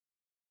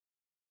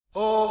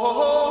Frank,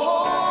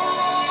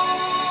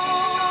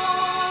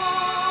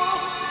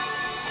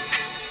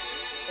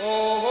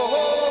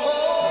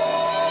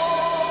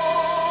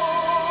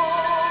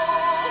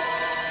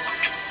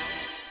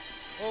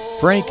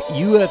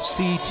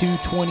 UFC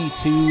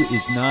 222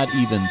 is not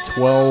even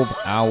 12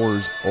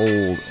 hours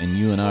old, and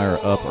you and I are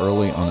up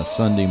early on a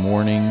Sunday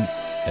morning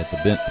at the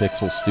Bent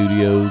Pixel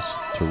Studios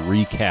to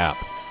recap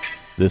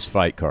this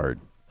fight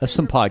card. That's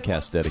some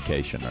podcast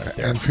dedication right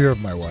there. And fear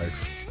of my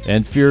wife.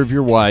 And fear of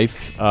your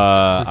wife.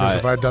 Because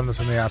if I'd done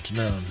this in the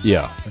afternoon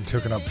and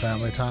taken up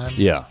family time, I'd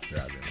be in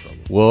trouble.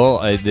 Well,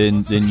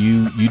 then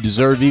you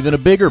deserve even a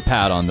bigger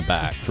pat on the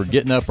back for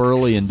getting up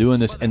early and doing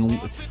this and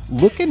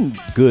looking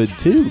good,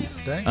 too.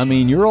 Thanks, I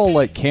mean, you're all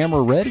like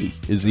camera ready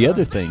is the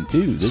other thing,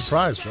 too.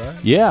 Surprise, right?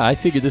 Yeah, I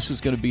figured this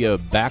was going to be a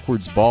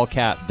backwards ball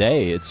cap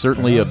day. It's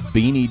certainly a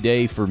beanie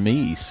day for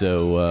me,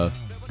 so...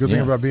 Good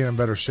thing about being in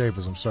better shape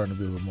is I'm starting to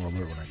be a little more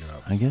alert when I get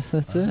up. I guess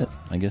that's it.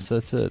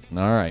 All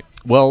right.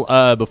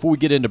 Well, before we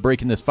get into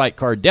breaking this fight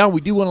card down, we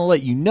do want to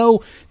let you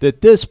know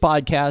that this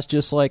podcast,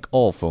 just like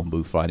all Phone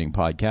Booth Fighting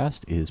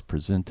podcasts, is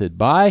presented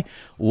by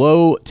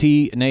Low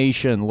T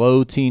Nation.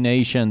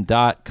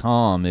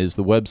 LowTNation.com is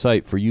the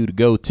website for you to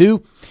go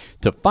to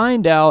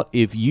find out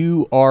if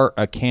you are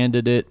a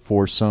candidate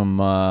for some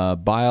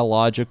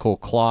biological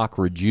clock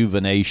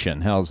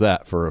rejuvenation. How's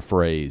that for a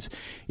phrase?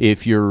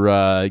 If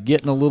you're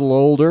getting a little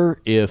older,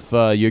 if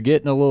you're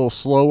getting a little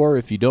slower,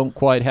 if you don't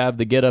quite have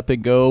the get up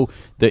and go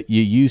that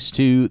you used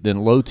to, then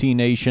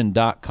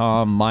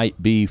lowtnation.com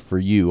might be for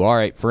you. All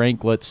right,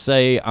 Frank, let's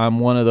say I'm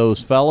one of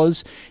those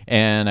fellas,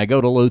 and I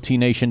go to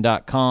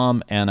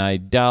lowtnation.com and I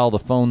dial the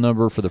phone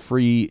number for the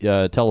free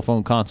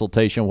telephone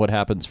consultation. What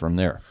happens from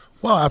there?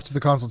 Well, after the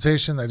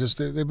consultation, they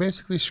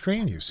basically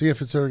screen you, see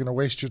if it's ever going to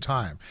waste your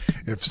time,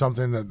 if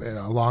something that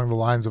along the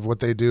lines of what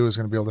they do is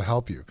going to be able to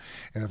help you,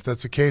 and if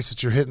that's the case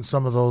that you're hitting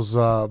some of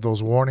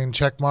those warning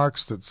check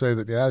marks that say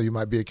that you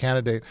might be a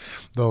candidate,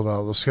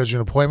 they'll schedule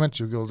an appointment.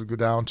 You'll go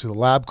down to the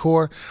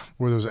LabCorp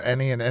where there's there's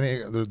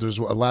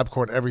a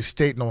LabCorp in every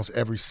state, in almost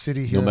every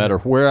city here. No matter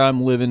where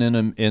I'm living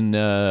in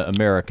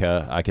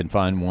America, I can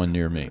find one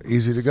near me.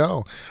 Easy to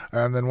go,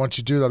 and then once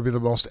you do, that'll be the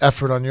most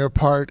effort on your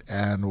part,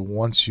 and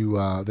once you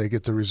they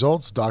get the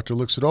results, doctor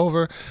looks it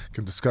over,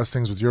 can discuss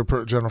things with your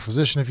general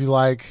physician if you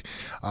like,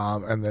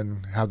 and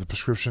then have the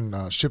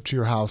prescription shipped to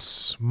your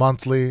house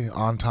monthly,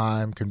 on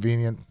time,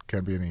 convenient.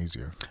 Can't be any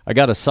easier. I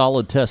got a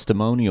solid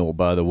testimonial,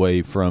 by the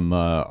way, from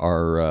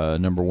our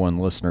number one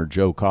listener,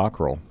 Joe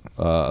Cockrell,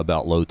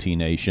 about Low T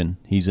Nation.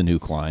 He's a new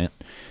client.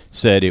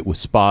 Said it was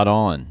spot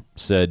on.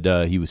 Said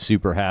he was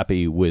super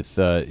happy with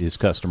his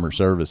customer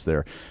service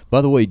there.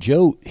 By the way,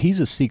 Joe, he's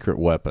a secret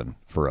weapon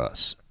for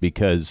us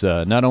because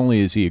not only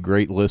is he a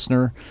great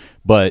listener,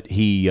 but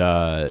he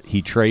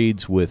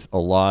trades with a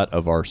lot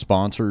of our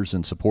sponsors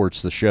and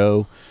supports the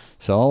show.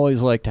 So I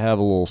always like to have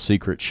a little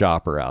secret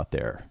shopper out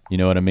there. You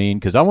know what I mean?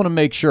 Because I want to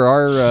make sure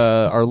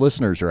our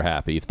listeners are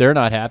happy. If they're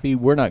not happy,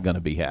 we're not going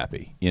to be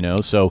happy. You know,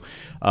 so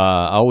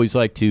I always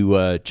like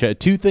to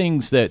two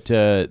things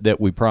that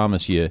we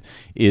promise you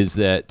is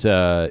that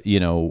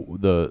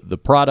the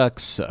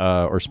products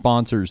or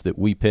sponsors that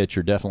we pitch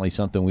are definitely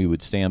something we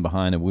would stand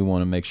behind, and we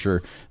want to make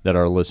sure that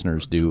our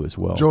listeners do as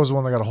well. Joe's the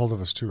one that got a hold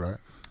of us too, right?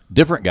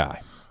 Different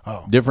guy.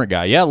 Oh. Different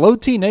guy. Yeah, Low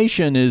T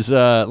Nation is,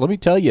 let me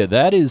tell you,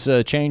 that is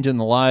changing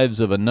the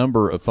lives of a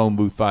number of Phone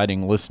Booth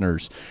Fighting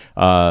listeners.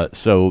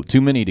 So too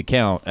many to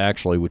count,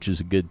 actually, which is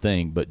a good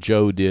thing. But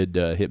Joe did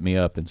hit me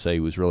up and say he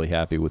was really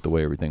happy with the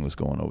way everything was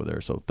going over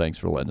there. So thanks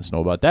for letting us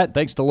know about that.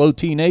 Thanks to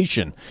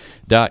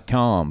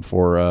lowtnation.com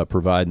for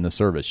providing the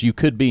service. You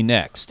could be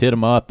next. Hit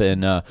them up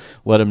and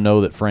let them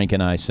know that Frank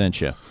and I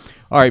sent you.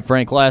 All right,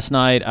 Frank, last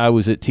night I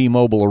was at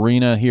T-Mobile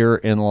Arena here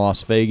in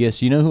Las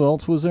Vegas. You know who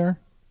else was there?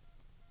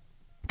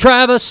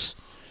 Travis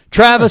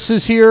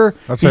is here.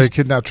 That's how you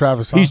kidnapped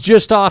Travis, huh? He's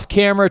just off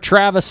camera.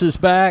 Travis is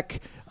back.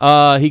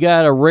 He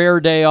got a rare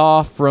day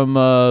off from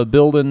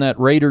building that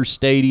Raiders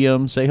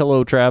stadium. Say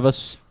hello,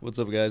 Travis. What's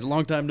up, guys?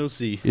 Long time no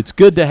see. It's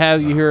good to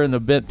have you here in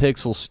the Bent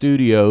Pixel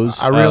Studios.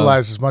 I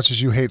realize as much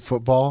as you hate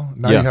football,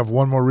 now you have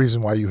one more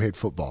reason why you hate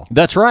football.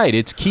 That's right.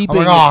 It's keeping.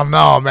 I'm like, oh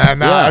no, man!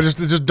 Now it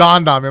just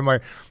dawned on me. I'm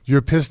like,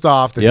 you're pissed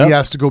off that he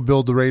has to go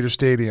build the Raider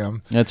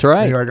Stadium. That's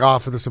right. And you're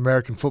like, for this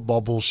American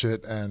football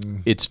bullshit,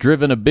 and it's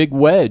driven a big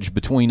wedge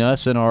between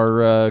us and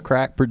our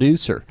crack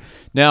producer.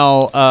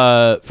 Now,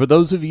 for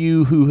those of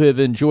you who have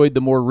enjoyed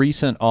the more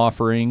recent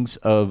offerings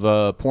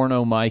of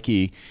Porno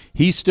Mikey,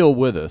 he's still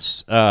with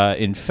us.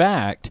 In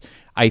fact,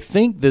 I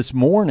think this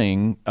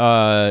morning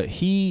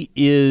he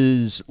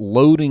is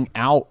loading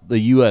out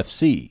the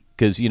UFC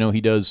because,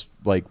 he does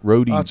like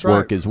roadie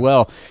work as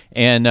well.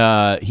 And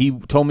he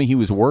told me he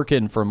was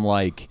working from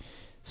like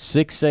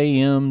 6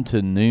 a.m.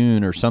 to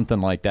noon or something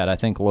like that, I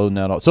think, loading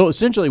that off. So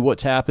essentially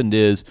what's happened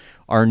is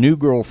our new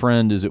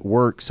girlfriend is at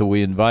work, so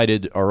we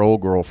invited our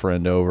old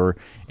girlfriend over.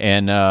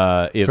 And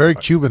if very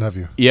Cuban of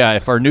you. Yeah,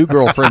 if our new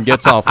girlfriend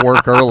gets off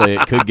work early,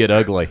 it could get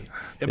ugly.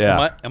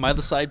 Am I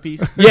the side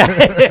piece?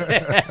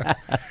 Yeah.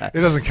 It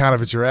doesn't count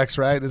if it's your ex,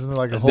 right? Isn't it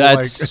like a whole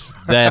That's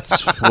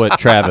what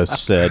Travis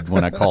said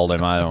when I called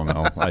him. I don't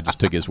know. I just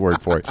took his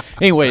word for it.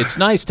 Anyway, it's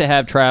nice to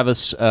have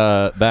Travis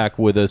back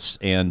with us.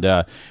 And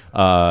like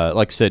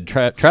I said,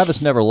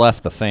 Travis never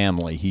left the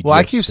family.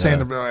 I keep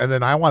saying, and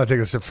then I want to take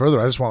it a step further.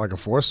 I just want like a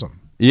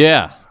foursome.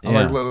 Yeah. I'm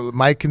like,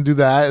 Mike can do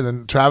that, and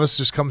then Travis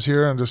just comes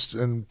here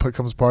and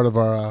becomes part of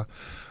our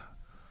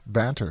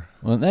banter.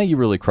 Well, now you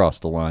really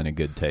crossed the line of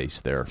good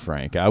taste there,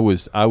 Frank. I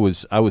was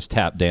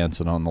tap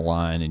dancing on the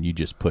line, and you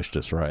just pushed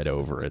us right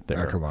over it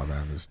there. Oh, come on,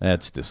 man.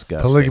 That's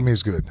disgusting. Polygamy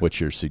is good. What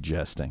you're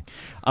suggesting.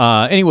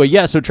 Anyway,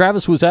 yeah. So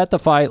Travis was at the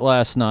fight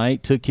last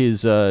night. Took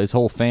his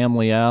whole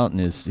family out and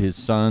his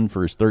son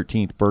for his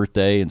 13th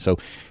birthday, and so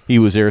he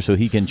was there so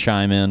he can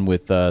chime in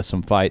with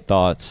some fight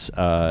thoughts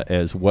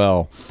as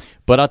well.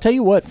 But I'll tell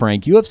you what,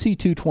 Frank. UFC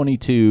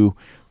 222.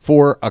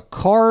 For a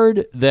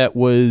card that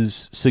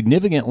was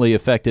significantly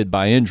affected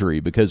by injury,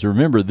 because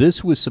remember,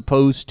 this was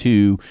supposed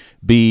to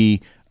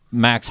be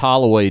Max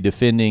Holloway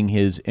defending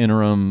his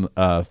interim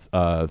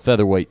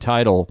featherweight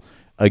title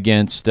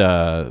against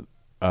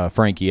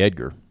Frankie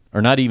Edgar,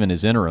 or not even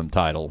his interim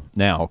title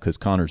now, because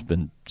Conor's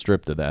been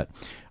stripped of that,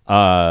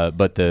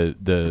 but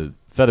the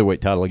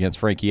featherweight title against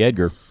Frankie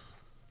Edgar,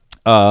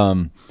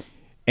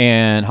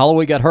 and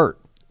Holloway got hurt.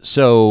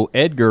 So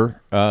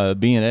Edgar,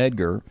 being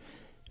Edgar,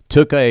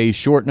 took a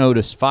short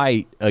notice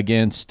fight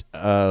against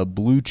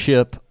blue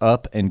chip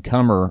up and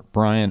comer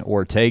Brian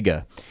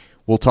Ortega.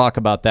 We'll talk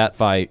about that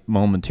fight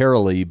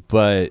momentarily,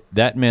 but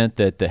that meant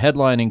that the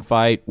headlining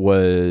fight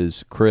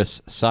was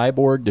Cris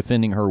Cyborg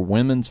defending her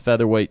women's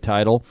featherweight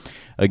title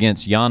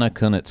against Yana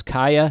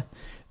Kunitskaya.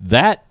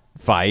 That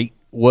fight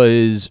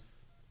was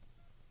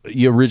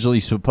originally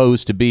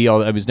supposed to be,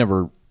 it was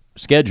never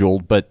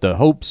scheduled, but the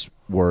hopes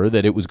were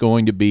that it was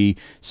going to be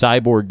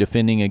Cyborg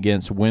defending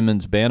against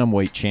women's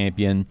bantamweight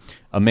champion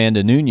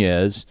Amanda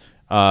Nunes.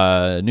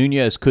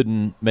 Nunes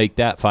couldn't make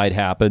that fight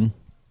happen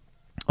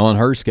on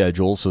her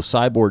schedule, so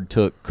Cyborg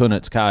took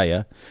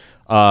Kunitskaya.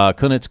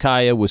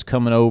 Kunitskaya was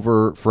coming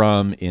over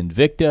from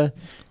Invicta.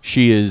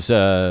 She is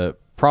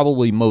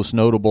probably most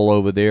notable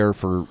over there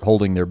for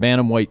holding their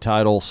bantamweight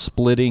title,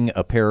 splitting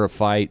a pair of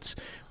fights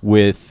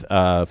with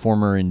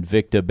former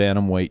Invicta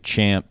bantamweight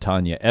champ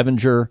Tanya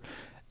Evinger.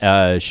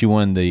 She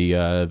won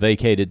the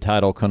vacated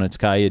title,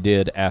 Kunitskaya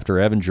did, after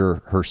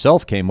Evinger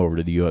herself came over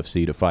to the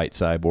UFC to fight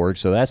Cyborg.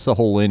 So that's the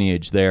whole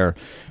lineage there.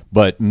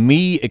 But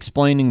me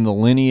explaining the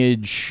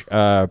lineage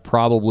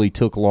probably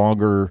took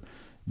longer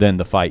than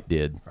the fight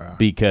did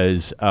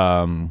because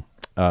Kunitskaya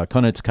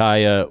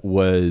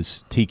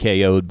was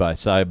TKO'd by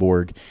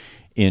Cyborg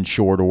in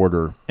short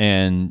order.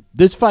 And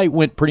this fight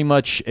went pretty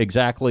much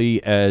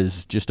exactly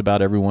as just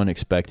about everyone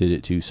expected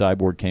it to.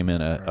 Cyborg came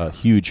in a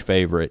huge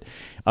favorite.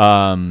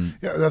 Yeah,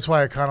 that's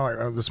why I kind of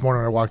like this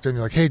morning when I walked in,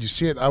 you're like, hey, did you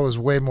see it? I was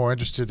way more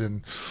interested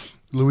in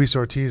Luis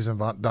Ortiz and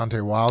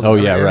Deontay Wilder. Oh,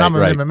 yeah, and right, I'm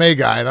an right. MMA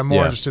guy, and I'm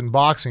more interested in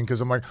boxing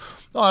because I'm like,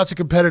 oh, that's a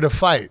competitive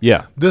fight.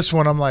 Yeah. This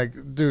one, I'm like,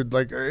 dude,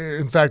 like,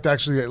 in fact,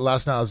 actually,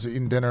 last night I was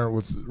eating dinner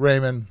with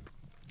Raymond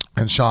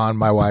and Sean,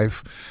 my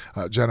wife,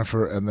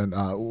 Jennifer, and then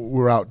we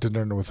were out to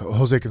dinner with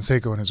Jose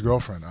Canseco and his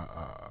girlfriend,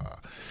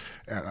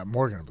 and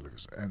Morgan, I believe.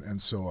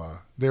 And so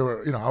they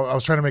were, I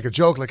was trying to make a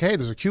joke like, hey,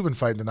 there's a Cuban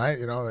fight tonight,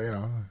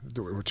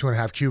 we're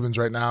 2.5 Cubans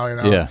right now,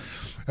 Yeah.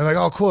 And like,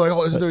 oh, cool. Like,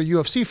 oh, isn't there a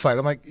UFC fight?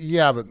 I'm like,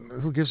 yeah, but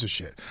who gives a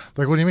shit?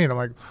 Like, what do you mean? I'm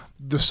like,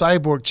 the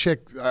Cyborg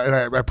chick, and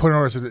I put her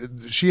on, I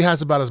said, she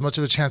has about as much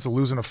of a chance of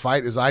losing a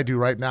fight as I do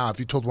right now if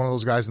you told one of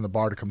those guys in the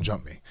bar to come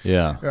jump me.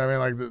 Yeah. I mean,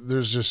 like,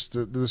 there's just,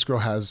 this girl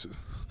has...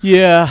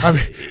 Yeah. I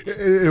mean,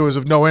 it was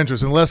of no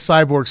interest unless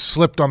Cyborg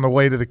slipped on the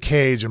way to the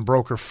cage and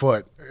broke her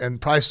foot, and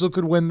probably still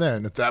could win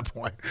then at that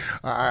point.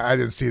 I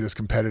didn't see it as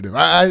competitive.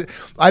 I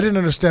didn't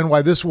understand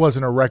why this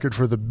wasn't a record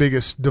for the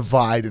biggest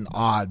divide in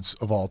odds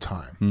of all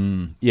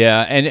time.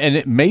 Yeah, and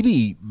it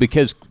maybe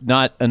because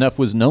not enough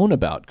was known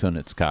about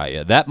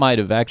Kunitskaya. That might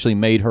have actually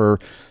made her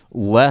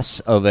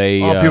less of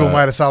a people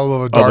might have thought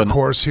of a dark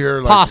horse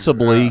here, like,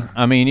 possibly.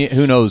 I mean,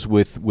 who knows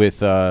with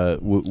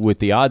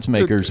the odds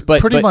makers? Dude,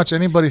 but pretty much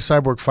anybody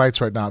Cyborg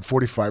fights right now at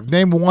 45.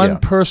 Name one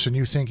person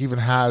you think even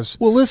has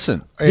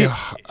listen, a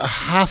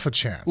half a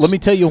chance. Let me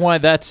tell you why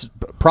that's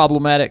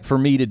problematic for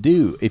me to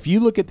do. If you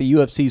look at the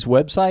UFC's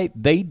website,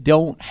 they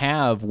don't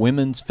have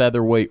women's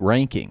featherweight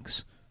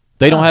rankings.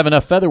 They don't have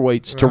enough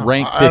featherweights to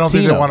rank 15. I don't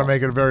think they want to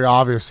make it very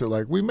obvious that,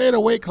 like, we made a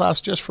weight class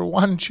just for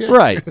one chick.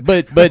 Right,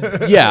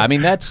 but yeah, I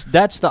mean that's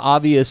the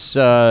obvious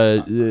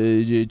challenge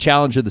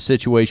of the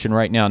situation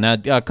right now. Now,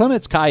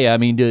 Kunitskaya, I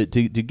mean,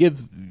 to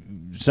give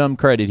some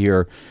credit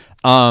here,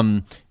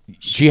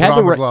 she had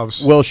the right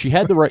gloves. Well, she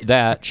had the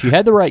right she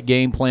had the right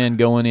game plan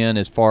going in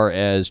as far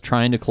as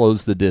trying to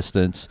close the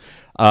distance.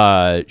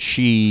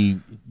 She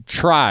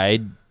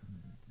tried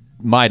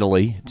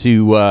mightily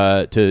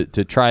to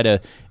try to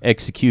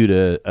execute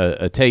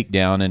a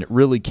takedown, and it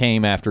really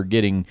came after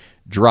getting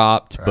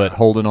dropped, but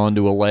holding on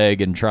to a leg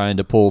and trying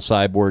to pull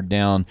Cyborg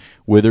down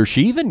with her.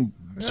 She even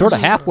sort of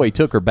halfway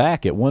took her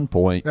back at one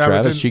point. Yeah,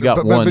 Travis, she got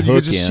one but hook you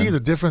could just in. see the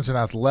difference in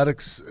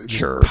athletics,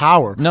 Sure.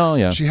 power. No,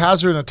 yeah. She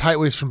has her in a tight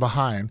waist from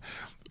behind.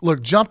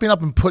 Look, jumping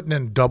up and putting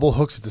in double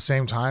hooks at the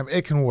same time,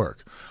 it can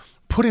work.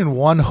 Put in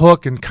one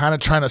hook and kind of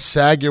trying to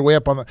sag your way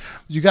up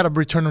you got to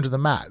return them to the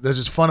mat. There's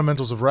just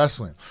fundamentals of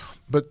wrestling.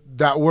 But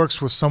that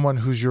works with someone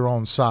who's your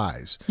own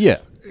size. Yeah.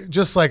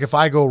 Just like if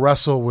I go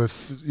wrestle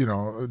with,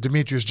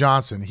 Demetrius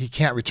Johnson, he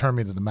can't return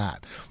me to the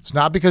mat. It's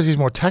not because he's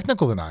more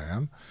technical than I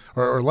am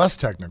or less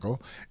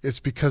technical. It's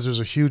because there's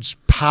a huge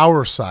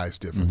power size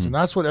difference. And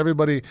that's what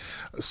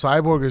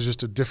Cyborg is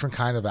just a different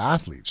kind of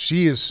athlete.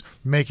 She is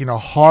making a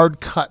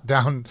hard cut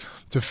down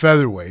to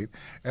featherweight,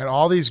 and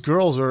all these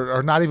girls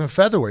are not even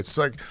featherweights.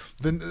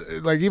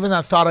 It's like even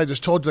that thought I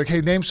just told you, like, hey,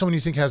 name someone you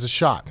think has a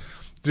shot.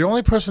 The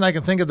only person I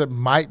can think of that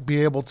might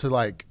be able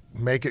to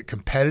make it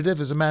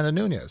competitive is Amanda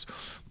Nunes.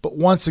 But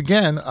once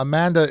again,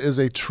 Amanda is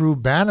a true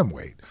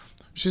bantamweight.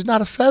 She's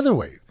not a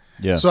featherweight.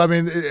 Yeah. So, I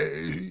mean,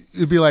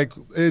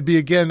 it'd be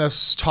again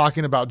us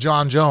talking about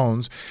John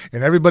Jones,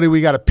 and everybody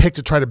we got to pick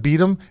to try to beat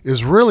him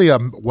is really a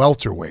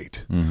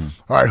welterweight. Mm-hmm.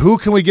 All right, who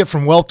can we get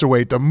from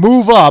welterweight to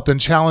move up and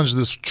challenge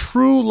this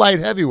true light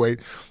heavyweight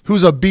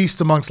who's a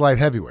beast amongst light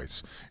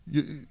heavyweights?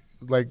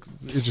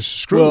 It's just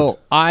screwed. Well,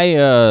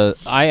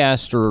 I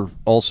asked her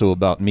also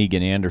about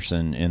Megan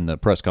Anderson in the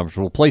press conference.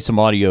 We'll play some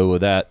audio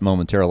of that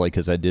momentarily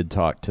because I did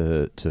talk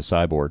to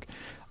Cyborg.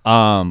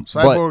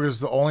 Cyborg is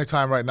the only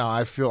time right now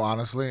I feel,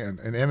 honestly, and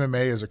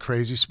MMA is a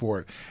crazy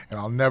sport, and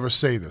I'll never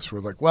say this. We're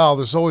like, well,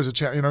 there's always a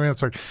chance. You know what I mean?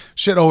 It's like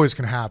shit always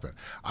can happen.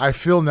 I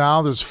feel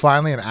now there's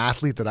finally an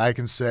athlete that I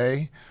can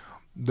say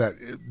that,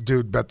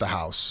 dude, bet the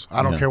house.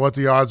 I don't care what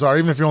the odds are.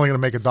 Even if you're only going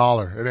to make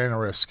 $1, it ain't a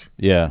risk.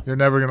 Yeah. You're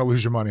never going to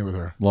lose your money with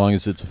her. As long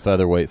as it's a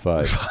featherweight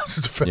fight. As long as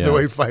it's a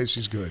featherweight fight,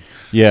 she's good.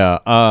 Yeah.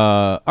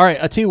 All right,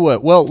 I tell you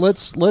what. Well,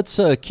 let's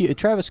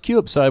Travis, cue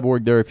up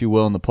Cyborg there, if you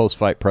will, in the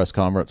post-fight press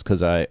conference,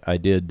 because I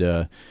did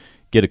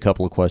get a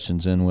couple of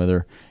questions in with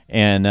her.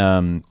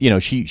 And,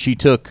 she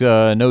took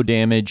no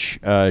damage.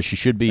 She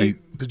should be. Hey,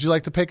 did you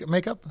like the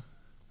makeup?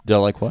 Did I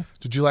like what?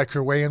 Did you like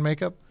her weigh-in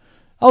makeup?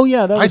 Oh,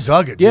 yeah. I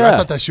dug it. Dude. Yeah. I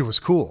thought that shit was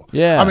cool.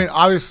 Yeah. I mean,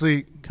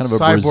 obviously, kind of a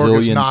Cyborg Brazilian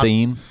is not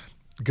theme.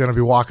 Going to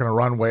be walking a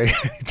runway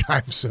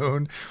anytime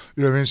soon.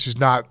 You know what I mean? She's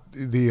not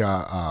the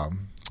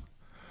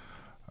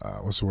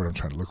what's the word I'm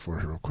trying to look for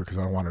here real quick, because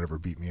I don't want her to ever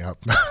beat me up.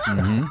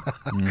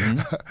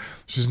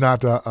 She's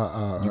not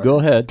you go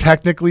ahead.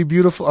 Technically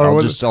beautiful. Or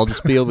I'll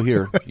just be over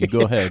here. You go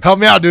ahead. Help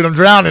me out, dude. I'm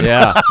drowning.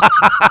 Yeah.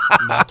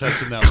 Not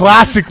touching that.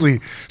 Classically.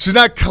 She's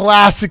not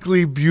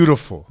classically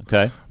beautiful.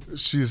 Okay.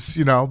 She's,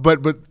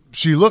 but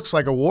she looks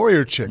like a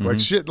warrior chick. Like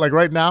shit. Like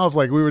right now, if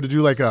we were to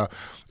do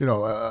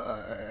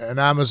an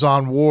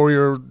Amazon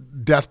warrior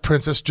death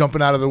princess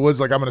jumping out of the woods,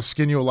 like I'm going to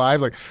skin you alive.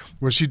 Like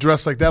when she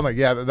dressed like that, I'm like,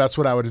 yeah, that's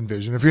what I would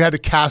envision. If you had to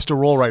cast a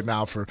role right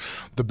now for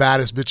the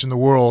baddest bitch in the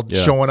world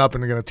showing up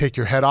and going to take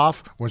your head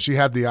off, when she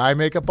had the eye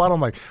makeup on,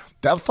 I'm like,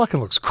 that fucking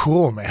looks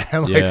cool, man.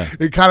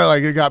 It kind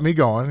of it got me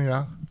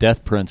going,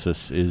 Death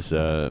Princess is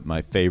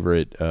my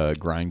favorite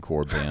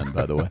grindcore band,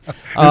 by the way.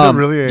 Is it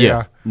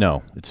really?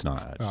 No, it's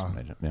not. I just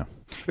made it. Yeah.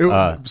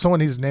 Someone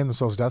needs to name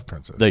themselves Death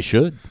Princess. They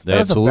should. They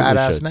That's a absolutely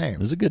badass should.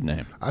 name. It's a good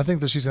name. I think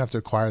that she's going to have to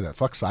acquire that.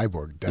 Fuck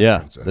Cyborg, Death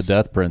Princess. The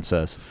Death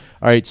Princess.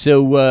 All right,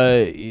 so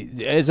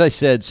as I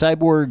said,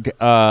 Cyborg,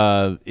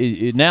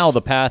 now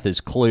the path is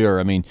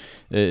clear. I mean,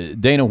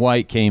 Dana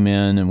White came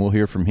in, and we'll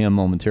hear from him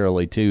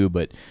momentarily too,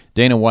 but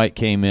Dana White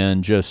came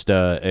in just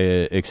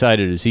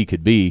excited as he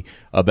could be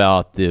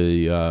about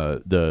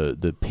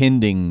the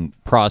pending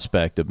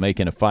prospect of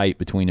making a fight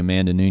between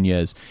Amanda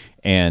Nunes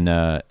and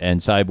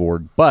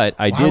Cyborg. But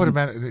Why would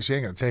Amanda? She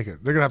ain't going to take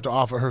it. They're going to have to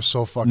offer her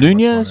so fucking Nunes?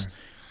 much money.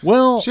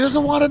 Well, she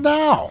doesn't want it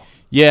now.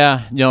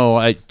 Yeah,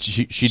 no,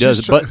 she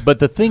does. But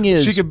the thing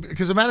is, she could,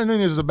 because Amanda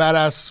Nunes is a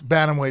badass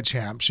bantamweight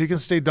champ. She can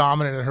stay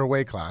dominant in her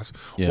weight class.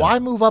 Yeah. Why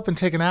move up and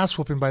take an ass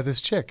whooping by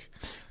this chick?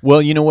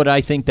 Well, you know what I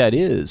think that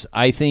is?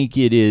 I think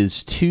it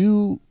is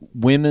two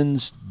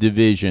women's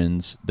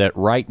divisions that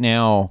right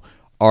now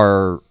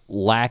are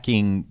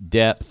lacking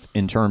depth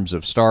in terms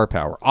of star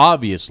power.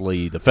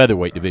 Obviously, the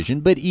featherweight division,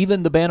 but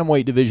even the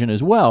bantamweight division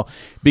as well,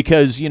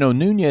 because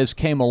Nunes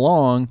came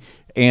along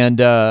and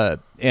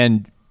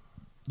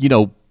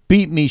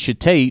beat Miesha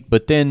Tate,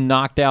 but then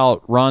knocked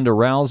out Ronda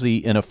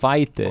Rousey in a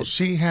fight that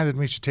she handed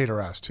Miesha Tate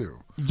her ass too.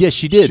 Yes,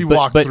 she did. She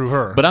walked through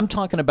her. But I'm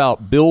talking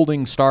about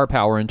building star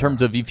power in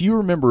terms of, if you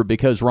remember,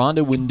 because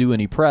Ronda wouldn't do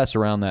any press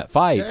around that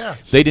fight,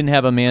 they didn't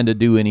have Amanda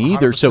do any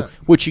either. 100%. So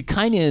what you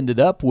kind of ended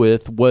up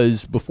with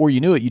was, before you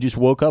knew it, you just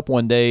woke up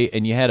one day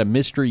and you had a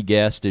mystery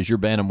guest as your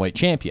bantamweight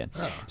champion.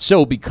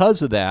 So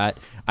because of that,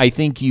 I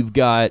think you've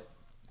got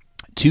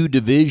two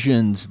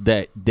divisions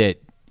that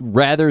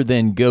rather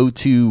than go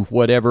to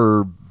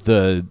whatever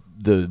the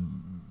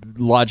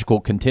logical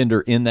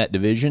contender in that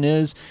division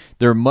is,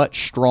 they're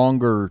much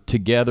stronger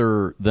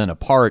together than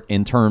apart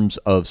in terms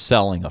of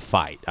selling a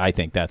fight. I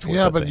think that's what.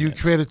 Yeah, but you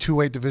created two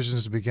weight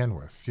divisions to begin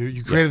with.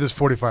 You created this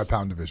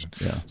 45-pound division.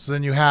 Yeah. So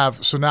then you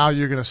have. So now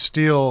you're going to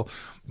steal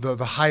the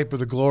hype or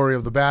the glory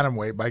of the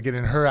bantamweight by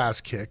getting her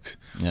ass kicked.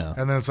 Yeah.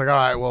 And then it's like, all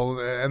right, well,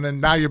 and then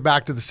now you're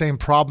back to the same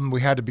problem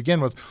we had to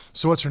begin with.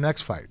 So what's her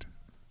next fight?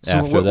 So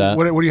After that?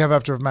 What do you have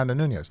after Amanda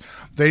Nunes?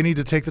 They need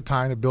to take the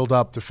time to build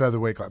up the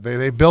featherweight class.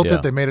 They built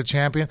it. They made a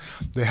champion.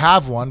 They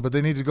have one, but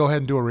they need to go ahead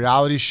and do a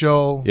reality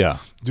show. Yeah.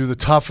 Do the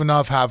tough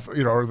enough,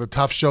 or the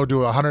tough show,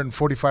 do a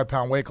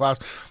 145-pound weight class.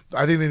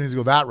 I think they need to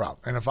go that route.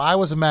 And if I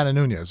was Amanda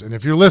Nunes, and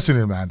if you're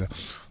listening, Amanda,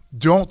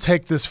 don't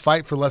take this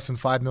fight for less than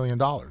 $5 million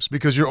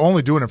because you're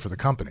only doing it for the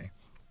company.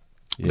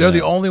 Yeah. They're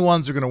the only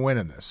ones who are going to win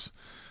in this.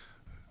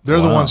 They're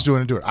the ones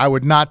doing it. I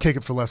would not take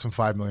it for less than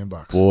 $5 million.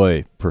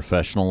 Boy,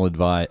 professional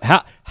advice.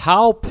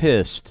 How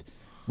pissed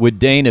would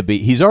Dana be?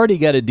 He's already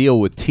got a deal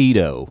with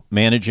Tito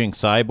managing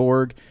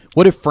Cyborg.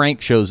 What if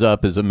Frank shows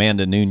up as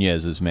Amanda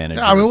Nunes'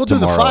 manager? Yeah, I mean, we'll do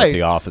the fight at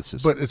the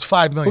offices, but it's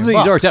 $5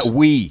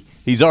 million.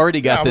 He's already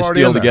got this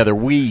deal together.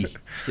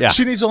 Yeah.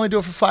 She needs to only do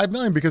it for $5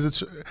 million because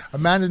it's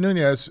Amanda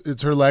Nunes.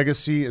 It's her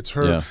legacy. It's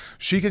her. Yeah.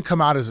 She can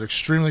come out as an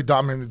extremely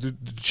dominant. The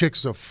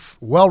chick's a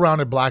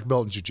well-rounded black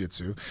belt in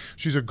jiu-jitsu.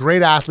 She's a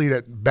great athlete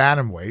at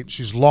bantamweight.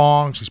 She's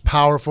long. She's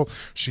powerful.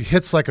 She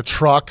hits like a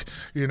truck.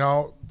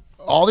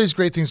 All these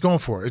great things going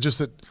for her. It's just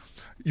that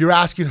you're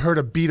asking her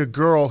to beat a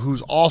girl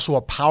who's also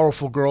a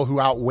powerful girl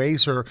who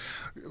outweighs her.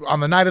 On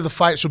the night of the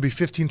fight, she'll be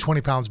 15,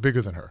 20 pounds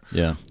bigger than her.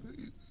 Yeah.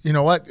 You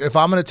know what? If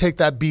I'm going to take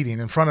that beating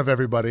in front of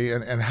everybody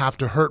and have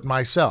to hurt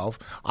myself,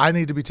 I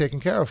need to be taken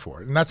care of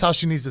for it. And that's how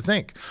she needs to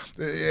think.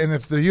 And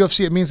if the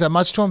UFC, it means that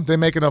much to them, they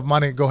make enough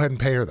money, go ahead and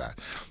pay her that.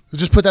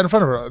 Just put that in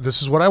front of her.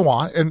 This is what I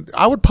want. And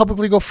I would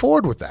publicly go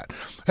forward with that.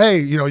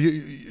 Hey,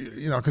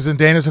 because then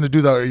Dana's going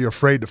to do you're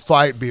afraid to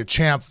fight, be a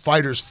champ,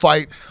 fighters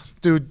fight.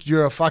 Dude,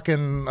 you're a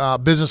fucking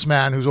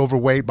businessman who's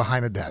overweight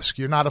behind a desk.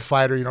 You're not a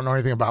fighter. You don't know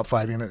anything about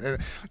fighting.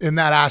 In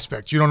that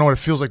aspect, you don't know what it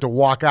feels like to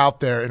walk out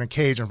there in a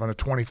cage in front of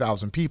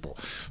 20,000 people.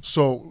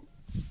 So,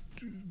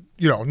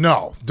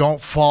 no, don't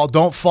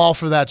fall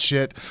for that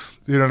shit.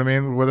 You know what I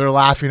mean? Where they're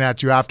laughing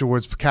at you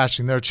afterwards,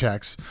 cashing their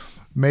checks.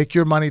 Make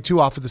your money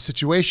too off of the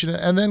situation,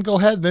 and then go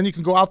ahead. Then you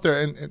can go out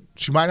there, and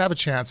she might have a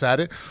chance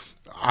at it.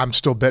 I'm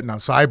still betting on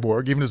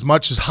Cyborg, even as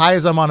high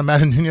as I'm on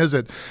Amanda Nunes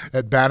at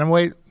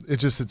bantamweight.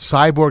 It's just that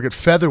Cyborg at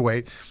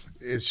featherweight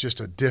is just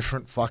a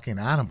different fucking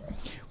animal.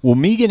 Well,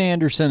 Megan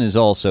Anderson is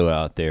also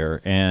out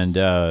there, and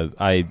you're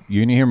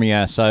going to hear me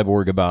ask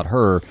Cyborg about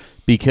her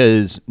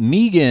because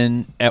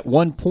Megan at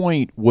one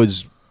point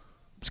was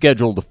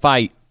scheduled to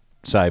fight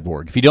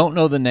Cyborg. If you don't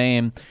know the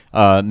name,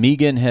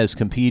 Megan has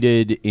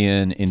competed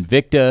in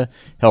Invicta,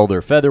 held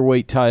her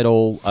featherweight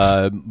title.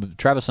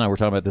 Travis and I were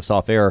talking about this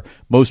off air.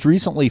 Most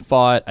recently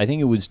fought, I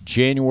think it was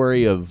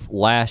January of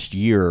last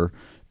year,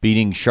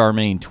 beating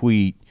Charmaine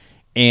Tweet.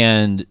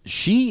 And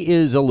she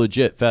is a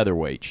legit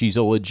featherweight. She's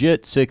a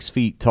legit 6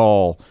 feet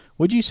tall.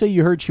 What'd you say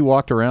you heard she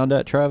walked around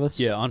at, Travis?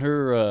 Yeah, on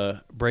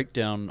her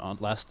breakdown on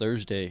last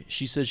Thursday,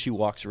 she says she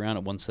walks around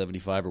at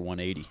 175 or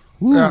 180.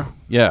 Ooh.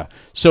 Yeah.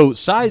 So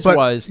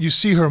size-wise, you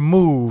see her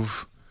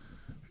move.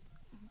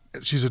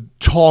 She's a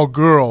tall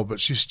girl, but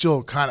she's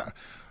still kind of.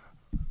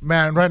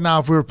 Man, right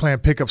now, if we were playing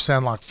pickup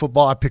sandlot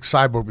football, I'd pick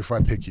Cyborg before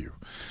I pick you.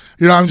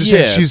 I'm just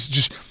saying she's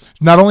just.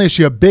 Not only is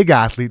she a big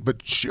athlete,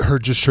 but her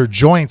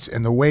joints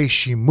and the way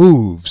she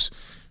moves,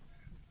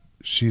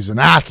 she's an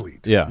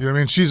athlete. Yeah. You know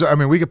what I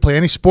mean? We could play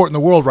any sport in the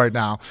world right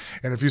now,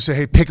 and if you say,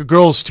 hey, pick a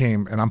girl's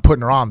team, and I'm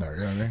putting her on there.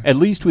 You know what I mean? At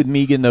least with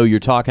Megan, though,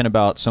 you're talking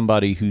about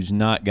somebody who's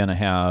not going to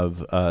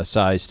have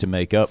size to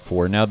make up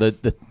for. Now, the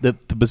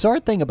bizarre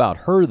thing about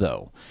her,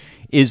 though,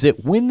 is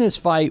that when this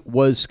fight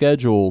was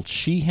scheduled,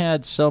 she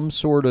had some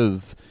sort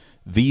of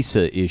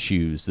visa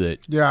issues that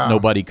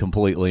nobody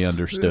completely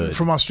understood.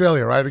 From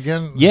Australia, right?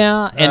 Again?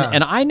 Yeah,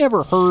 and I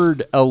never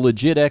heard a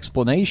legit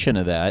explanation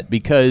of that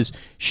because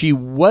she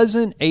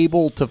wasn't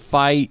able to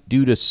fight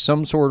due to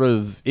some sort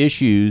of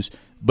issues,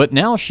 but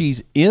now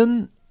she's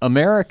in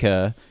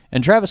America.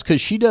 And Travis, because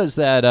she does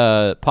that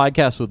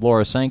podcast with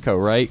Laura Sanko,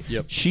 right?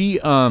 Yep. She,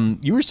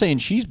 you were saying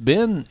she's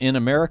been in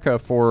America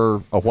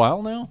for a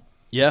while now?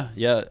 Yeah.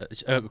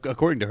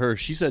 According to her,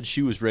 she said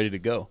she was ready to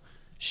go.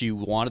 She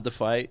wanted the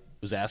fight,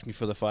 was asking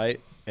for the fight,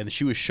 and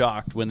she was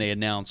shocked when they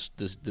announced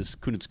this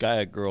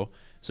Kunitskaya girl.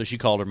 So she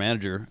called her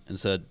manager and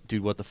said,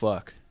 "Dude, what the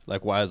fuck?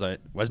 Like, why is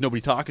nobody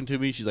talking to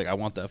me?" She's like, "I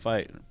want that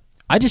fight."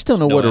 I just don't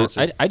know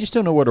I just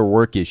don't know what her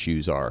work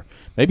issues are.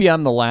 Maybe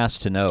I'm the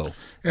last to know.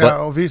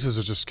 Yeah, visas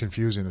are just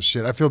confusing as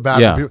shit. I feel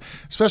bad for people,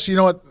 especially, you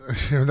know what?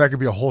 That could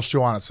be a whole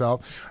show on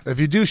itself. If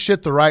you do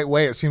shit the right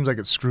way, it seems like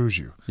it screws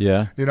you.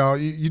 Yeah.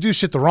 You do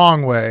shit the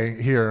wrong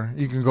way here,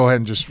 you can go ahead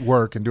and just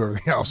work and do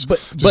everything else.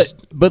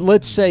 But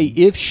let's say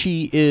if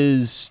she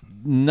is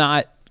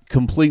not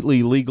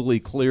completely legally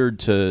cleared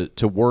to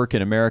work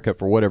in America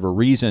for whatever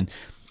reason,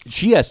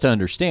 she has to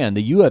understand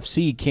the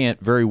UFC can't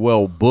very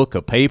well book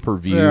a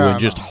pay-per-view and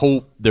just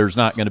hope there's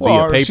not going to be a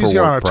paperwork she's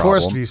here on a problem.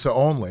 tourist visa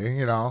only,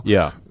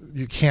 Yeah.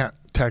 You can't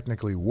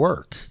technically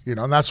work,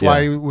 and that's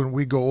why when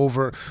we go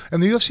over,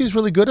 and the UFC is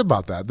really good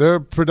about that. Their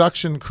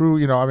production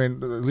crew, at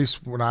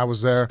least when I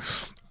was there,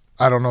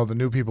 I don't know the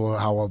new people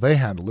how well they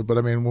handle it, but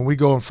I mean, when we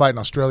go and fight in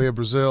Australia,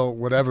 Brazil,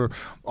 whatever,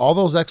 all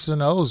those X's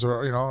and O's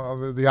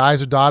are, the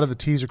I's are dotted, the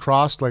T's are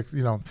crossed. Like,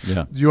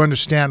 you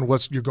understand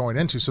what you're going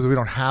into, so that we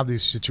don't have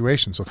these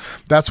situations. So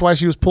that's why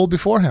she was pulled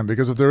beforehand,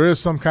 because if there is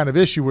some kind of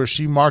issue where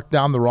she marked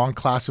down the wrong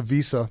class of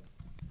visa,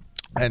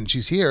 and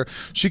she's here,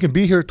 she can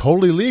be here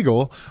totally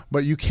legal,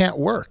 but you can't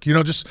work,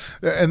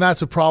 and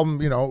that's a problem,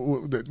 you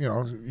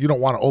don't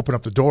want to open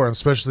up the door, and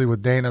especially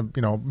with Dana,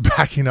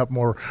 backing up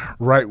more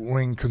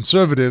right-wing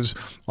conservatives.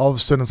 All of a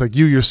sudden it's like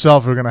you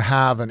yourself are going to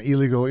have an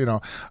illegal,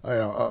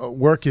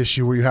 work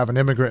issue where you have an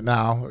immigrant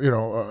now,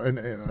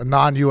 a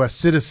non-U.S.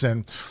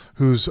 citizen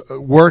who's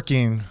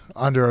working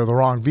under the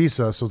wrong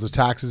visa, so the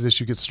taxes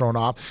issue gets thrown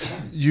off.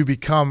 You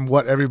become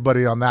what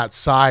everybody on that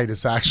side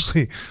is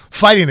actually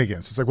fighting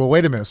against. It's like, well,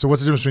 wait a minute. So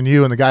what's the difference between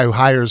you and the guy who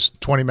hires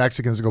 20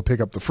 Mexicans to go pick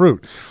up the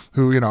fruit,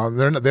 who,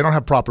 they don't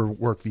have proper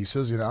work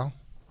visas,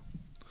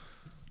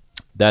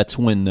 That's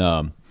when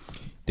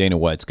Dana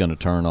White's going to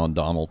turn on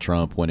Donald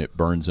Trump when it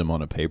burns him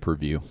on a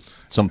pay-per-view.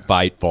 Some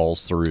fight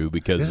falls through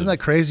because isn't that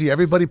crazy?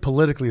 Everybody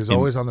politically is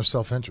always on their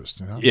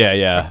self-interest.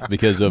 Yeah,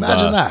 because of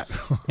imagine that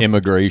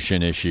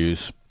immigration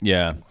issues.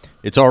 Yeah,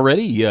 it's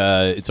already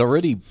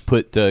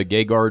put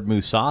Gegard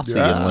Mousasi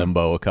in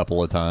limbo a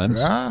couple of times.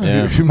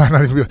 Yeah. He might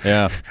not even be.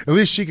 Yeah, at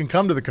least she can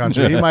come to the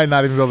country. He might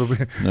not even be able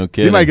to. No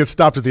kidding. He might get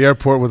stopped at the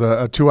airport with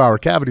a 2-hour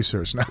cavity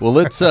search. Now. Well,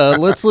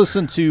 let's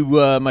listen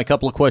to my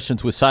couple of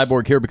questions with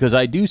Cyborg here, because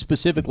I do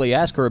specifically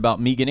ask her about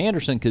Megan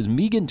Anderson, because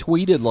Megan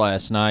tweeted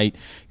last night,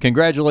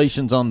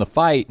 "Congratulations on the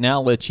fight.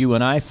 Now let's you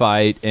and I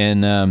fight."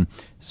 And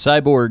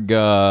Cyborg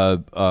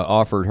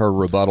offered her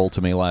rebuttal to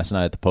me last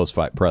night at the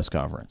post-fight press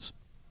conference.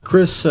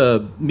 Cris,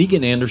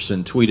 Megan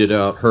Anderson tweeted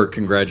out her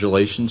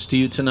congratulations to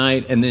you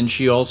tonight, and then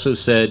she also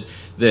said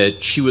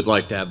that she would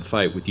like to have the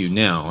fight with you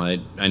now.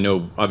 I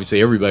know,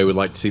 obviously, everybody would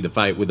like to see the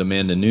fight with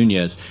Amanda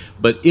Nunes,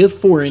 but if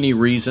for any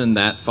reason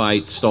that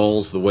fight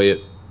stalls the way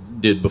it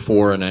did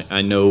before, and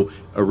I know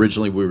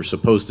originally we were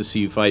supposed to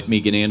see you fight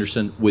Megan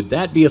Anderson, would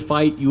that be a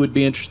fight you would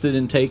be interested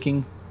in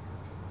taking?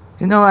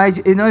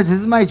 This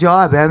is my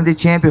job. I'm the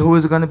champion. Who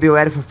is going to be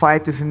ready for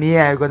fight with me?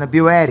 I'm going to be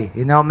ready.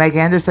 Meg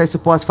Anderson, I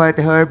supposed to fight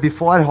her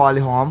before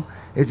Holly Holm.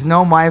 It's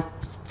not my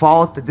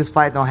fault that this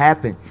fight don't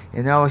happen.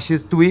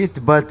 She's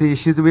tweet, but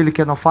she really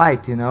cannot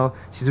fight.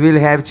 She's really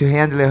have to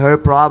handle her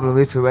problem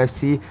with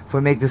UFC for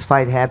make this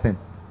fight happen.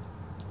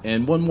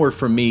 And one more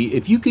from me.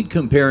 If you could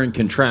compare and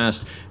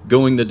contrast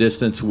going the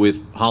distance with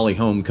Holly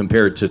Holm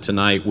compared to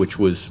tonight, which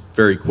was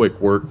very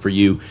quick work for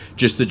you,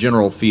 just the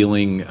general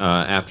feeling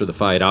after the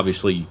fight.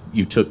 Obviously,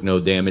 you took no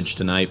damage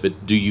tonight,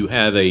 but do you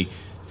have a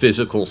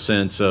physical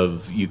sense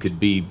of you could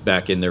be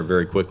back in there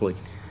very quickly?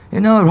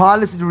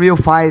 Holly's the real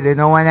fighter.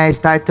 When I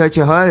start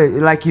touching her,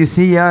 like you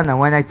see Anna,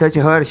 when I touch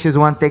her, she's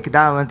one take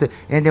down.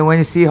 And then when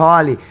you see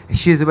Holly,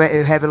 she's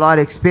have a lot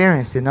of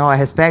experience. I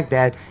respect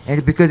that.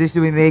 And because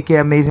we make an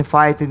amazing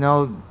fight,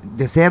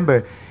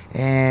 December.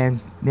 And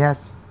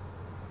yes.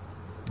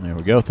 There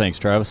we go. Thanks,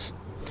 Travis.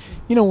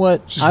 You know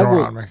what? She's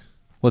growing on me.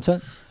 What's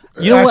that?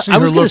 You know Actually,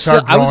 what?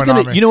 I was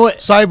going to. You know what?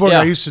 Cyborg,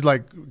 Yeah. I used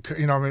to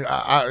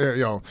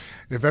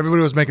if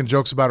everybody was making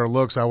jokes about her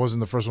looks, I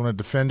wasn't the first one to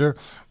defend her.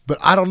 But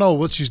I don't know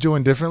what she's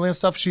doing differently and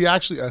stuff. She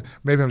actually,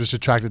 maybe I'm just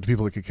attracted to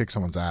people that could kick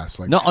someone's ass.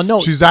 Like, no.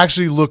 She's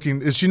actually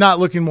looking. Is she not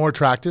looking more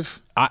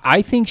attractive?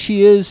 I think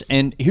she is.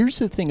 And here's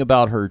the thing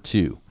about her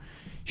too.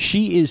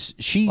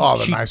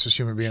 The nicest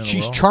human being in the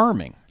world. She's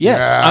charming. Yes.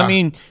 Yeah. I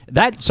mean,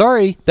 that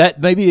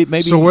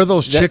maybe. So we're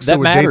those chicks that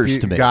would matters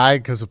date to the me. guy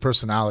because of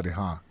personality,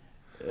 huh?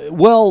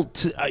 Well,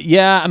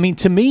 yeah. I mean,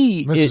 to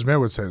me, Mrs. Mir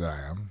would say that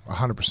I am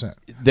 100%.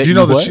 That Do you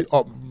know you that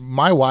what?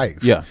 my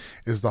wife Yeah.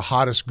 is the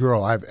hottest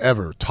girl I've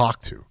ever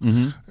talked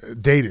to,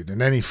 dated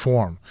in any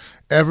form.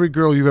 Every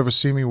girl you've ever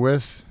seen me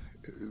with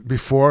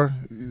before,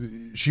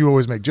 she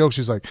always make jokes.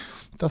 She's like,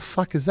 "The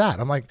fuck is that?"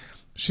 I'm like,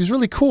 she's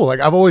really cool. Like,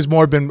 I've always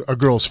more been a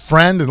girl's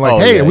friend and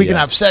like, hey, we can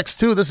have sex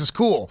too. This is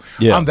cool.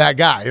 Yeah. I'm that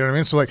guy. You know what I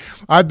mean? So like,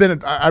 I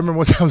remember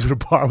one time I was at a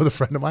bar with a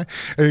friend of mine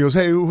and he goes,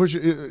 "Hey, where's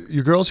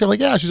your girl's here?" I'm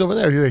like, "Yeah, she's over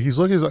there." He's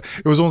looking. He's like,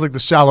 it was almost like the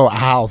shallow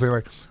owl thing.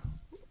 Like,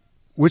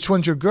 which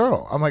one's your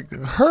girl? I'm like,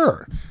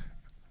 her.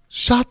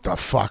 Shut the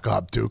fuck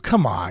up, dude.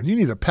 Come on. You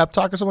need a pep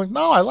talk or something. Like,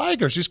 no, I like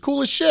her. She's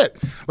cool as shit.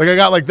 Like,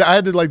 I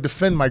had to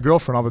defend my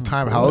girlfriend all the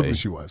time, how ugly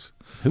she was.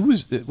 Who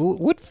was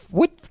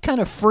what kind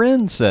of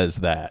friend says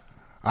that?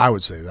 I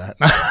would say that.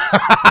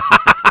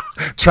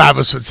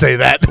 Travis would say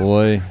that.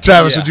 Boy.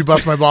 Travis, would you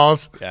bust my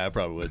balls? Yeah, I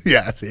probably would.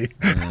 Yeah, see.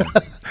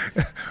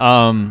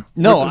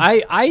 No,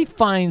 I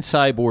find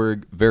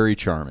Cyborg very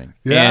charming.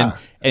 Yeah.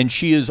 And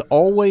she is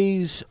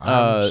always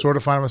I'm sort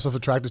of finding myself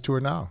attracted to her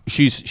now.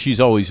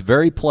 She's always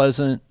very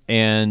pleasant,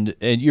 and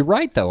you're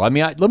right though. I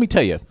mean, let me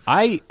tell you,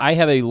 I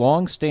have a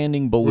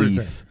long-standing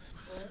belief.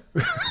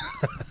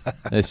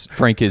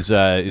 Frank is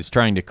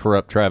trying to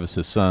corrupt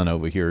Travis's son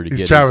over here.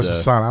 He's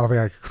Travis's son. I don't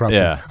think I could corrupt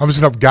him. I'm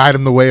just going to guide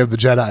him the way of the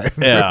Jedi.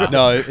 Yeah.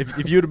 No,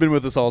 if you'd have been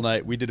with us all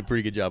night, we did a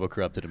pretty good job of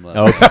corrupting him. Okay.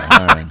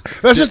 All right.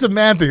 That's just a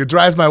man thing. It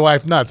drives my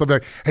wife nuts. I'm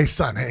like, hey,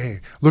 son, hey,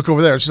 look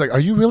over there. She's like, are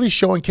you really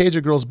showing Cage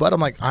a girl's butt? I'm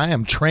like, I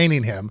am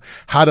training him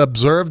how to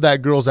observe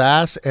that girl's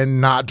ass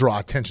and not draw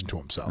attention to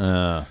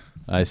himself.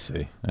 I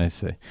see.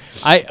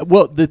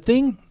 Well, the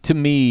thing to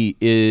me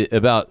is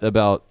about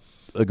a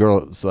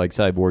girl like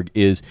Cyborg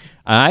is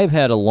I've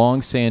had a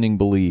long-standing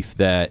belief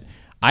that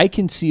I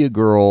can see a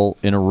girl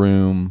in a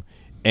room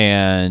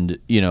and,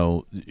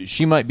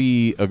 she might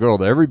be a girl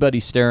that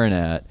everybody's staring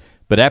at,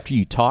 but after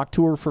you talk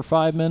to her for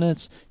 5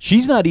 minutes,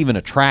 she's not even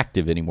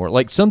attractive anymore.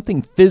 Like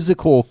something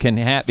physical can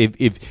happen.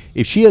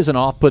 If she has an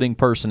off-putting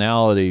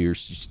personality or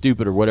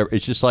stupid or whatever,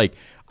 it's just like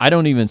I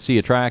don't even see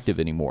attractive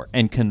anymore.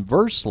 And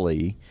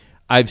conversely,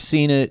 I've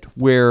seen it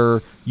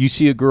where you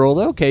see a girl,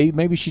 okay,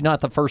 maybe she's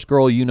not the first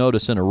girl you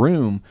notice in a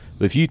room,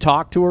 but if you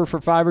talk to her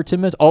for 5 or 10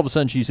 minutes, all of a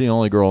sudden she's the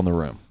only girl in the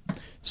room.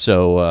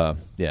 So, I'm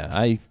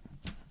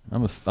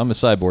a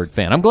Cyborg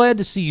fan. I'm glad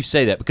to see you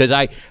say that because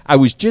I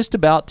was just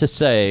about to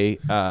say,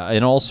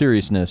 in all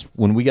seriousness,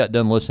 when we got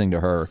done listening to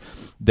her,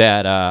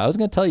 that I was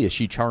going to tell you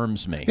she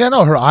charms me. Yeah,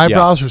 no, her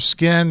eyebrows, her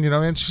skin,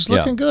 and she's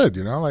looking good,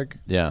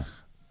 Yeah.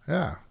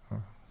 Yeah.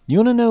 You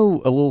want to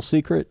know a little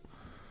secret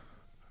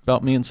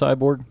about me and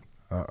Cyborg?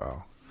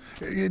 Uh-oh.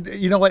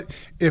 You know what?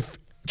 If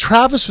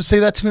Travis would say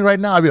that to me right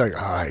now, I'd be like,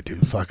 all right,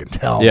 dude, fucking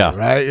tell me,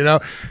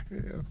 right?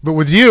 But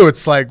with you,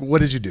 it's like,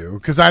 what did you do?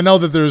 Because I know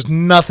that there's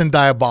nothing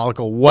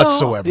diabolical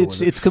whatsoever. No,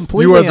 it's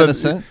completely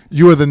innocent.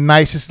 You are the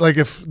nicest. Like,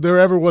 if there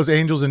ever was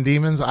angels and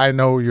demons, I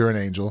know you're an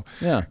angel.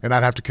 Yeah. And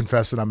I'd have to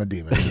confess that I'm a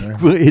demon.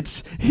 Well,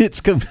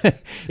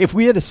 if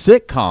we had a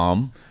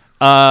sitcom,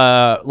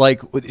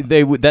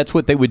 that's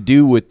what they would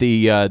do with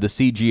the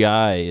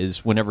CGI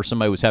is whenever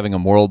somebody was having a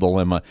moral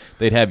dilemma,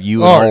 they'd have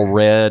you in all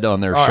red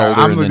on their shoulder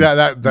and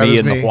then me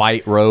in the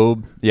white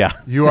robe. Yeah.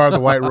 You are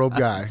the white robe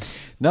guy.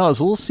 No, his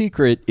little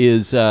secret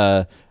is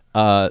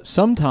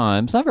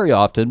sometimes, not very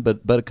often, but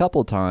a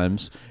couple of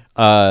times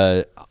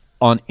on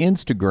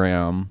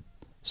Instagram,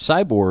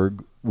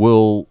 Cyborg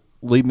will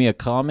leave me a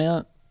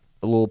comment,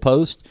 a little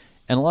post,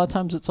 and a lot of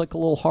times it's like a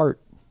little heart.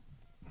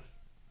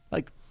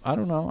 I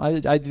don't know.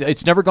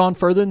 It's never gone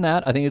further than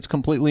that. I think it's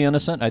completely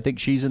innocent. I think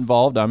she's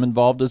involved. I'm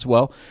involved as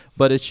well.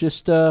 But it's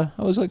just, I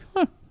was like,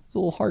 there's a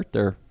little heart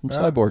there from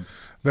Cyborg.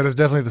 That is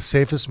definitely the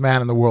safest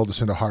man in the world to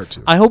send a heart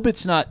to. I hope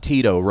it's not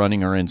Tito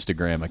running her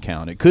Instagram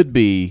account. It could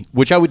be,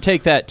 which I would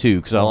take that too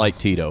because I like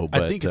Tito.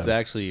 But, I think it's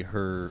actually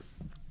her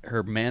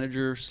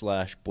manager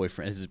 /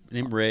 boyfriend. Is his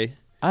name Ray?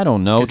 I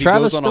don't know.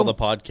 Travis, on all the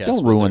podcasts.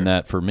 Don't ruin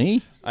that for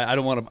me. I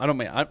don't want to. I'm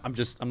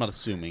not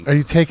assuming. Are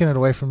you taking it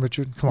away from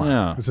Richard? Come on,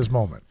 yeah. It's his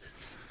moment.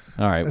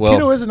 All right. Well,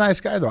 Tito is a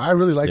nice guy, though. I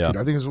really like Tito.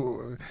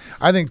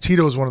 I think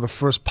Tito is one of the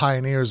first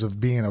pioneers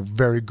of being a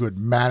very good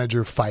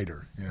manager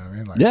fighter. You know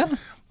what I mean?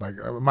 Like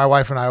my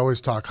wife and I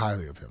always talk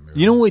highly of him.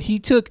 You know what? He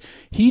took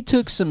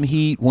some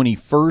heat when he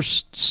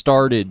first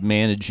started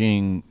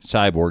managing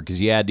Cyborg because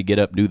he had to get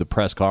up and do the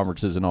press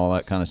conferences and all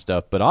that kind of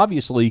stuff. But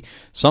obviously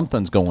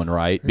something's going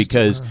right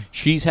because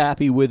she's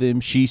happy with him.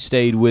 She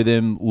stayed with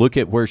him. Look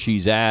at where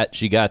she's at.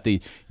 She got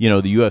the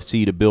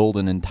UFC to build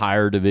an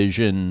entire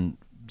division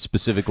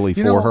specifically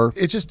for her.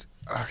 It just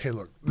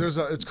look.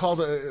 It's called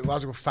a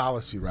logical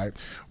fallacy, right?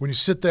 When you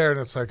sit there and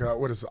it's like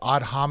what is it,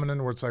 ad hominem,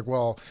 where it's like,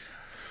 well,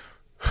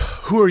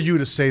 who are you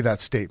to say that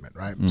statement,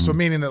 right? Mm-hmm. So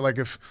meaning that, like,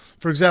 if,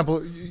 for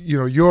example,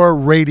 your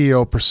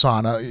radio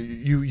persona,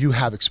 you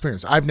have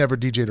experience. I've never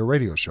DJ'd a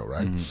radio show,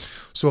 right? Mm-hmm.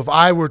 So if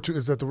I were to,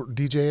 is that the word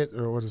DJ it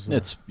or what is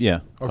that?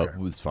 Okay,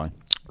 it's fine.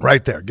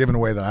 Right there, giving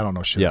away that I don't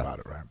know shit about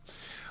it, right?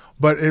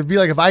 But it'd be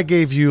like if I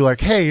gave you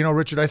like, hey,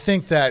 Richard, I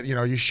think that,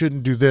 you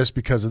shouldn't do this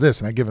because of this.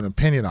 And I give an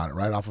opinion on it,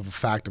 right, off of a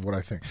fact of what I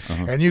think.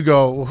 Uh-huh. And you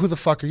go, well, who the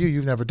fuck are you?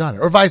 You've never done it.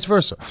 Or vice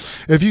versa.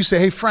 If you say,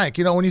 hey, Frank,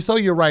 when you throw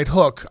your right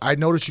hook, I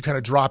notice you kind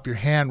of drop your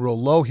hand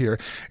real low here.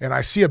 And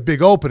I see a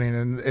big opening.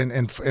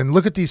 And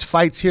look at these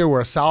fights here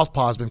where a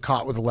southpaw has been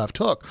caught with a left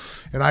hook.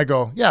 And I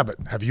go, yeah, but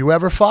have you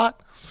ever fought?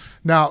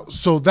 Now,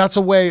 so that's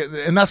a way,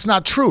 and that's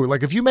not true.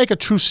 Like, if you make a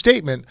true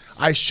statement,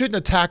 I shouldn't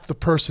attack the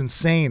person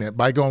saying it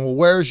by going, well,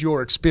 where's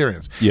your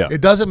experience? Yeah.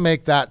 It doesn't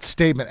make that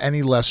statement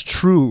any less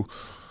true,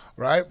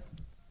 right?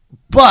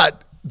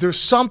 But there's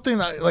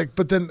something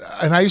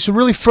and I used to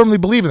really firmly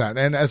believe in that.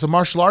 And as a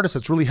martial artist,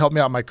 it's really helped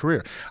me out in my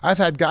career. I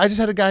just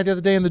had a guy the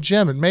other day in the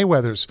gym in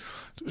Mayweather's.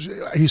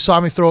 He saw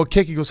me throw a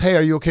kick. He goes, hey,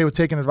 are you okay with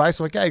taking advice?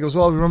 I'm like, yeah. He goes,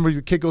 well, remember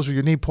the kick goes where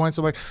your knee points.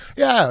 I'm like,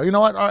 yeah, you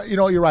know what?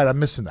 You're right. I'm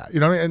missing that.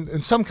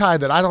 And some guy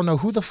that I don't know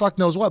who the fuck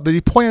knows what, but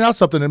he pointed out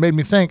something that made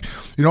me think,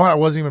 you know what? I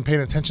wasn't even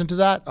paying attention to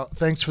that.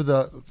 Thanks for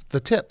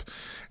the tip.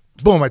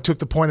 Boom. I took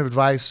the point of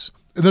advice.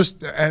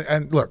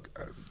 And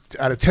look,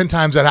 out of 10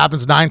 times that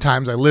happens, 9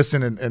 times I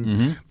listen and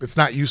mm-hmm. It's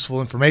not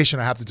useful information.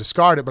 I have to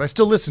discard it, but I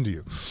still listen to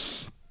you.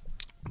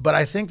 But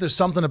I think there's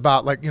something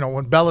about, like,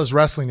 when Bella's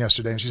wrestling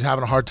yesterday and she's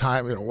having a hard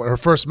time, her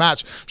first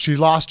match, she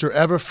lost her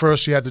ever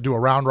first. She had to do a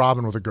round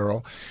robin with a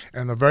girl.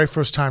 And the very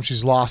first time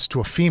she's lost to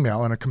a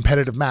female in a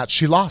competitive match,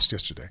 she lost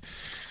yesterday.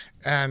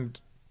 And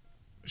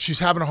she's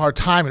having a hard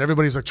time, and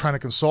everybody's like trying to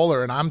console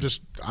her. And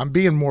I'm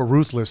being more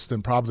ruthless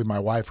than probably my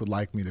wife would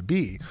like me to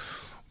be.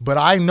 But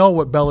I know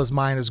what Bella's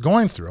mind is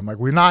going through. I'm like,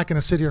 we're not going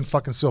to sit here and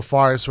fucking feel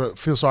sorry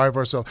for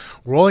ourselves.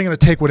 We're only going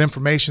to take what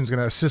information is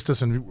going to assist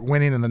us in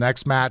winning in the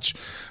next match.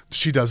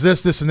 She does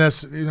this, this, and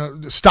this.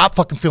 Stop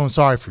fucking feeling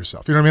sorry for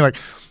yourself. You know what I mean? Like,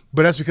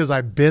 but that's because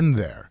I've been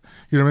there.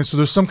 You know what I mean? So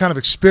there's some kind of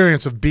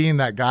experience of being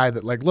that guy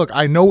that, like, look,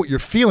 I know what you're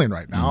feeling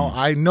right now. Mm-hmm.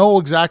 I know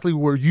exactly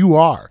where you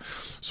are.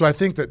 So I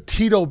think that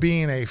Tito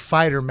being a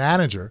fighter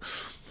manager,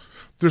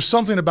 there's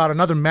something about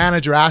another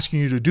manager asking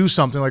you to do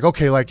something like,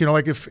 okay, like,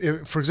 like if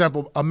for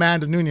example,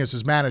 Amanda Nunes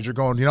is manager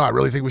going, I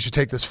really think we should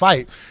take this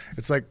fight.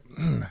 It's like,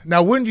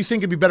 now wouldn't you think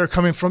it'd be better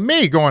coming from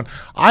me going,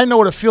 I know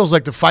what it feels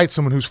like to fight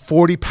someone who's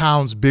 40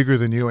 pounds bigger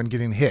than you and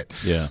getting hit.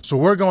 Yeah. So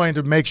we're going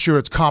to make sure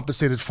it's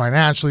compensated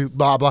financially,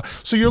 blah, blah.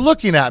 So you're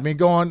looking at me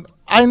going,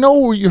 I know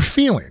what you're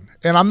feeling.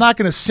 And I'm not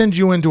going to send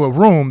you into a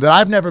room that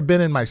I've never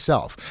been in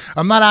myself.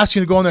 I'm not asking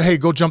you to go in there, hey,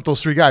 go jump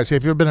those 3 guys. Hey,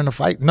 have you ever been in a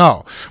fight?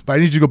 No. But I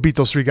need you to go beat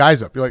those 3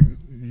 guys up. You're like,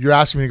 you're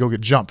asking me to go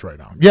get jumped right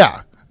now.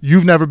 Yeah.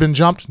 You've never been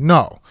jumped?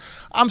 No.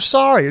 I'm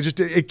sorry.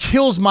 It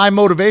kills my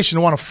motivation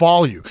to want to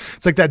follow you.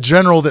 It's like that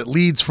general that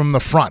leads from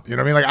the front. You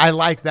know what I mean? Like, I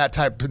like that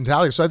type of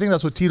mentality. So I think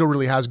that's what Tito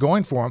really has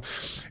going for him,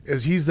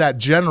 is he's that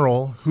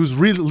general who's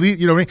really,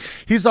 you know what I mean?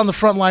 He's on the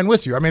front line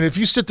with you. I mean, if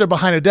you sit there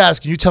behind a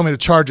desk and you tell me to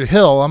charge a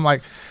hill, I'm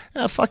like,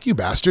 yeah, fuck you,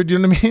 bastard. You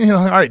know what I mean?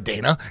 All right,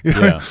 Dana. You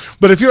know? Yeah.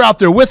 But if you're out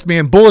there with me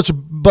and bullets are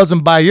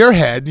buzzing by your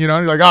head, you're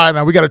like, all right,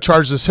 man, we got to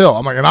charge this hill.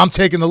 I'm like, and I'm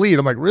taking the lead.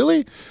 I'm like,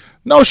 really?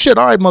 No shit.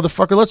 All right,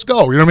 motherfucker, let's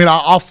go. You know what I mean?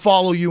 I'll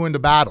follow you into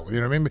battle.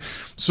 You know what I mean?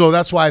 So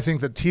that's why I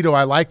think that Tito,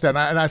 I like that.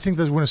 And I think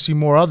that we're going to see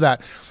more of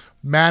that.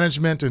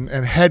 Management and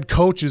head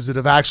coaches that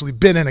have actually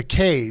been in a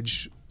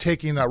cage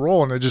taking that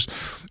role. And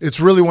it's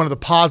really one of the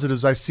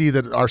positives I see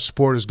that our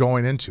sport is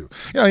going into.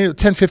 10,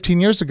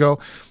 15 years ago,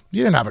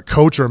 you didn't have a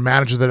coach or a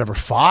manager that ever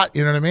fought.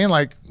 You know what I mean?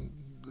 Like,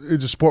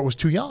 the sport was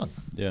too young.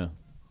 Yeah.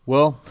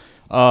 Well,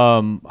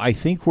 I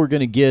think we're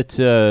going to get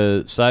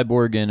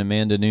Cyborg and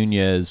Amanda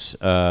Nunes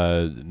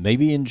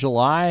maybe in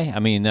July. I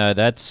mean,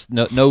 that's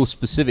no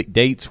specific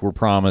dates were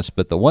promised,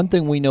 but the one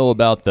thing we know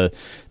about the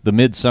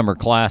Midsummer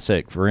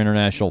Classic for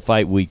International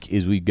Fight Week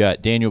is we've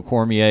got Daniel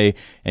Cormier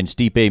and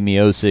Stipe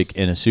Miocic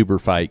in a super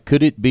fight.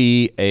 Could it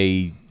be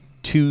a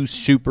 2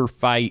 super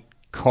fight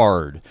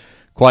card?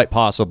 Quite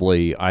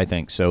possibly, I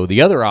think so.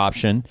 The other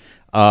option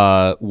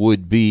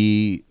would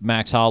be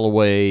Max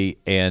Holloway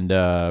and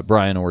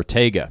Brian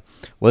Ortega.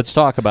 Let's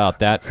talk about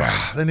that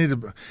fight. They need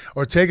to.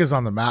 Ortega's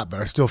on the map, but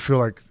I still feel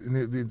like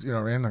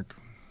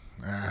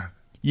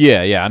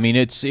Yeah. I mean,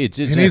 it's quite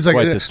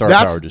the star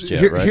power just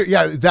yet, right?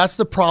 Yeah, that's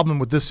the problem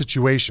with this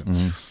situation.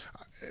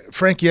 Mm-hmm.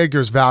 Frankie Edgar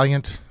is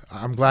valiant.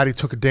 I'm glad he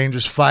took a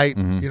dangerous fight.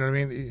 Mm-hmm. You know what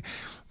I mean?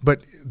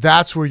 But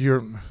that's where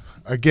you're.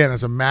 Again,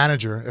 as a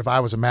manager, if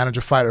I was a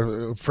manager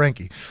fighter,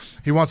 Frankie,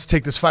 he wants to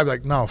take this fight. Be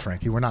like, no,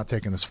 Frankie, we're not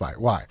taking this fight.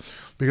 Why?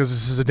 Because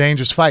this is a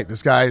dangerous fight.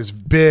 This guy is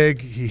big.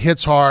 He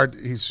hits hard.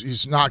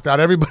 He's knocked out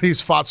everybody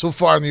he's fought so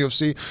far in the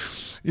UFC.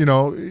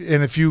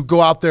 And if you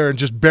go out there and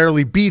just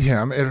barely beat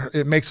him,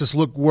 it makes us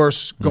look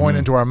worse going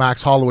into our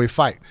Max Holloway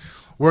fight.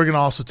 We're going to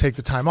also take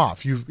the time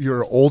off.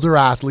 You're an older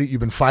athlete. You've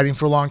been fighting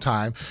for a long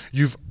time.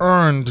 You've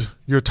earned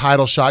your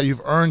title shot.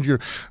 You've earned your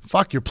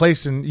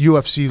place in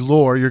UFC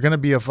lore. You're going to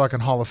be a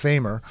fucking Hall of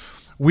Famer.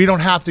 We don't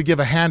have to give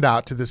a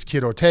handout to this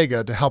kid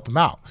Ortega to help him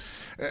out.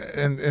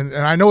 And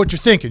I know what you're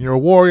thinking. You're a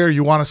warrior.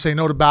 You want to say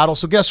no to battle.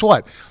 So guess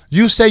what?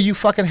 You say you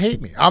fucking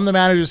hate me. I'm the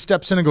manager that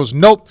steps in and goes,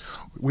 nope,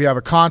 we have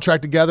a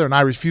contract together and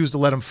I refuse to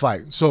let him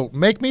fight. So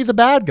make me the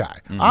bad guy.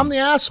 Mm-hmm. I'm the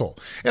asshole.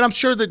 And I'm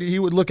sure that he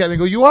would look at me and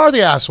go, you are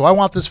the asshole. I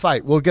want this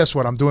fight. Well, guess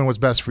what? I'm doing what's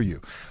best for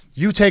you.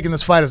 You taking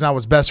this fight is not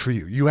what's best for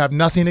you. You have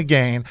nothing to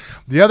gain.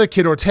 The other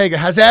kid, Ortega,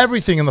 has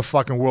everything in the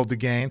fucking world to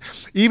gain.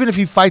 Even if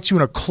he fights you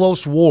in a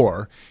close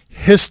war,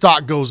 his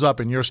stock goes up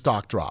and your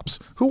stock drops.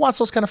 Who wants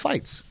those kind of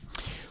fights?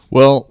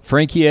 Well,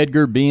 Frankie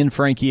Edgar, being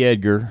Frankie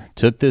Edgar,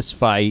 took this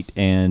fight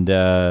and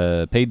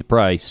paid the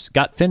price.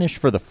 Got finished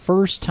for the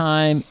first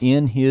time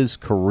in his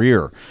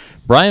career.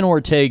 Brian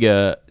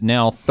Ortega,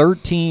 now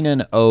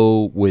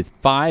 13-0 with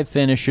 5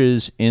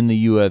 finishes in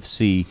the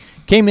UFC.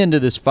 Came into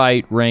this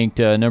fight ranked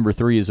number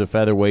 3 as a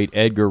featherweight.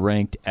 Edgar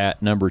ranked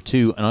at number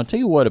 2. And I'll tell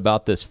you what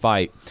about this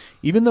fight.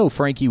 Even though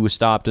Frankie was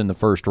stopped in the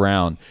first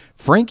round,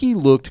 Frankie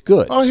looked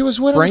good. Oh, he was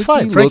winning the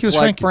fight. Frankie was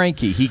like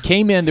Frankie. He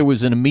came in. There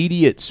was an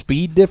immediate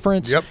speed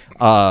difference. Yep.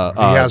 He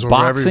has over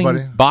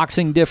everybody.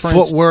 Boxing difference.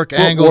 Footwork,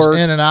 angles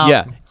in and out.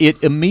 Yeah.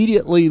 It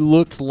immediately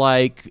looked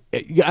like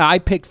I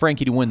picked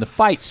Frankie to win the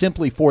fight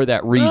simply for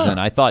that reason.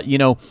 I thought,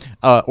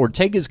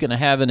 Ortega's going to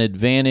have an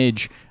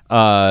advantage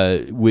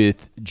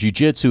with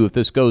jiu-jitsu if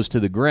this goes to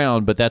the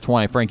ground, but that's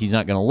why Frankie's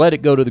not going to let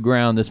it go to the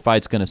ground. This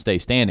fight's going to stay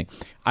standing.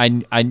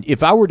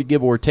 If I were to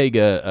give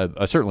Ortega,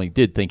 I certainly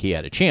did think he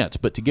had a chance,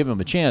 but to give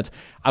him a chance,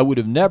 I would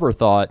have never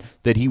thought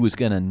that he was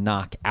going to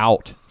knock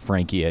out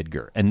Frankie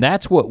Edgar. And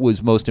that's what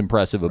was most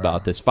impressive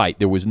about this fight.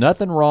 There was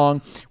nothing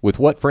wrong with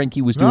what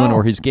Frankie was doing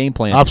or his game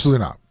plan. Absolutely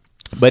not.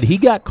 But he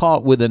got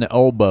caught with an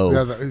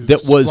elbow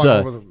that was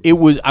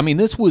I mean,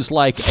 this was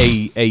like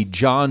a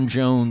John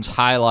Jones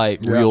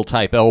highlight reel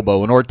type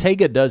elbow. And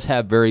Ortega does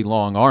have very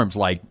long arms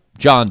like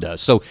John does.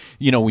 So,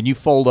 when you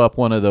fold up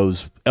one of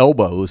those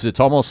elbows,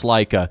 it's almost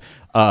like he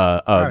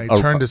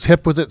turned his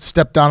hip with it,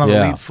 stepped down on the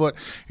lead foot.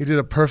 He did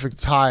a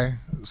perfect high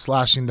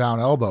slashing down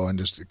elbow and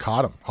just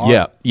caught him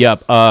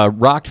hard.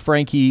 Rocked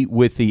Frankie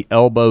with the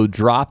elbow,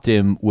 dropped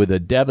him with a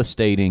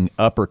devastating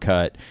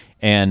uppercut.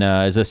 And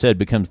as I said,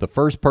 becomes the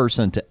first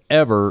person to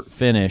ever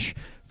finish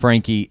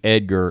Frankie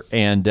Edgar.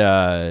 And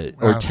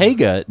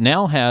Ortega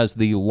now has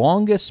the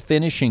longest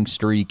finishing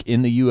streak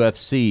in the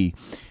UFC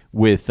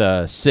with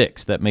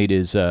 6. That made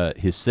his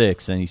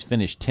 6, and he's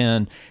finished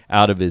 10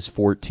 out of his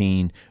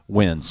 14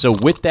 wins. So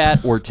with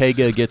that,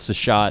 Ortega gets a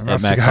shot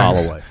at Max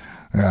Holloway.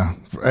 Yeah,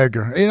 for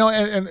Edgar.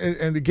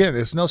 And again,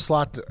 it's no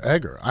slot to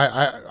Edgar.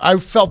 I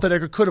felt that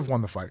Edgar could have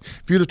won the fight.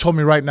 If you'd have told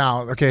me right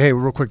now, okay, hey,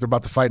 real quick, they're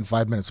about to fight in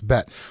 5 minutes,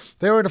 bet. If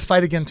they were to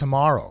fight again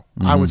tomorrow,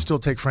 I would still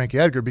take Frankie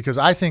Edgar because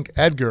I think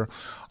Edgar,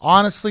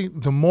 honestly,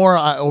 the more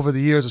over the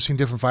years I've seen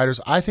different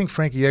fighters, I think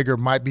Frankie Edgar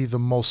might be the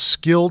most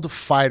skilled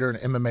fighter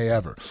in MMA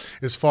ever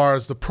as far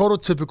as the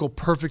prototypical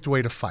perfect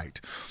way to fight.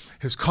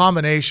 His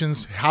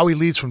combinations, how he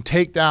leads from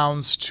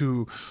takedowns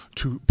to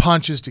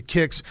punches to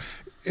kicks.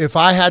 If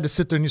I had to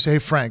sit there and you say, hey,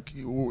 Frank,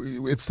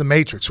 it's the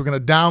Matrix. We're going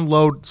to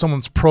download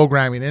someone's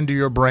programming into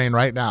your brain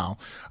right now.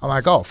 I'm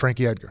like, oh,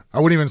 Frankie Edgar. I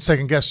wouldn't even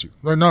second guess you.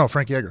 No,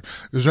 Frankie Edgar.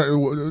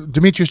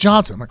 Demetrius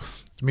Johnson. I'm like,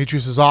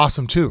 Demetrius is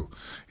awesome too.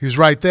 He's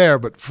right there,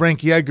 but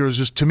Frankie Edgar is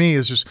just, to me,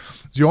 is just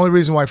the only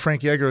reason why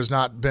Frankie Edgar has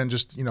not been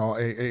just, a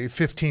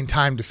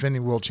 15-time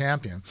defending world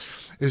champion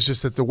is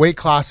just that the weight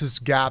classes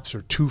gaps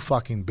are too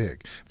fucking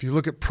big. If you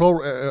look at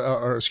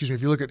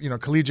if you look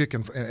at collegiate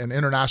and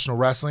international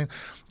wrestling,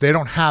 they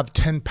don't have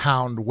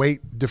 10-pound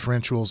weight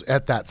differentials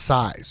at that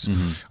size.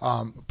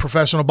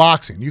 Professional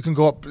boxing, you can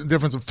go up a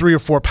difference of 3 or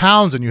 4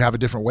 pounds and you have a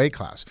different weight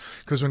class.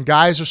 Because when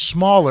guys are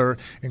smaller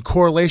in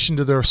correlation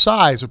to their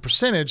size or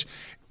percentage,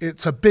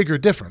 it's a bigger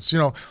difference.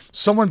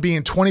 Someone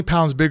being 20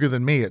 pounds bigger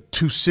than me at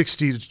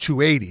 260 to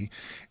 280,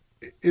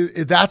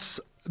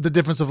 that's the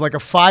difference of like a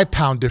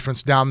 5-pound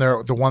difference down there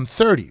at the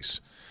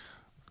 130s.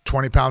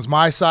 20 pounds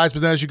my size,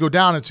 but then as you go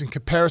down, it's in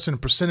comparison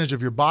and percentage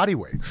of your body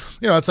weight.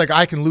 It's like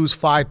I can lose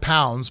 5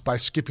 pounds by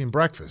skipping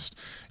breakfast.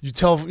 You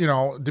tell,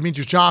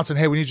 Demetrius Johnson,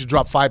 hey, we need you to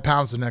drop 5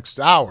 pounds the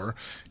next hour.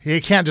 He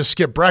can't just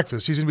skip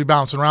breakfast. He's going to be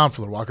bouncing around for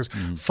a little while because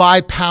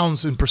 5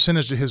 pounds in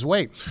percentage to his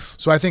weight.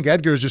 So I think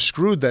Edgar is just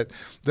screwed that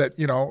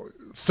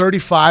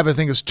 35, I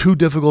think, is too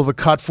difficult of a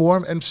cut for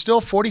him. And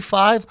still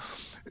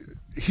 45,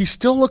 he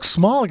still looks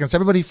small against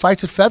everybody he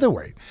fights at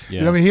featherweight.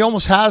 Yeah. He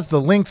almost has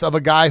the length of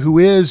a guy who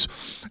is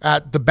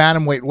at the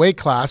bantamweight weight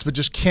class, but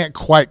just can't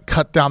quite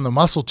cut down the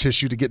muscle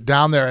tissue to get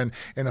down there and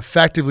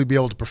effectively be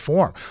able to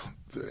perform.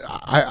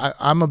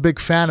 I'm a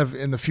big fan of,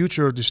 in the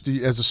future, just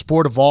as the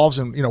sport evolves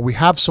and, we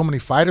have so many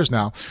fighters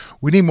now,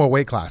 we need more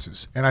weight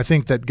classes. And I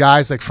think that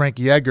guys like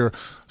Frankie Edgar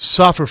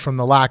suffer from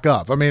the lack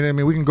of. I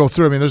mean, we can go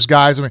through. There's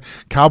guys,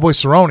 Cowboy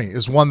Cerrone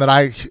is one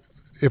that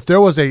if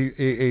there was a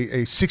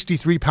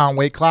 63-pound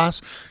weight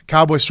class,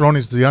 Cowboy Cerrone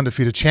is the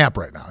undefeated champ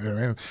right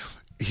now.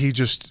 He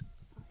just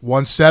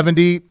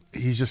 170.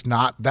 He's just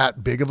not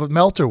that big of a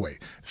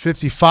welterweight.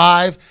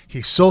 55.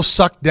 He's so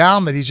sucked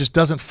down that he just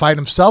doesn't fight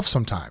himself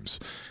sometimes.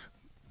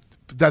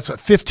 That's a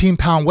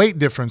 15-pound weight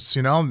difference.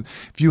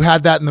 If you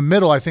had that in the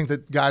middle, I think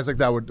that guys like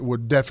that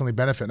would definitely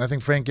benefit. And I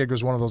think Frank Edgar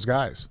is one of those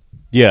guys.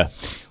 Yeah.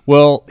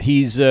 Well,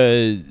 he's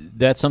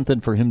that's something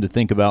for him to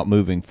think about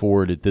moving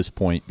forward at this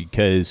point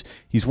because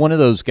he's one of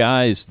those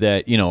guys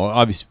that,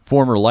 obviously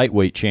former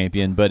lightweight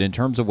champion, but in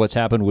terms of what's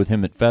happened with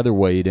him at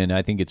featherweight, and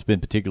I think it's been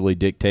particularly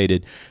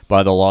dictated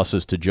by the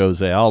losses to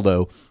Jose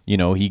Aldo,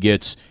 he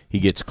gets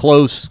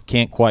close,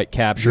 can't quite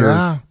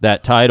capture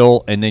that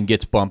title, and then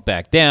gets bumped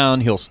back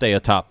down. He'll stay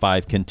a top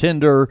 5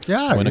 contender,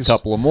 win a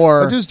couple of more.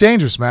 That dude's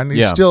dangerous, man.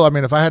 He's still,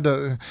 if I had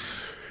to...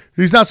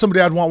 He's not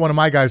somebody I'd want one of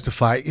my guys to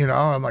fight.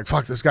 I'm like,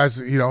 fuck, this guy's,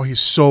 he's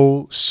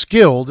so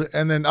skilled.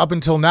 And then up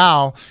until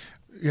now,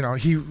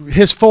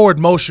 his forward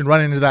motion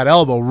running into that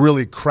elbow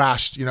really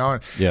crashed, And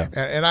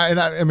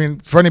I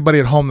for anybody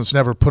at home that's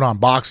never put on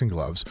boxing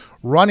gloves,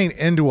 running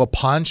into a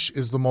punch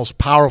is the most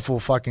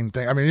powerful fucking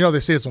thing. They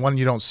say it's the one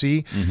you don't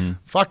see.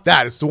 Fuck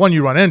that. It's the one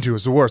you run into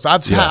is the worst.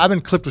 I've been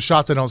clipped with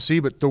shots I don't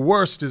see, but the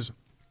worst is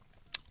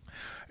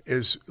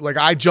like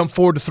I jump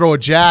forward to throw a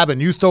jab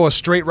and you throw a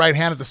straight right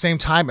hand at the same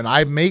time and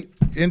I mate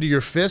into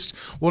your fist.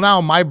 Well, now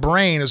my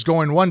brain is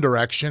going one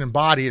direction and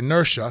body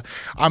inertia.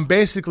 I'm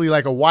basically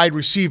like a wide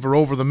receiver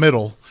over the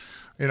middle,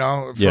 for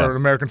an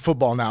American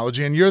football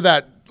analogy. And you're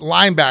that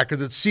linebacker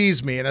that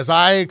sees me, and as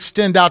I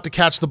extend out to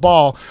catch the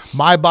ball,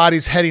 my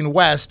body's heading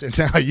west, and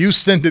now you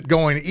send it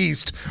going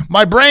east.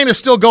 My brain is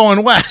still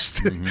going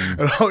west.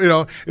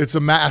 It's a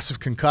massive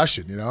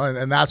concussion,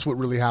 and that's what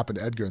really happened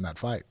to Edgar in that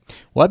fight.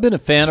 Well, I've been a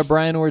fan of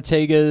Brian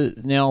Ortega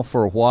now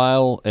for a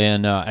while,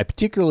 and I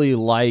particularly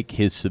like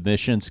his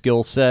submission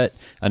skill set.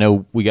 I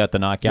know we got the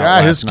knockout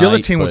last his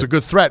guillotine night, was a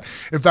good threat.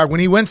 In fact, when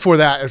he went for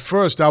that, at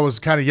first I was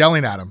kind of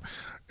yelling at him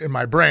in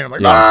my brain. I'm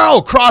like,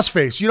 no,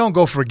 crossface. You don't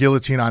go for a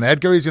guillotine on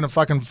Edgar. He's going to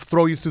fucking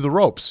throw you through the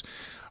ropes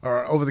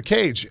or over the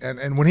cage.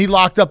 And when he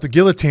locked up the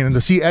guillotine and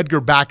to see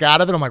Edgar back out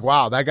of it, I'm like,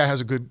 wow, that guy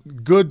has a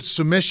good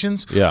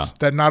submissions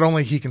that not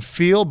only he can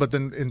feel, but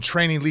then in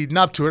training leading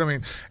up to it. I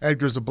mean,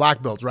 Edgar's a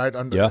black belt, right?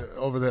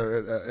 Over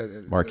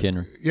there. Mark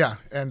Henry. Yeah.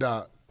 And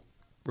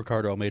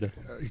Ricardo Almeida.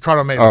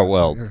 Oh,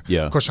 well,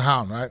 yeah.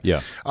 Kushahan, right?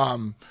 Yeah.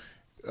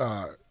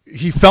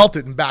 He felt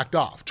it and backed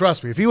off.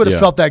 Trust me, if he would have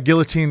felt that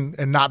guillotine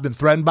and not been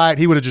threatened by it,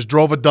 he would have just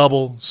drove a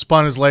double,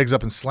 spun his legs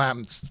up, and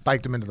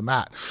spiked him into the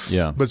mat.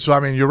 Yeah. But so,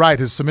 I mean, you're right.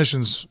 His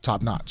submission's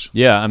top notch.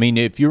 Yeah, I mean,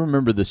 if you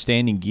remember the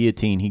standing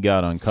guillotine he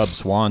got on Cub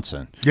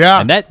Swanson.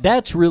 Yeah. And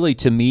that's really,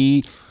 to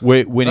me,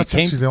 when that's it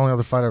came actually the only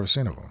other fight I've ever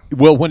seen of him.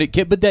 Well, when it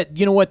came, but that,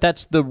 you know what?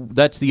 That's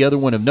the other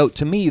one of note.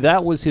 To me,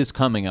 that was his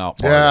coming out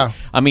party. Yeah.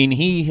 I mean,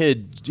 he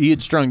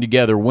had strung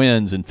together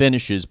wins and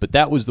finishes, but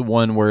that was the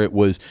one where it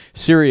was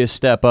serious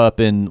step up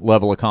in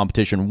level of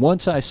competition.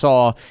 Once I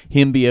saw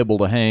him be able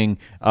to hang,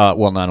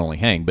 well, not only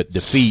hang, but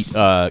defeat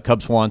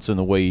Cub Swanson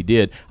the way he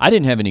did, I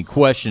didn't have any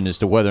question as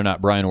to whether or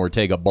not Brian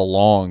Ortega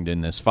belonged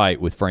in this fight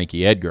with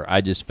Frankie Edgar.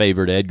 I just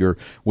favored Edgar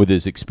with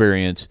his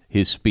experience,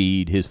 his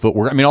speed, his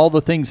footwork. I mean, all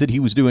the things that he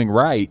was doing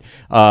right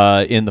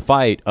in the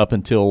fight up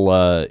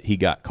until he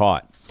got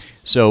caught.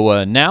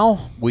 So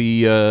now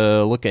we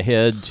look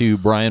ahead to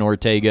Brian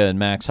Ortega and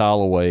Max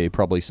Holloway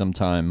probably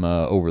sometime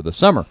over the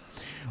summer.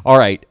 All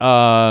right.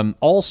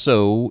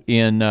 Also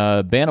in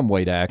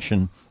bantamweight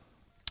action,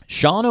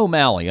 Sean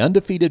O'Malley,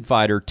 undefeated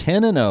fighter,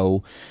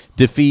 10-0,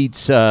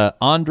 defeats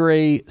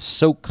Andrei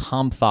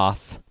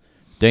Sokomthov.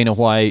 Dana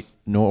White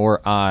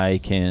nor I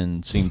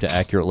can seem to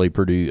accurately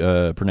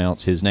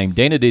pronounce his name.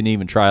 Dana didn't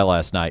even try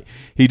last night.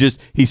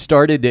 He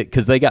started it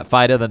because they got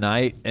fight of the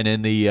night, and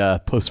in the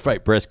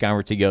post-fight press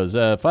conference, he goes,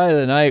 fight of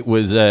the night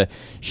was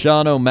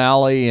Sean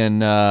O'Malley,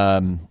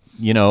 and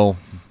you know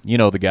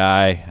the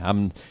guy.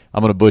 I'm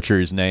going to butcher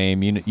his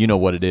name. You know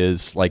what it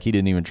is. Like, he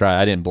didn't even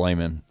try. I didn't blame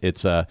him.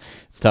 It's a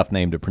tough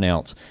name to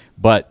pronounce.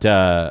 But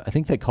I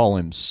think they call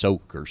him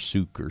Soak or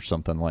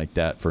something like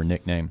that for a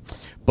nickname.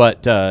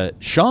 But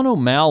Sean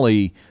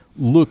O'Malley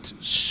looked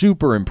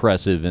super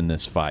impressive in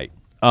this fight.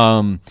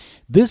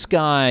 This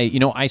guy,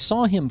 I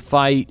saw him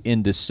fight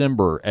in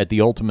December at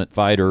the Ultimate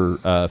Fighter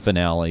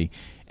finale,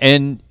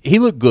 and he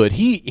looked good.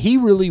 He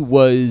really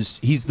was.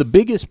 He's the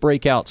biggest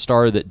breakout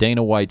star that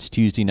Dana White's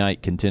Tuesday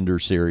Night Contender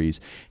Series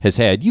has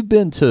had. You've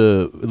been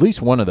to at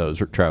least one of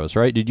those, Travis,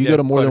 right? Did you go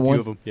to more than one?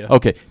 Of them, yeah.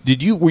 Okay.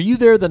 Were you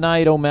there the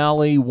night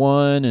O'Malley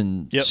won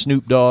and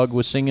Snoop Dogg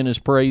was singing his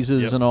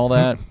praises and all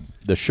that?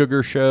 The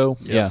Sugar Show?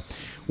 Yep. Yeah.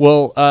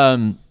 Well,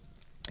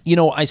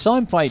 I saw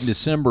him fight in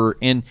December,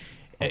 and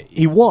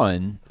he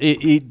won.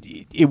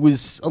 It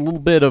was a little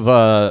bit of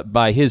a,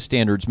 by his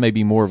standards,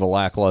 maybe more of a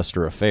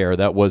lackluster affair.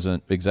 That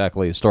wasn't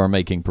exactly a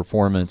star-making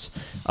performance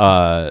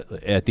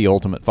at the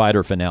Ultimate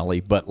Fighter finale,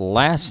 but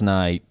last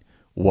night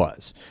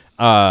was.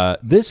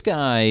 This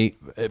guy,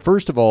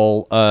 first of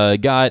all,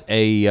 got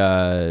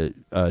a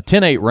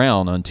 10-8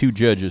 round on two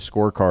judges'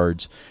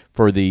 scorecards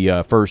for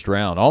the first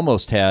round.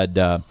 Almost had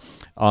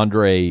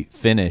Andre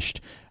finished.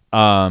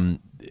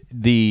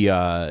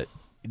 The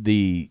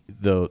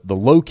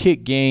low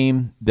kick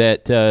game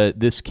that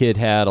this kid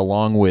had,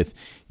 along with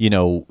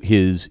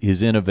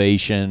his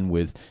innovation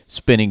with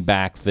spinning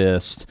back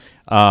fists,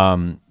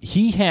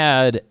 he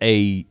had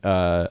a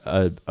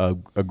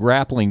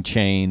grappling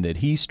chain that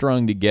he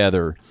strung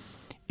together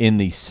in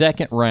the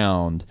second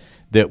round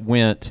that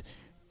went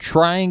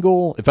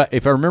triangle.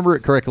 If I remember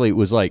it correctly, it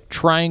was like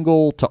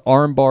triangle to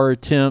armbar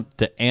attempt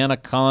to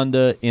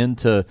anaconda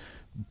into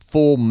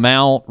full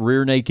mount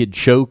rear naked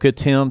choke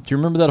attempt. Do you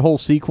remember that whole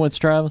sequence,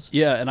 Travis?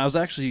 Yeah, and I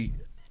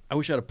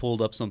wish I'd have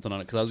pulled up something on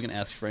it because I was going to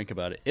ask Frank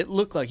about it. It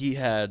looked like he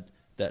had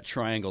that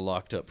triangle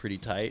locked up pretty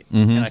tight,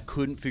 and I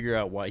couldn't figure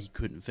out why he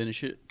couldn't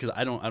finish it because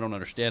I don't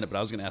understand it. But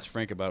I was going to ask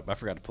Frank about it, but I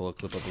forgot to pull a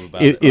clip up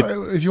about it.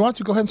 If you want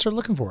to, go ahead and start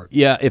looking for it.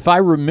 Yeah, if I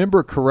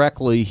remember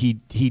correctly,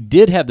 he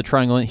did have the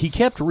triangle. He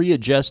kept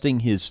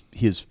readjusting his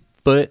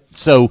foot,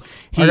 so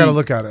I got to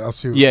look at it. I'll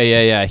see.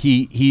 Yeah.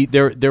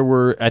 There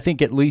were, I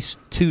think, at least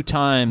two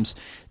times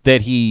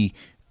that he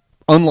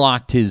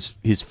unlocked his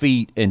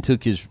feet and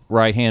took his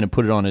right hand and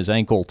put it on his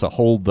ankle to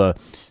hold the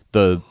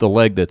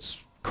leg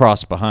that's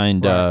crossed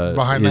behind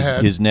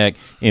his neck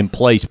in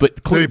place.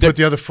 But did he put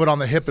the other foot on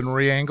the hip and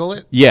re-angle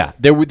it? Yeah,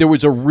 there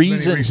was a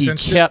reason he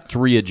kept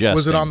readjusting.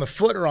 Was it on the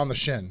foot or on the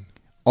shin?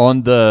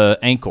 On the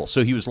ankle,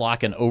 so he was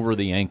locking over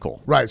the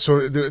ankle. Right,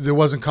 so there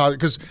wasn't cause,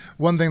 because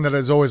one thing that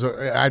is always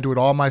I do at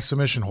all my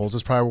submission holds.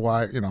 That's probably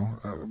why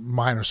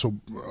mine are so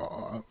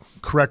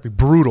correctly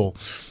brutal.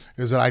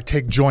 is that I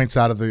take joints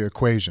out of the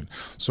equation.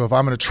 So if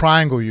I'm going to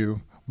triangle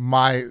you,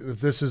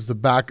 this is the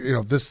back,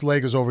 this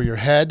leg is over your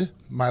head,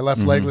 my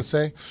left leg, let's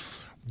say,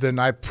 then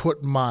I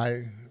put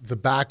the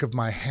back of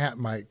my hand,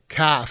 my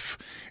calf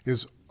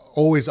is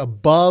always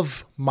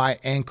above my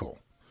ankle.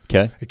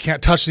 Okay. It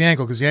can't touch the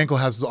ankle because the ankle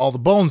has all the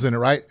bones in it,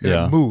 right? And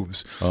it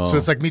moves. Oh. So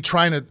it's like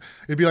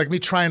it'd be like me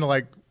trying to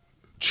like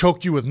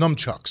choke you with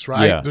nunchucks,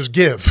 right? Yeah. There's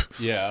give.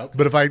 Yeah. Okay.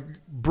 But if I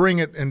bring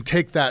it and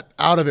take that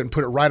out of it and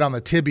put it right on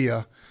the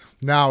tibia,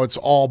 now it's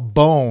all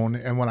bone.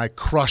 And when I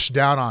crush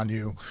down on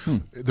you,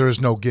 there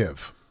is no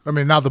give. I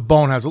mean, now the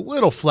bone has a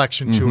little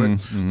flexion to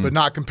it, but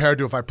not compared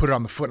to if I put it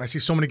on the foot. And I see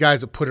so many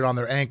guys that put it on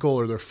their ankle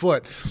or their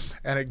foot,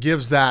 and it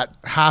gives that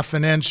half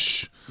an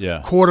inch,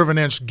 quarter of an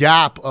inch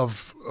gap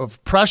of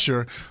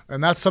pressure,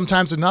 and that's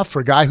sometimes enough for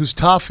a guy who's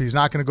tough. He's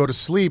not going to go to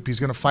sleep. He's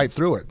going to fight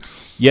through it.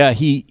 Yeah,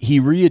 he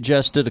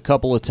readjusted a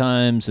couple of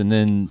times, and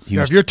then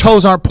if your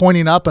toes aren't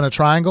pointing up in a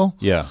triangle,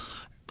 yeah,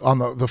 on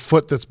the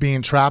foot that's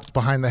being trapped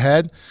behind the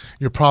head,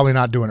 you're probably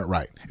not doing it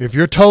right. If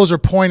your toes are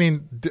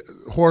pointing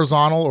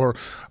horizontal or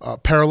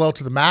parallel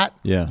to the mat,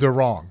 they're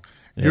wrong.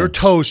 Yeah. Your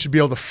toes should be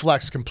able to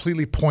flex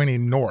completely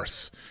pointing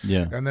north.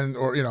 Yeah. And then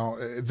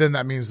then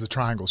that means the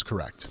triangle's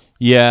correct.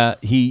 Yeah,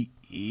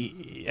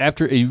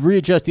 after he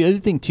readjusted, the other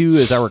thing too,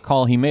 as I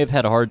recall, he may have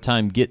had a hard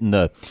time getting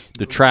the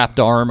trapped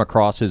arm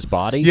across his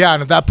body. Yeah,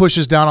 and if that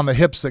pushes down on the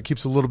hips, that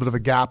keeps a little bit of a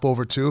gap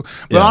over too.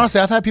 But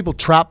honestly, I've had people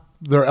trap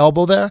their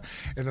elbow there,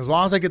 and as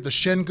long as I get the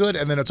shin good,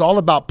 and then it's all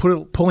about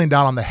pulling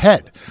down on the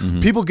head.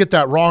 People get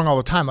that wrong all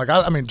the time. Like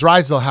I mean,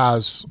 Drysdale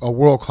has a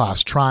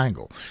world-class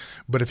triangle,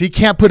 but if he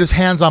can't put his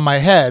hands on my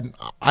head,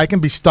 I can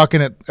be stuck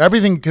in it.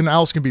 Everything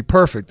else can be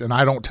perfect, and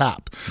I don't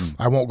tap.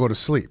 I won't go to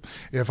sleep.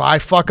 If I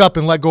fuck up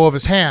and let go of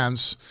his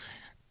hands,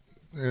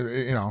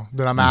 then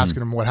I'm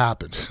asking him what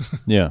happened.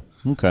 Yeah.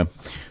 Okay.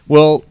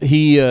 Well,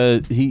 he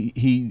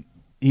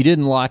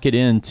didn't lock it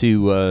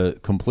into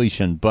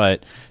completion,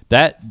 but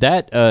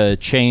that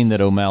chain that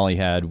O'Malley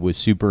had was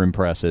super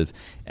impressive.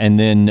 And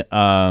then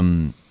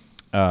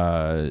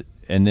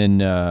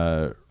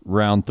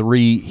round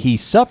 3, he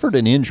suffered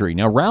an injury.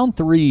 Now, round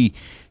 3,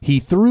 he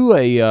threw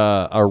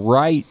a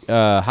right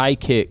high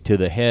kick to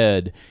the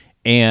head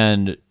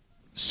and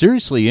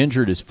seriously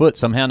injured his foot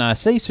somehow. Now, I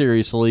say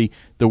seriously,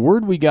 the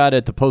word we got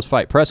at the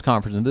post-fight press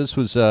conference, and this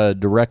was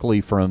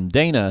directly from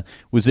Dana,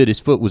 was that his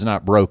foot was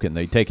not broken.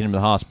 They'd taken him to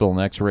the hospital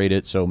and x-rayed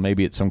it, so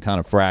maybe it's some kind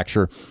of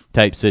fracture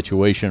type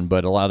situation.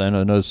 But I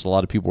noticed a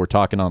lot of people were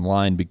talking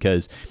online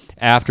because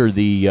after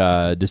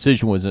the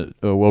decision was,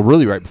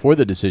 really right before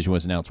the decision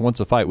was announced, once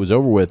the fight was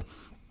over with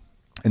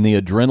and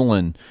the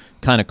adrenaline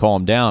kind of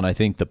calmed down, I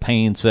think the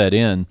pain set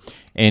in,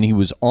 and he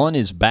was on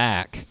his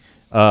back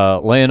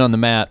laying on the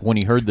mat when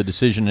he heard the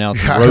decision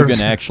announced. Rogan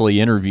actually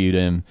interviewed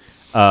him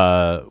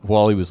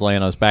while he was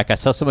laying on his back. I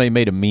saw somebody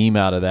made a meme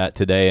out of that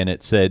today, and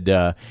it said,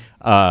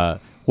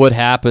 what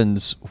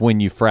happens when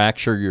you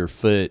fracture your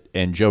foot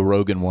and Joe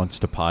Rogan wants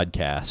to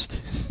podcast?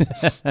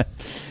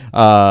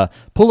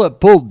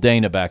 Pull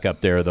Dana back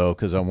up there, though,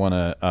 because I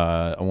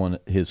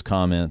want his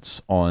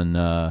comments on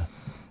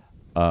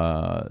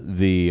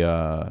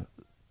the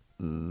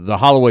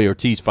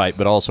Holloway-Ortiz fight,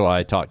 but also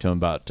I talked to him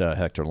about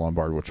Hector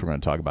Lombard, which we're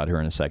going to talk about here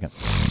in a second.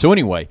 So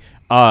anyway,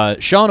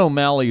 Sean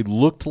O'Malley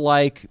looked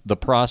like the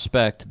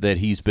prospect that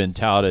he's been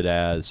touted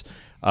as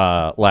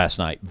last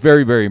night.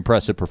 Very, very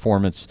impressive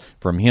performance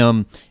from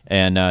him,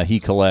 and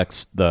he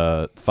collects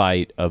the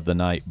fight of the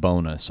night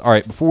bonus. All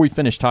right, before we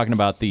finish talking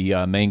about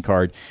the main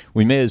card,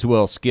 we may as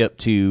well skip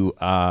to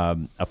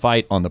a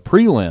fight on the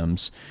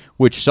prelims,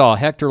 which saw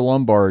Hector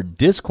Lombard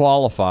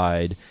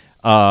disqualified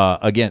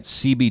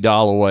against CB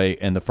Dalloway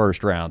in the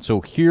first round.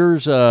 So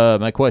here's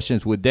my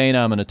questions with Dana.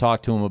 I'm going to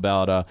talk to him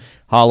about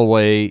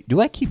Holloway.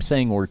 Do I keep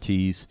saying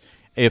Ortiz?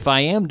 If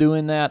I am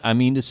doing that, I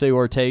mean to say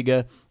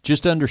Ortega.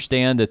 Just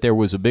understand that there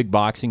was a big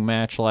boxing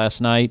match last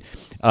night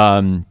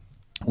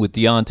with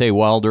Deontay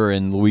Wilder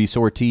and Luis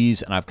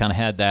Ortiz, and I've kind of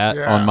had that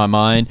on my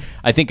mind.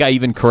 I think I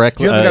even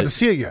correctly... You haven't got to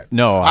see it yet.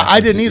 No.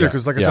 I didn't either,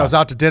 because like I said, I was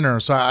out to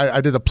dinner, so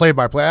I did a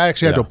play-by-play. I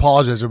actually had to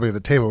apologize to everybody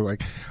at the table.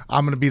 Like,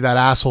 I'm going to be that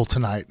asshole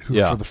tonight who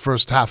for the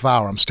first half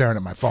hour I'm staring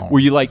at my phone. Were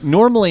you like,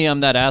 normally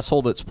I'm that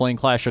asshole that's playing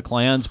Clash of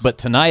Clans, but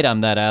tonight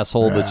I'm that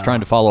asshole that's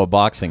trying to follow a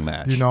boxing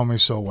match. You know me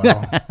so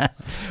well. Now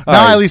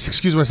I at least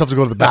excuse myself to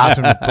go to the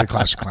bathroom and play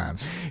Clash of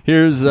Clans.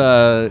 Here's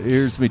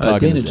me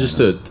talking Dana, just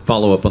to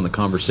follow up on the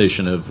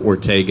conversation of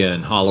Ortega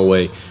and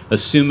Holloway,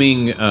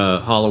 assuming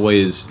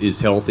Holloway is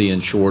healthy in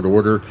short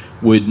order,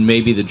 would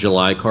maybe the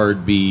July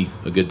card be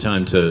a good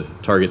time to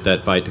target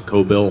that fight to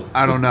Kobil?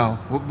 I don't know.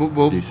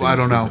 I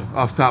don't know.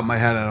 Off the top of my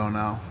head, I don't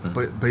know.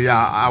 But yeah,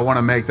 I want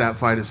to make that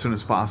fight as soon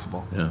as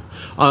possible. Yeah.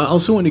 I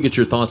also want to get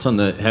your thoughts on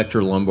the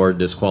Hector Lombard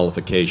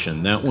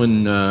disqualification. That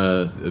one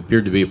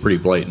appeared to be a pretty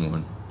blatant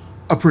one.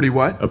 A pretty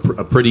what?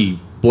 A pretty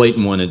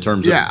blatant one in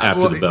terms of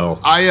after the bell.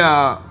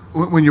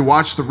 When you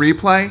watch the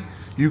replay,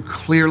 you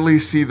clearly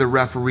see the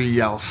referee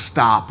yell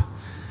stop,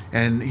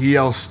 and he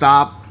yells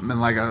stop in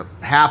like a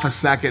half a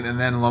second, and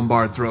then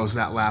Lombard throws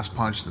that last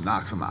punch that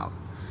knocks him out.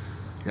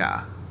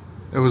 Yeah,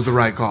 it was the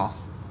right call.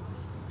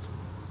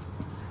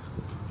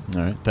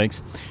 All right,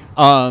 thanks.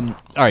 All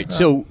right,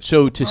 so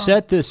to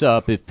set this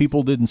up, if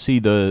people didn't see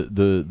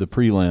the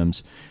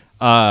prelims,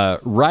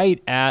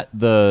 right at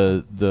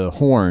the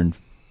horn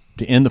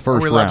to end the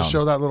first Are we allowed round. to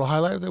show that little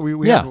highlight?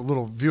 We Yeah. have a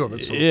little view of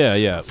it. So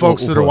Yeah.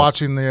 folks We'll that are put it.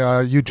 watching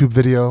the YouTube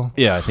video.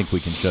 Yeah, I think we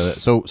can show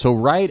that. So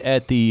right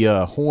at the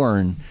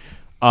horn,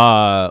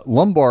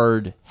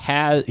 Lombard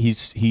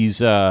he's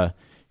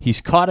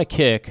caught a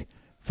kick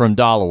from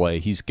Dalloway.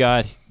 He's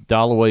got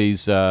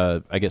Dalloway's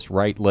I guess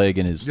right leg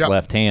in his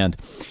left hand,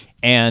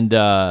 and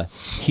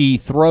he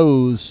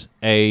throws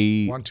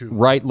a 1-2.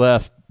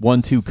 right-left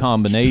 1-2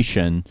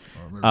 combination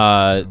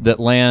that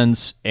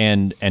lands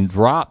and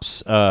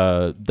drops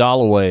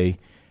Dalloway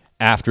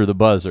after the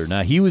buzzer.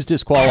 Now, he was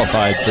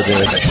disqualified for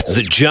this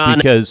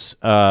because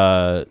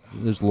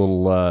there's a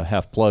little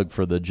half plug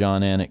for the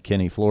John Anik,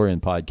 Kenny Florian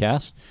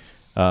podcast,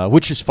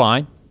 which is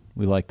fine.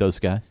 We like those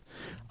guys.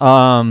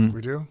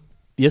 We do?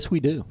 Yes,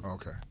 we do.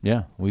 Okay.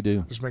 Yeah, we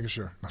do. Just making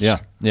sure. Yeah.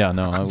 No,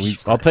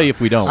 I'll tell you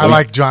if we don't. I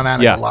like John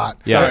Anik a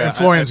lot. Yeah. And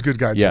Florian's a good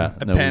guy, too. Yeah.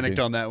 I No, we panicked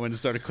do. on that one and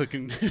started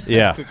clicking.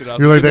 Yeah. clicking off.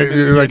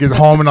 You're like at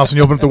home and all of a sudden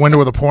you open up the window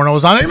where the porno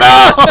is on it.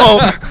 No!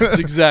 That's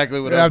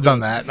exactly what Yeah, I'm I've done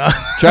that.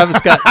 Travis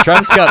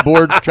got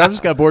bored. Travis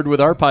got bored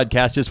with our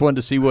podcast. Just wanted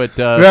to see what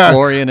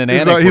Florian and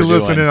Anik were He's doing.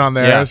 listening on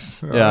there. Yeah.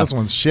 This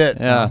one's shit.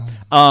 Yeah.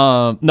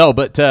 No,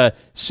 but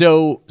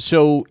so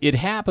it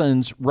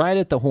happens right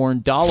at the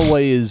horn.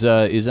 Dalloway is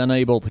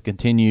unable to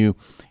continue,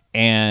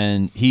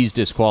 and he's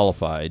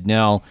disqualified.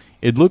 Now,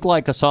 it looked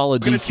like a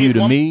solid DQ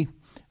to me.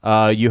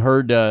 You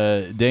heard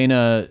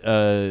Dana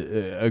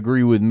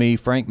agree with me.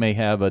 Frank may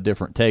have a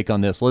different take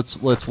on this.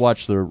 Let's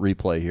watch the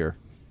replay here.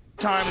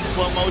 Time in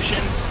slow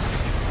motion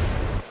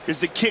is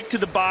the kick to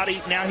the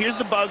body. Now here's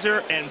the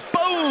buzzer, and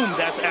boom,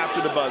 that's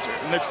after the buzzer.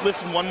 And let's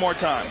listen one more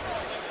time.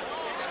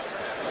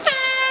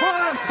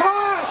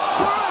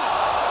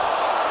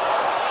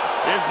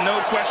 There's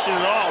no question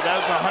at all. That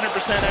was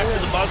 100% after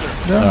the buzzer.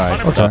 All right,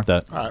 100%. stop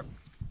that. All right.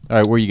 All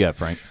right, where you got,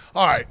 Frank?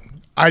 All right.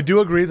 I do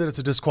agree that it's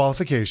a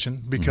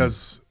disqualification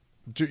because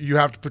you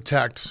have to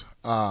protect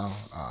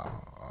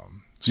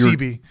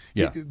CB.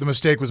 yeah. The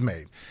mistake was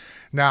made.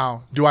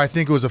 Now, do I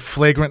think it was a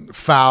flagrant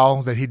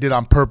foul that he did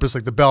on purpose,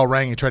 like the bell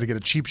rang, he tried to get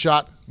a cheap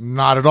shot?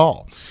 Not at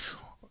all.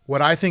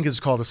 What I think is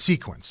called a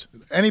sequence.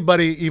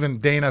 Anybody, even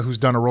Dana, who's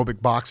done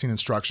aerobic boxing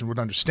instruction, would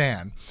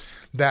understand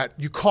that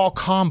you call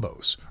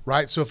combos,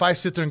 right? So if I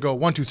sit there and go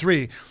 1, 2,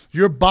 3,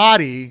 your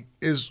body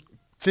is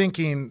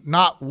thinking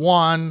not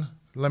 1,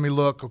 let me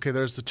look, okay,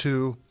 there's the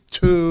 2,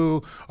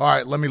 all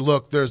right, let me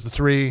look, there's the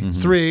 3,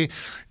 3.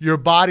 Your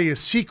body is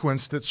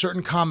sequenced that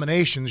certain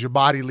combinations your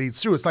body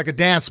leads through. It's like a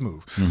dance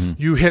move.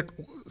 You hit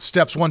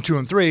steps 1, 2,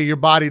 and 3, your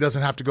body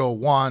doesn't have to go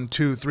 1,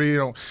 2,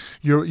 3.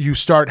 You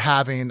start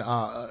having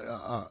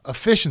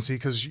efficiency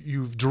because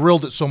you've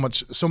drilled it so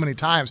many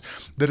times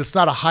that it's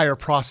not a higher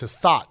process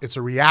thought. It's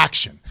a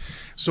reaction.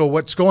 So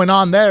what's going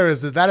on there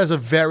is that is a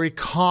very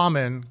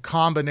common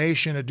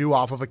combination to do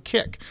off of a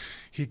kick.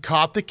 He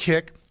caught the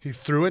kick. He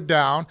threw it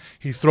down.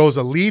 He throws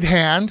a lead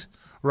hand,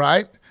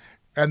 right?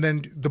 And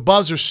then the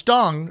buzzer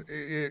stung.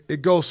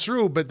 It goes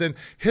through, but then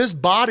his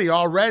body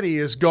already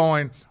is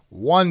going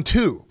 1,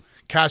 2.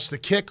 Catch the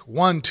kick,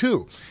 1,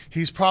 2.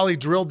 He's probably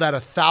drilled that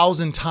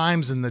 1,000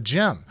 times in the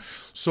gym.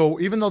 So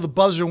even though the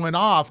buzzer went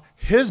off,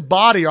 his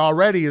body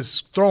already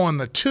is throwing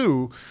the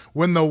 2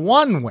 when the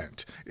 1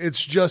 went.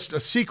 It's just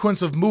a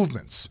sequence of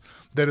movements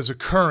that is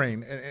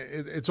occurring.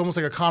 It's almost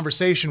like a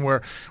conversation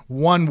where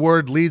one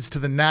word leads to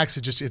the next.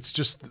 It's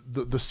just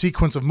the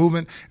sequence of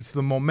movement. It's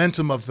the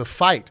momentum of the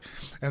fight.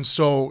 And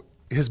so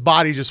his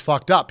body just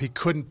fucked up. He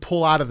couldn't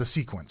pull out of the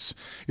sequence.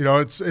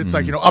 It's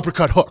like,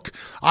 uppercut hook.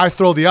 I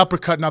throw the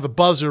uppercut, now the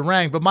buzzer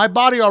rang, but my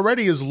body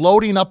already is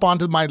loading up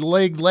onto my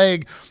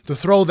leg to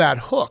throw that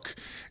hook.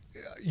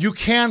 You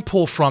can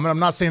pull from it. I'm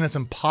not saying it's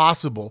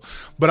impossible,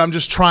 but I'm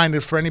just trying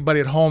to, for anybody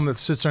at home that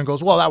sits there and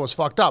goes, well, that was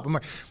fucked up. I'm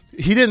like,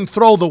 he didn't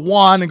throw the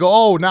 1 and go,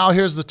 oh, now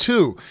here's the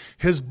 2.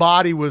 His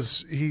body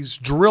he's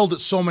drilled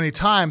it so many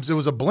times, it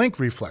was a blink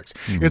reflex.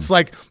 It's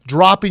like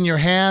dropping your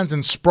hands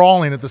and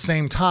sprawling at the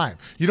same time.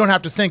 You don't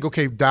have to think,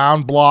 okay,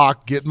 down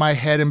block, get my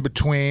head in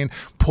between,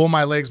 pull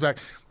my legs back.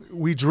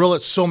 We drill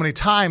it so many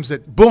times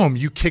that, boom,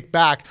 you kick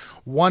back.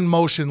 One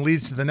motion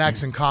leads to the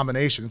next in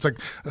combination. It's like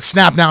a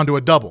snap down to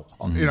a double.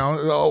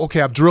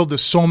 Okay, I've drilled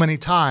this so many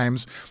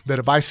times that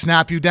if I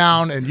snap you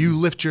down and you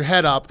lift your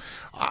head up,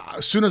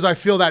 as soon as I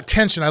feel that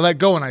tension, I let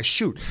go and I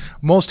shoot.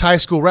 Most high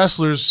school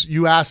wrestlers,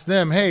 you ask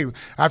them, hey,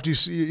 after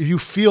you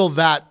feel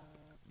that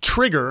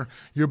trigger,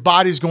 your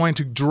body's going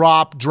to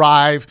drop,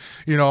 drive,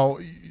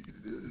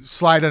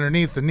 slide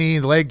underneath the knee,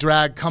 the leg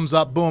drag comes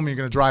up, boom, you're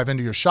going to drive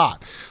into your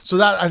shot. So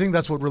I think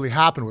that's what really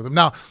happened with him.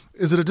 Now,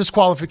 is it a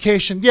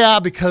disqualification? Yeah,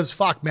 because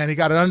fuck, man, he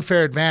got an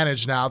unfair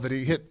advantage now that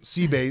he hit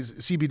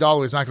CB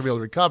Dalloway's not going to be able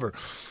to recover.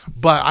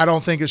 But I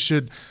don't think it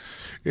should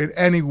in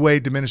any way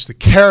diminish the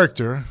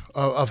character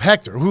of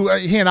Hector, who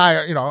he and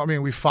I,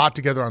 we fought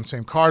together on the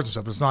same cards and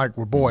stuff. It's not like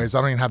we're boys. I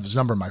don't even have his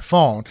number in my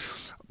phone.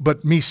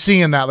 But me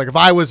seeing that, like if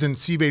I was in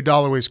C-Bay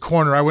Dollaway's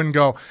corner, I wouldn't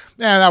go,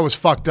 man, that was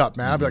fucked up,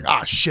 man. I'd be like,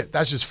 ah, shit,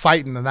 that's just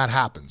fighting, and that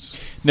happens.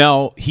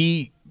 Now,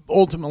 he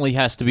ultimately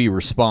has to be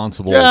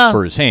responsible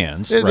for his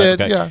hands. It right?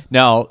 did, yeah.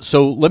 Now,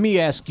 so let me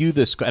ask you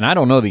this, and I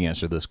don't know the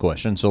answer to this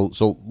question, so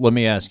let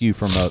me ask you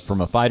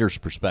from a fighter's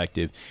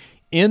perspective.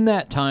 In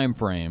that time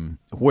frame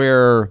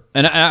where,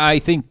 and I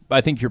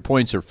think your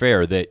points are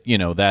fair that, you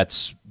know,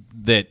 that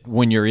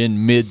when you're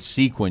in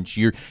mid-sequence,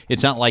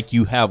 it's not like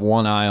you have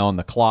one eye on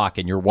the clock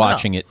and you're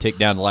watching it tick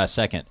down to the last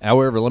second.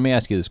 However, let me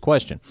ask you this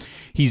question.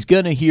 He's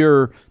going to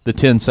hear the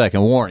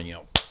 10-second warning, you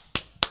know,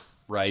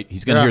 right?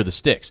 He's going to hear the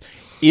sticks.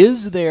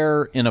 Is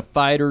there in a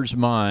fighter's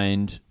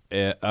mind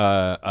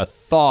a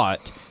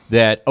thought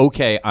that,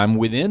 okay, I'm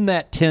within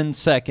that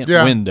 10-second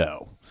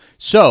window?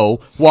 So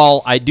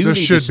while I do need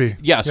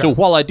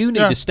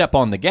to step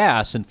on the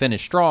gas and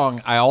finish strong,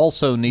 I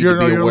also need to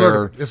be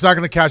aware. It's not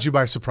going to catch you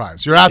by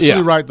surprise. You're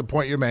absolutely right, the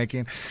point you're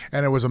making,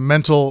 and it was a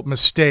mental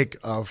mistake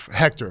of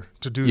Hector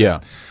to do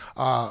that.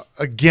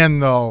 Again,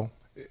 though,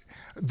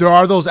 there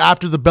are those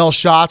after the bell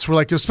shots where,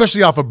 like,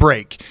 especially off a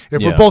break,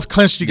 if we're both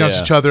clinched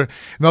against each other,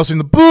 and all of a sudden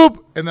the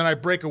boop, and then I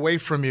break away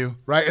from you,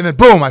 right? And then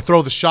boom, I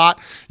throw the shot.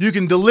 You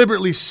can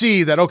deliberately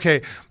see that,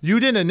 okay, you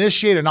didn't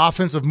initiate an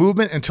offensive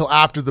movement until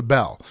after the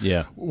bell.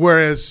 Yeah.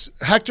 Whereas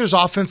Hector's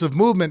offensive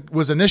movement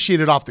was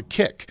initiated off the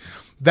kick.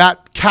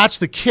 That catch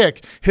the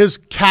kick, his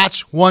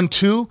catch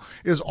 1-2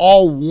 is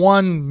all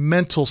one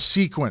mental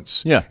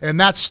sequence. Yeah. And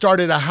that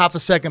started a half a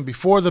second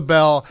before the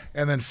bell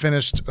and then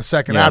finished a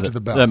second after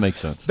the bell. That makes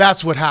sense.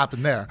 That's what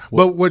happened there.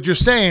 But what you're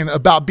saying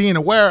about being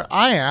aware,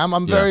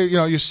 I'm very,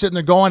 you're sitting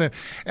there going,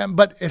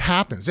 but it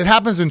happens. It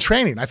happens in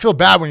training. I feel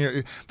bad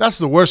when that's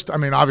the worst. I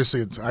mean,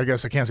 obviously, I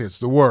guess I can't say it's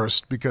the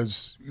worst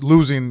because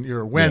losing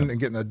your win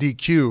and getting a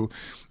DQ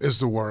is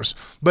the worst.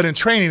 But in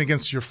training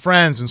against your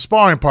friends and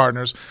sparring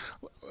partners,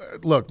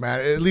 look, man,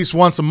 at least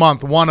once a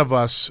month, one of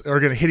us are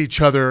going to hit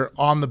each other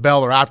on the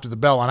bell or after the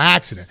bell on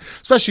accident,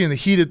 especially in the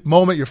heated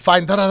moment. You're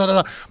fighting,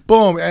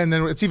 boom. And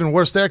then it's even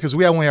worse there because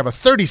we only have a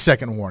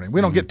 30-second warning.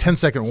 We don't get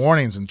 10-second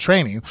warnings in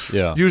training.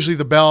 Yeah. Usually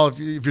the bell, if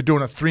you're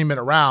doing a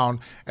 3-minute round,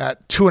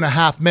 at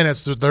 2.5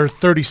 minutes, their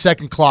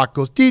 30-second clock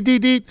goes,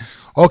 dee.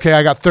 Okay,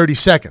 I got 30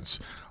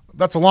 seconds.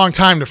 That's a long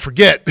time to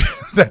forget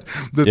that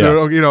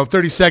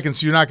 30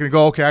 seconds. You're not going to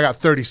go, okay, I got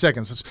 30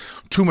 seconds. It's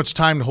too much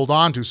time to hold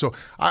on to. So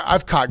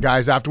I've caught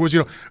guys afterwards,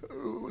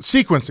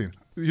 sequencing.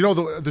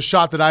 The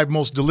shot that I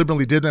most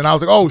deliberately did, and I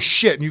was like, oh,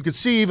 shit. And you could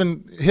see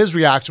even his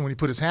reaction when he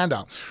put his hand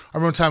out. I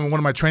remember one time with one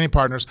of my training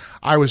partners,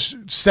 I was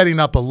setting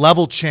up a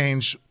level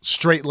change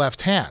straight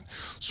left hand.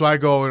 So I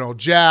go,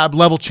 jab,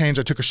 level change.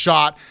 I took a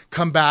shot,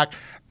 come back.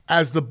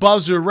 As the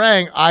buzzer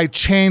rang, I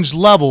changed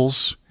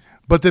levels.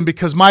 But then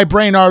because my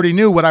brain already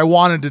knew what I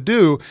wanted to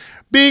do,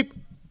 beep,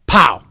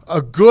 pow,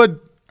 a good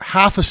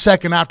half a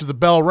second after the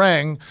bell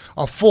rang,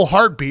 a full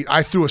heartbeat,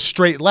 I threw a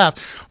straight left.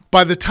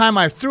 By the time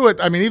I threw it,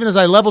 I mean, even as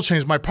I level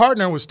changed, my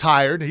partner was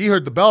tired. He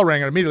heard the bell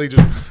ring and immediately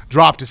just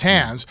dropped his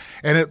hands.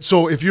 And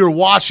so if you're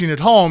watching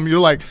at home,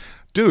 you're like,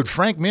 dude,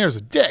 Frank Mir's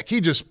a dick.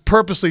 He just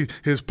purposely,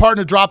 his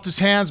partner dropped his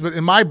hands. But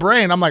in my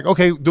brain, I'm like,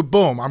 okay,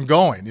 boom, I'm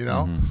going,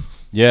 Mm-hmm.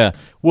 Yeah.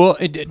 Well,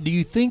 do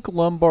you think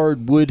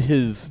Lombard would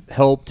have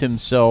helped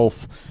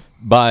himself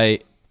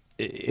by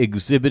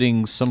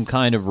exhibiting some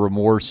kind of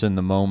remorse in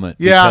the moment?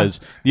 Yeah. Because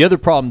the other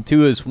problem,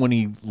 too, is when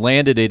he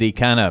landed it, he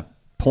kind of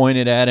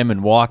pointed at him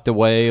and walked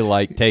away,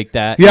 like, take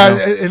that. Yeah,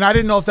 and I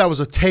didn't know if that was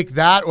a take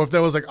that or if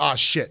that was like, oh,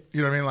 shit.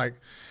 You know what I mean? Like,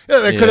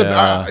 they could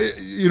have,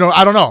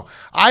 I don't know.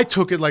 I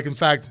took it like, in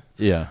fact,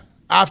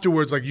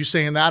 afterwards, like you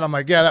saying that, I'm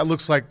like, yeah, that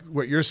looks like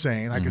what you're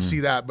saying. I can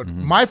see that. But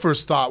my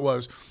first thought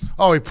was,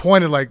 oh, he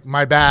pointed like,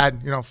 my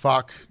bad,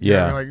 fuck. You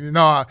know what I mean?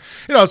 Like,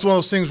 it's one of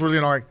those things where,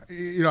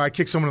 I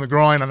kick someone in the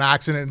groin on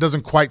accident. It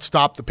doesn't quite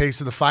stop the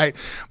pace of the fight.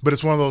 But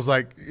it's one of those,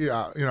 like,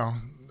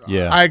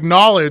 I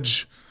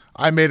acknowledge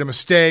I made a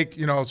mistake.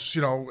 In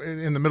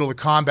the middle of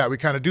combat, we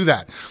kind of do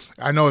that.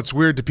 I know it's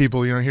weird to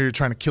people, here you're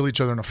trying to kill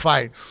each other in a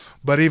fight.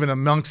 But even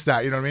amongst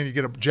that, you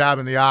get a jab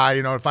in the eye.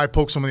 If I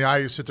poke someone in the eye,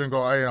 you sit there and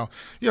go,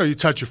 you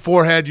touch your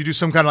forehead. You do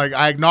some kind of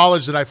I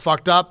acknowledge that I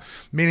fucked up,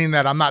 meaning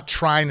that I'm not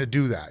trying to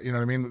do that. You know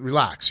what I mean?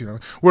 Relax,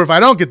 Where if I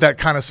don't get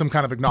that some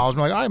kind of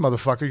acknowledgement, like, all right,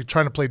 motherfucker, you're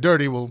trying to play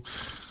dirty. Well,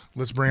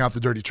 let's bring out the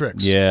dirty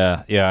tricks.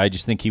 Yeah. I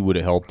just think he would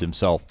have helped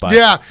himself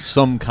by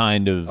some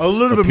kind of a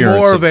little bit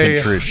more of a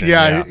contrition.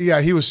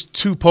 Yeah. He was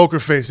too poker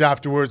face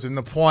afterwards, and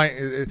the point,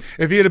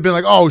 if he had been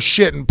like, oh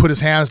shit, and put his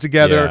hands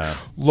together,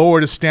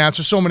 lowered his stance.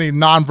 There's so many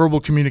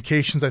nonverbal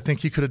communications I think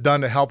he could have done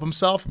to help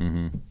himself.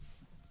 Mm-hmm.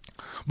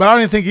 But I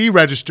don't even think he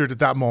registered at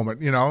that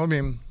moment.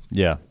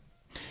 Yeah.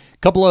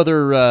 Couple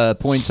other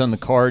points on the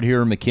card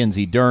here.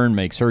 Mackenzie Dern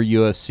makes her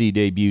UFC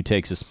debut,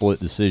 takes a split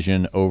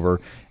decision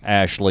over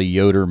Ashley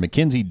Yoder.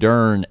 Mackenzie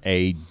Dern,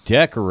 a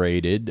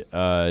decorated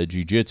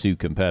jiu-jitsu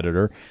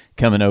competitor,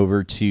 coming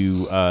over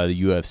to the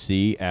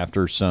UFC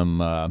after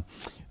some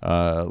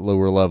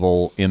lower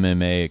level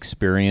MMA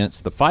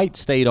experience. The fight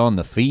stayed on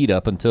the feet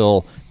up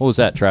until, what was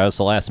that, Travis?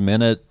 The last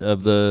minute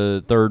of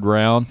the third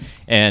round,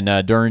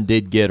 and Dern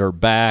did get her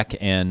back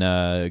and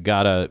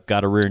got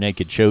a rear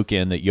naked choke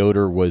in that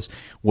Yoder was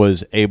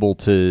able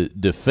to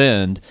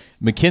defend.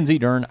 Mackenzie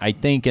Dern, I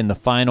think, in the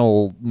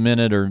final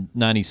minute or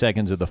 90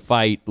 seconds of the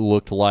fight,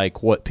 looked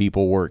like what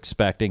people were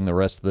expecting. The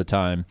rest of the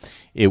time,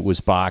 it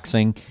was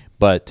boxing.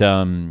 But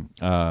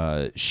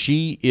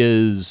she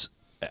is,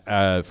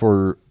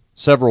 for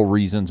several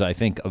reasons, I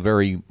think, a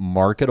very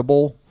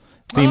marketable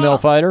female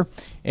fighter.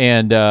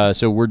 And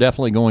so we're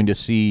definitely going to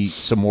see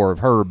some more of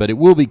her. But it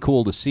will be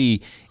cool to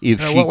see if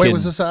she what weight can,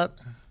 was this at?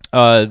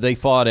 They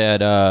fought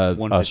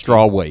at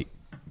straw weight.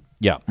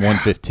 Yeah,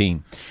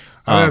 115.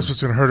 I think that's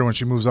what's going to hurt her when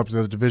she moves up to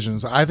the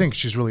divisions. I think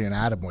she's really an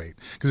atom weight.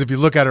 Because if you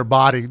look at her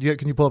body,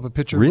 can you pull up a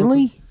picture?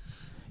 Really?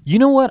 You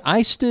know what?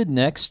 I stood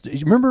next.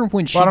 You remember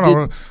when she I don't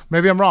know.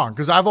 Maybe I'm wrong.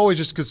 Because I've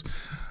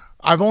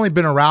only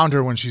been around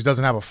her when she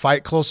doesn't have a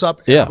fight close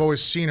up. And I've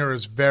always seen her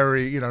as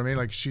very, you know what I mean?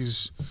 Like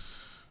she's.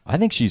 I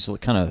think she's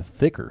kind of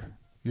thicker.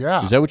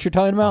 Yeah. Is that what you're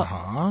talking about?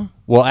 Uh-huh.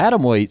 Well,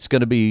 atom weight's going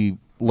to be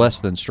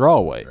less than straw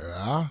weight.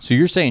 Yeah. So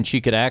you're saying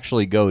she could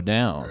actually go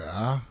down?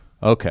 Yeah.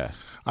 Okay.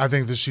 I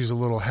think that she's a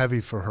little heavy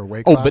for her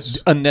weight class. Oh,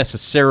 but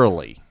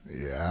unnecessarily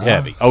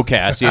heavy. Okay,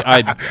 I see.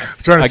 I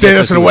was trying to say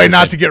this in a way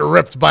not to get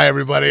ripped by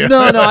everybody.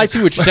 No, I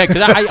see what you're saying.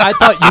 Because I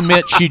thought you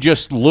meant she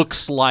just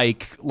looks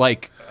like.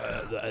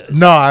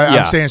 No,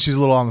 I'm saying she's a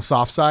little on the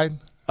soft side.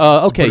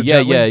 Okay,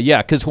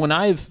 yeah. Because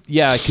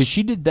because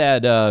she did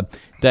that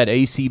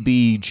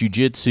ACB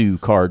jiu-jitsu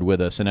card with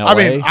us in LA. I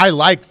mean, I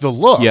like the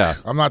look. Yeah.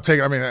 I'm not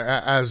taking. I mean,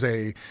 as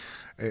a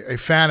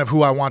fan of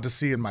who I want to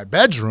see in my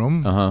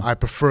bedroom, I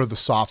prefer the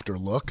softer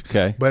look.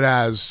 Okay. But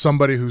as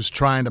somebody who's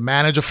trying to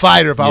manage a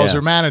fighter, if I was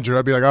her manager,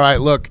 I'd be like, all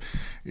right, look,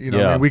 you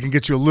know, we can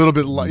get you a little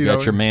bit. You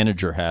got your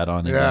manager hat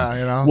on. Yeah,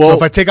 you know. Well, so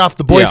if I take off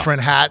the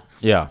boyfriend hat,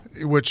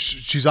 which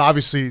she's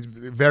obviously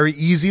very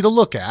easy to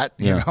look at,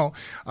 you know,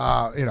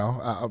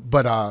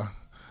 but.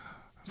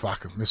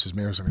 Fuck, Mrs.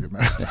 Mears gonna get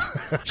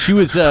mad. She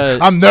was.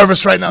 I'm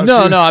nervous right now.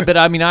 No, but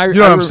I mean, you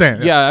know what I'm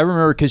saying? Yeah, I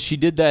remember because she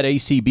did that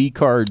ACB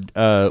card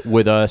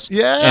with us.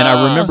 Yeah, and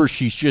I remember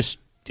she's just.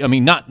 I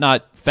mean,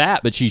 not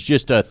fat, but she's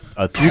just a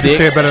thick, you can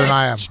say it better than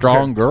I am.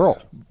 Strong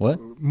girl. What?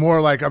 More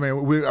like, I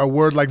mean, a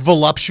word like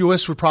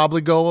voluptuous would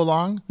probably go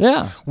along.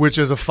 Yeah. Which,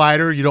 as a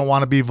fighter, you don't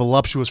want to be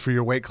voluptuous for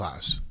your weight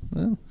class.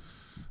 Well,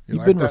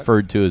 you've been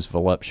referred to as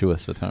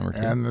voluptuous a time or two.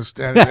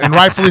 And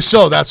rightfully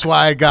so. That's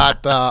why I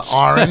got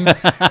Aaron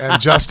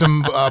and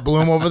Justin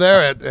Bloom over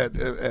there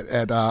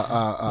at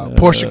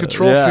Portion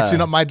Control fixing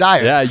up my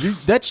diet. Yeah,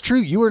 that's true.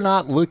 You are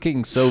not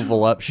looking so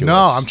voluptuous. No,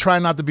 I'm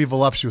trying not to be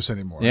voluptuous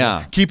anymore. Yeah.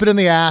 Right? Keep it in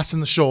the ass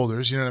and the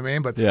shoulders, you know what I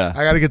mean? But I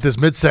got to get this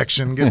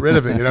midsection, get rid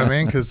of it, you know what I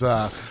mean? Because,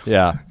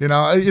 you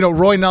know,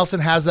 Roy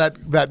Nelson has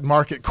that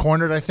market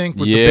cornered, I think,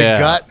 with the big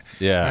gut.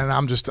 Yeah. And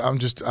I'm just you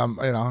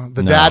know,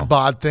 the dad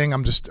bod thing,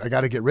 I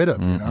got to get rid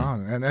of, you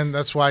know, and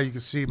that's why you can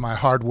see my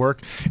hard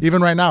work.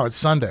 Even right now, it's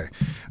Sunday.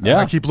 Yeah.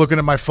 I keep looking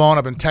at my phone.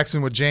 I've been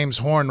texting with James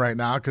Horn right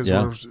now because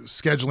we're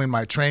scheduling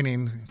my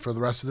training for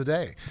the rest of the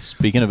day.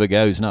 Speaking of a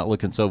guy who's not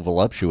looking so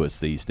voluptuous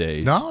these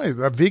days. No,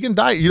 a vegan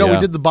diet. You know, we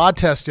did the bod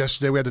test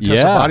yesterday. We had to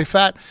test our body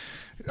fat.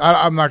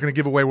 I'm not going to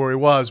give away where he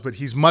was, but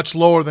he's much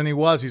lower than he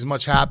was. He's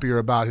much happier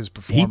about his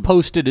performance. He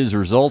posted his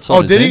results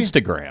on his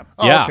Instagram.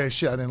 Oh, okay.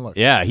 Shit, I didn't look.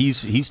 Yeah,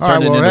 he's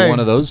turning into one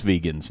of those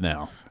vegans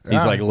now.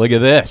 He's like, look at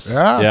this.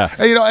 Yeah.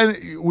 And, you know,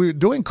 and we're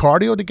doing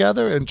cardio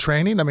together and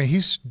training. I mean,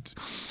 he's,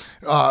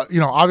 you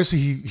know, obviously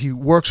he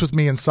works with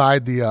me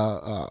inside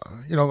the,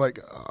 you know, like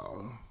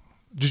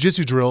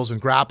jiu-jitsu drills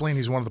and grappling.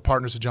 He's one of the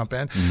partners to jump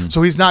in.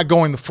 So he's not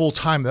going the full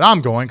time that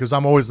I'm going because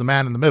I'm always the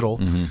man in the middle.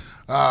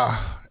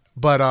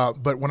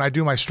 But when I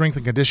do my strength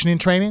and conditioning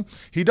training,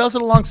 he does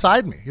it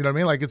alongside me. You know what I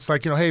mean? Like, it's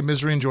like, you know, hey,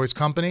 misery enjoys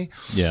company.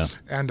 Yeah.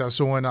 And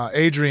so when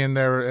Adrian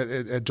there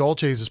at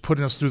Dolce's is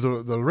putting us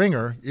through the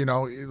ringer, you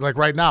know, like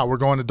right now we're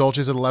going to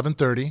Dolce's at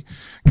 11:30,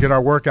 get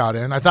our workout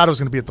in. I thought it was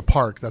going to be at the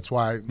park. That's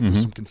why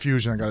there's some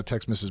confusion. I got to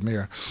text Mrs.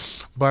 Meir.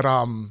 But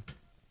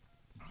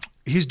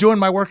he's doing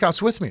my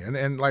workouts with me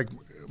and like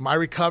my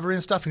recovery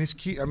and stuff, and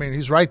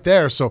he's right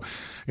there. So,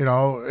 you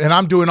know, and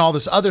I'm doing all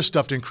this other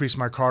stuff to increase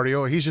my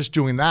cardio. He's just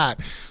doing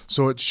that.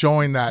 So it's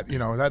showing that, you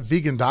know, that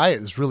vegan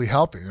diet is really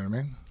helping. You know what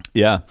I mean?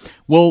 Yeah.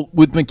 Well,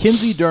 with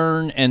Mackenzie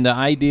Dern and the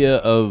idea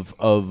of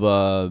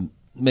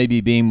maybe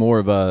being more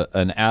of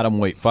an atom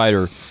weight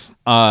fighter,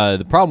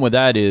 the problem with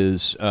that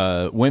is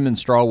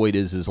women's strawweight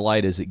is as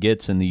light as it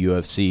gets in the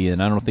UFC,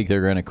 and I don't think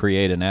they're going to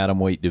create an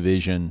atom weight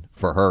division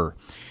for her.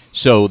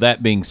 So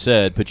that being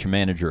said, put your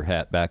manager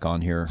hat back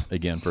on here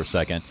again for a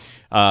second.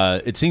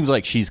 It seems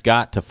like she's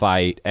got to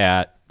fight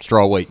at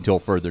strawweight until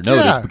further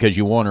notice because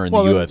you want her in the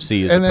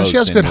UFC. And then she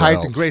has good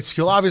height and great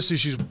skill. Obviously,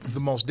 she's the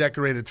most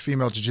decorated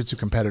female jiu-jitsu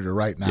competitor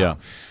right now.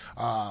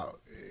 Yeah.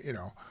 You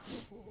know,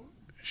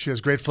 She has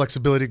great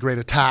flexibility, great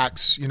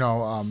attacks.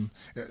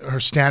 Her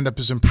stand-up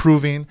is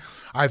improving.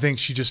 I think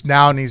she just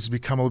now needs to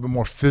become a little bit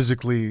more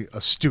physically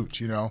astute,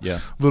 a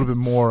little bit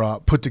more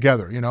put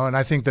together, And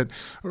I think that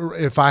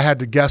if I had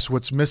to guess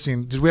what's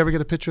missing, did we ever get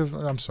a picture of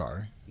her? I'm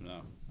sorry.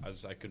 No,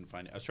 I couldn't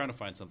find it. I was trying to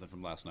find something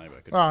from last night, but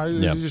I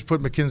couldn't. You just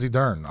put Mackenzie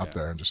Dern up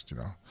there and just,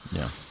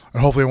 Yeah.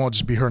 And hopefully it won't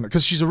just be her,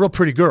 because she's a real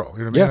pretty girl.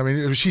 You know what I mean?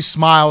 If she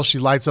smiles, she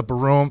lights up a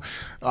room.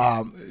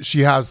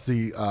 She has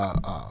the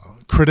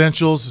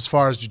credentials as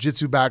far as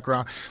jiu-jitsu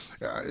background.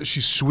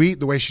 She's sweet,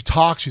 the way she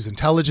talks. She's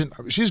intelligent.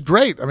 She's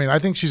great. I mean, I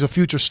think she's a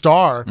future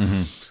star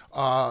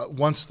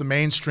once the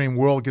mainstream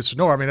world gets to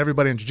know her. I mean,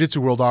 everybody in jiu-jitsu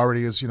world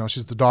already is,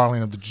 she's the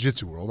darling of the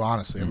jiu-jitsu world,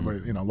 honestly.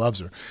 Everybody, loves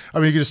her. I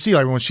mean, you can just see,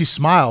 like, when she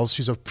smiles,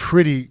 she's a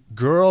pretty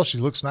girl. She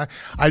looks nice.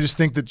 I just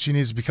think that she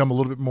needs to become a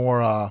little bit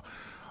more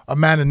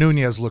Amanda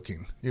Nunes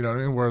looking,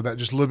 where that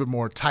just a little bit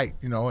more tight,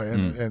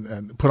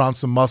 and put on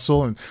some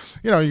muscle, and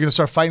you're going to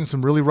start fighting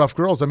some really rough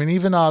girls. I mean,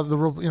 even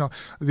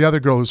the other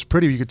girl who's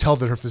pretty, you could tell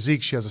that her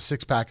physique, she has a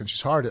six-pack and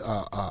she's hard.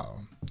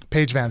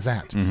 Paige Van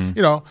Zandt,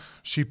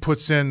 she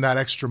puts in that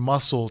extra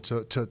muscle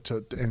to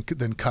and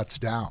then cuts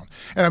down.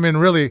 And I mean,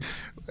 really,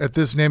 at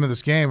this name of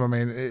this game, I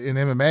mean, in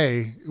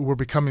MMA, we're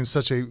becoming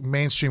such a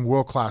mainstream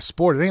world-class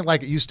sport. It ain't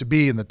like it used to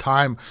be in the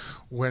time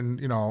when,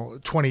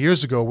 20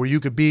 years ago, where you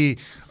could be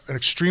an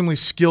extremely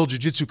skilled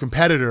jiu-jitsu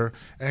competitor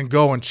and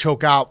go and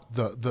choke out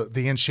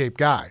the in-shape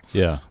guy.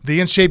 Yeah. The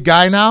in-shape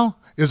guy now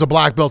is a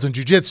black belt in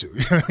jiu-jitsu.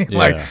 You know what I mean? Yeah.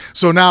 Like,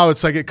 so now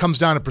it's like it comes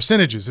down to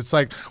percentages. It's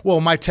like,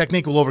 well, my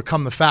technique will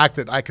overcome the fact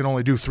that I can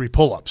only do 3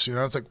 pull-ups.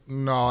 It's like,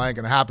 no, that ain't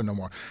going to happen no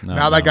more.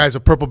 That guy's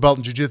a purple belt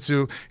in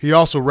jiu-jitsu. He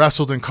also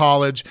wrestled in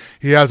college.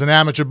 He has an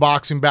amateur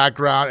boxing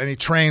background, and he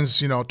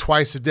trains,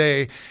 twice a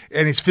day,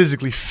 and he's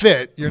physically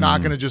fit. You're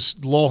not going to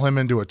just lull him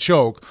into a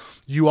choke.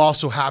 You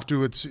also have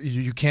to,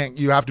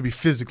 you have to be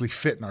physically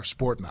fit in our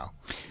sport now.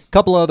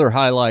 Couple other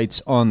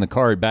highlights on the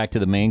card. Back to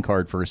the main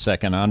card for a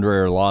second. Andrei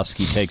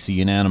Arlovski takes a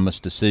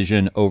unanimous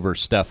decision over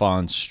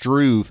Stefan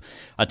Struve.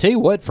 I tell you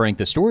what, Frank,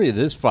 the story of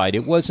this fight,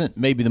 it wasn't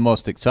maybe the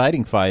most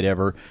exciting fight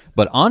ever,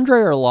 but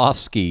Andrei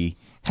Arlovski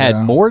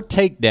had more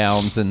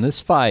takedowns in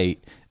this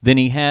fight than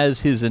he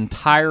has his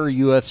entire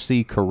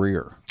UFC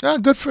career. Yeah,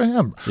 good for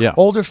him. Yeah.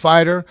 Older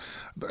fighter.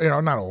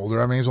 Not older.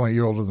 I mean, he's only a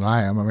year older than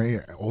I am. I mean,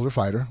 older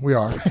fighter. We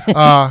are.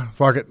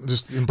 Fuck it.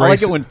 Just embrace it. I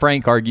like it when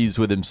Frank argues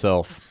with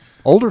himself.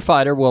 Older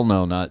fighter? Well,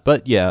 no, not.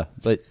 But yeah,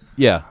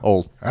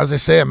 old. As they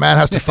say, a man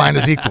has to find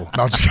his equal.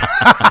 No, just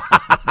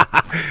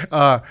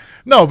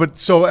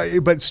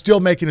but still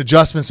making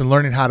adjustments and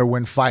learning how to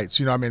win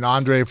fights. I mean,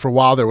 Andre, for a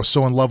while there, was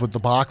so in love with the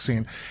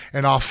boxing,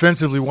 and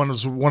offensively one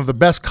of the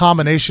best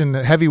combination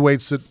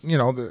heavyweights that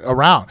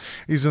around.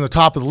 He's in the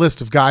top of the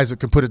list of guys that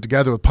can put it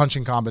together with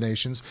punching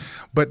combinations.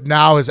 But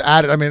now has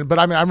added. I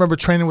remember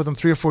training with him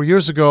 3 or 4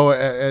 years ago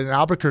in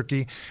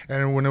Albuquerque,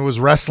 and when it was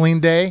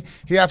wrestling day,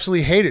 he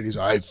absolutely hated it. He's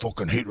like, I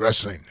fucking hate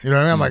wrestling. You know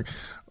what I mean? I'm like,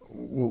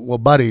 well,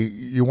 buddy,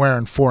 you're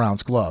wearing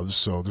 4-ounce gloves,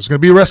 so there's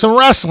going to be some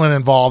wrestling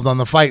involved on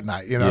the fight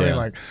night. You know what I mean?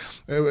 Like,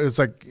 it's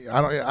like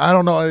I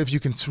don't know if you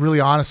can really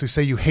honestly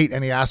say you hate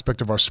any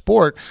aspect of our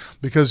sport,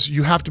 because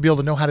you have to be able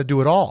to know how to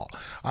do it all.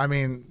 I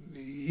mean,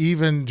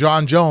 even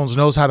John Jones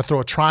knows how to throw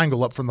a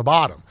triangle up from the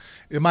bottom.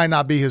 It might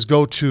not be his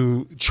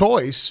go-to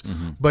choice,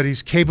 but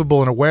he's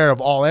capable and aware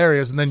of all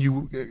areas, and then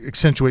you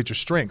accentuate your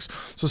strengths.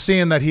 So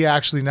seeing that he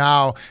actually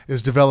now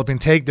is developing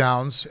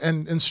takedowns,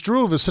 and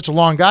Struve is such a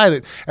long guy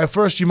that at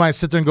first you might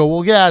sit there and go,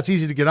 well, yeah, it's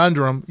easy to get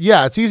under him.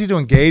 Yeah, it's easy to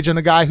engage in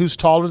a guy who's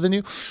taller than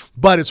you,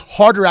 but it's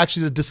harder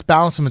actually to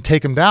disbalance him and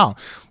take him down.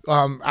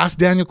 Ask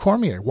Daniel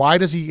Cormier. Why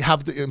does he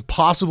have the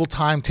impossible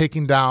time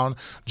taking down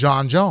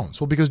John Jones?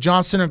 Well, because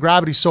John's center of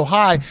gravity is so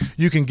high,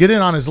 you can get in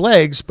on his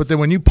legs, but then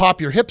when you pop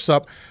your hips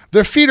up,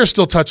 their feet are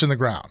still touching the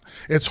ground.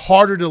 It's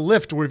harder to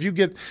lift. Where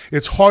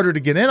it's harder to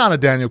get in on a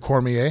Daniel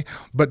Cormier,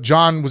 but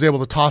John was able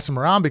to toss him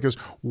around, because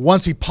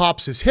once he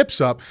pops his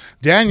hips up,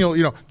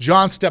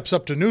 John steps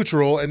up to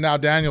neutral, and now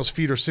Daniel's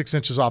feet are 6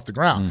 inches off the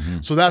ground.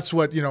 So that's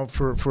what,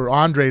 for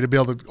Andre to be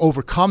able to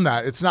overcome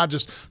that. It's not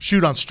just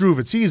shoot on Struve,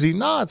 it's easy.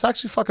 No, it's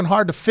actually fucking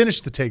hard to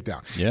finish the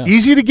takedown. Yeah.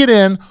 Easy to get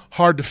in,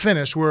 hard to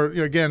finish. Where,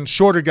 again,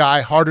 shorter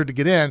guy, harder to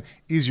get in,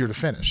 easier to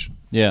finish.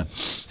 Yeah.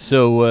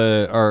 So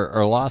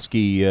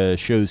Arlovski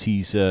shows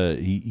he's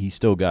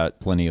still got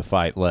plenty of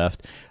fight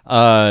left.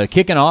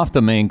 Kicking off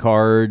the main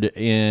card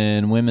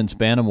in women's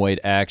bantamweight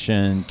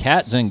action,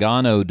 Kat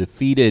Zingano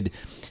defeated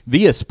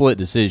via split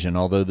decision,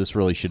 although this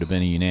really should have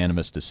been a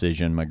unanimous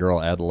decision. My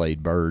girl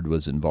Adelaide Bird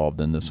was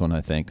involved in this one, I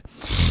think.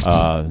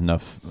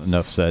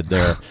 Enough said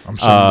there. I'm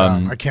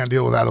sorry, I can't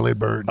deal with Adelaide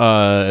Bird.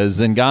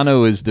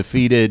 Zingano is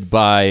defeated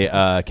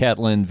by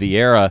Katlyn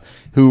Vieira,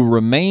 who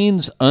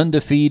remains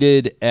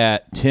undefeated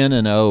at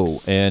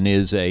 10-0 and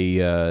is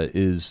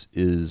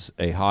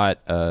a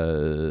hot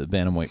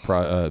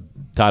bantamweight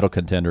title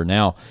contender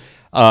now,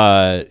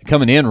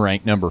 coming in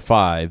ranked number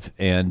 5,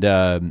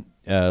 and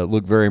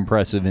looked very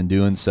impressive in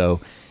doing so.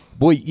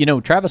 Boy,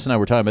 Travis and I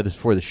were talking about this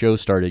before the show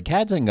started.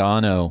 Kat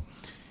Zingano,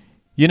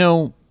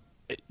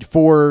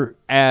 for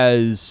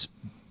as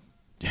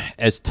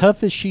as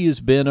tough as she has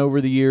been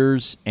over the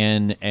years,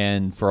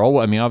 and for all,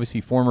 I mean,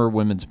 obviously former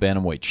women's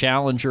bantamweight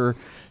challenger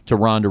to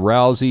Ronda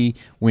Rousey,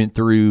 went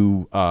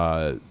through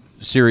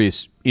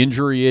serious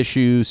injury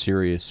issues,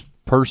 serious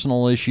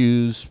personal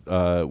issues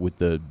with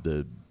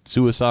the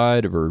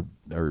suicide of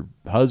her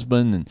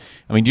husband, and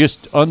I mean,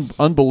 just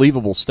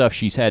unbelievable stuff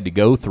she's had to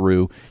go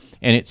through.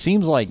 And it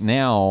seems like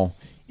now,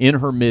 in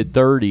her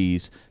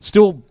mid-30s,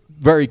 still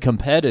very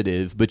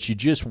competitive, but you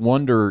just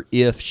wonder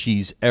if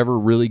she's ever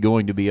really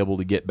going to be able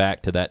to get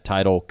back to that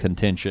title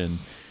contention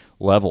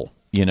level,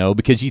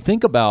 because you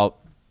think about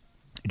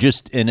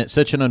and it's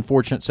such an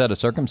unfortunate set of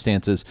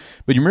circumstances,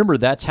 but you remember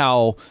that's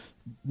how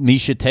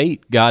Miesha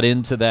Tate got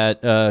into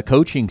that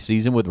coaching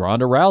season with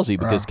Ronda Rousey,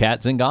 because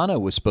Kat Zingano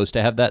was supposed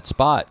to have that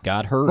spot,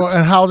 got hurt. Well,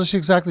 and how old is she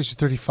exactly? She's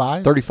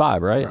 35?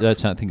 35, right?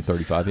 That's, I think,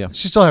 35, yeah.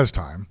 She still has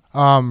time.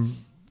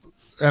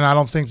 And I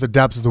don't think the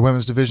depth of the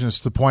women's division is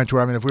to the point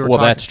where, I mean, if we were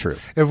that's true.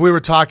 If we were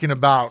talking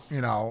about,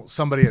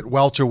 somebody at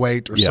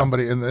welterweight or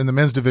somebody in the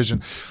men's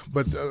division,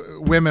 but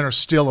women are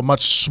still a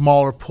much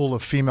smaller pool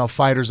of female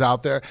fighters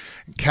out there.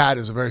 Kat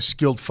is a very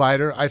skilled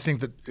fighter. I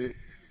think that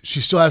she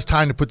still has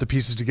time to put the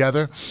pieces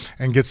together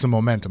and get some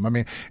momentum. I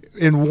mean,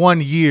 in 1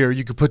 year,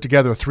 you could put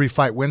together a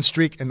 3-fight win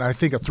streak, and I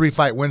think a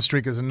 3-fight win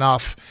streak is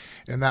enough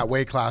in that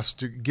weight class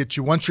to get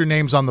you. Once your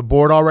name's on the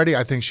board already,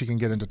 I think she can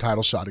get into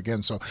title shot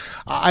again. So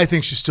I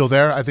think she's still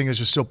there. I think it's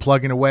just still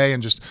plugging away,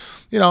 and just,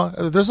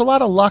 there's a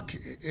lot of luck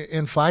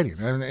in fighting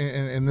and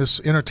in this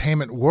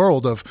entertainment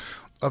world of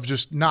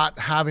just not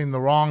having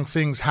the wrong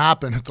things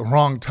happen at the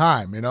wrong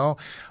time,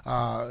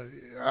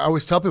 I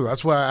always tell people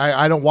that's why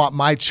I don't want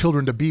my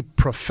children to be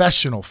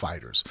professional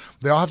fighters.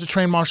 They all have to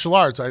train martial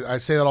arts. I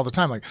say that all the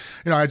time. Like,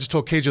 I just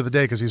told Cage the other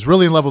day, because he's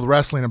really in love with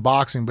wrestling and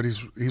boxing, but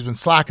he's been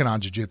slacking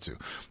on jiu-jitsu.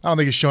 I don't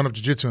think he's shown up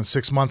to jiu-jitsu in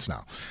 6 months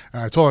now.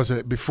 And I told him, I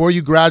said, before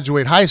you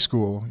graduate high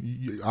school,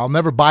 I'll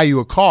never buy you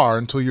a car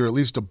until you're at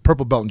least a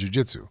purple belt in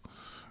jiu-jitsu.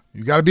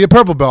 You got to be a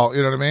purple belt,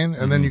 you know what I mean?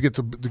 And then you get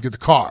the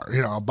car.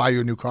 I'll buy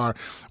you a new car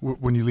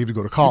when you leave to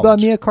go to college. You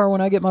buy me a car when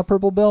I get my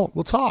purple belt?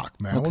 We'll talk,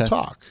 man. Okay. We'll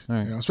talk. All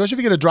right. Especially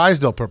if you get a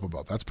Drysdale purple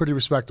belt. That's pretty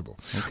respectable.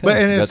 Okay. But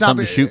and That's it's not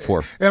something to shoot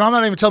for. And I'm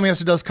not even telling him he has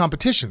to do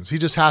competitions. He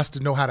just has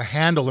to know how to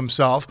handle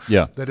himself.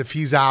 Yeah. That if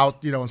he's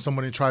out, and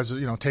somebody tries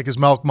to, take his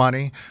milk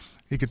money,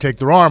 he could take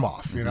their arm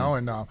off,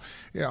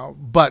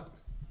 but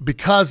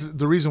because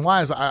the reason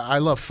why is I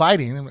love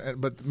fighting,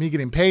 but me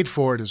getting paid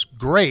for it is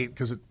great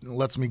because it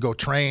lets me go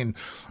train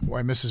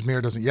why Mrs.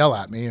 Meir doesn't yell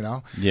at me,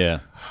 Yeah.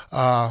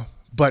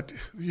 But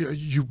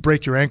you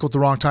break your ankle at the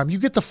wrong time. You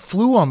get the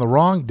flu on the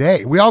wrong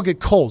day. We all get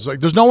colds.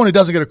 Like, there's no one who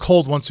doesn't get a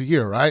cold once a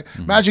year, right?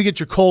 Imagine you get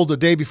your cold the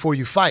day before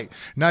you fight.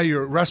 Now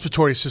your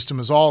respiratory system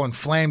is all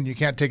inflamed. You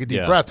can't take a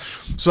deep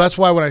breath. So that's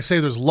why when I say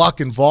there's luck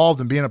involved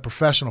in being a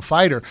professional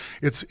fighter,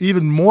 it's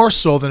even more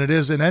so than it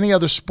is in any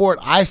other sport,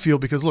 I feel,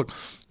 because look,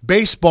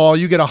 baseball,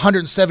 you get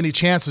 170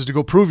 chances to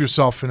go prove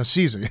yourself in a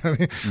season.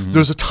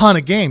 There's a ton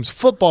of games.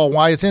 Football,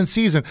 why it's in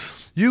season,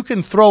 you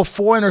can throw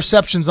 4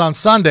 interceptions on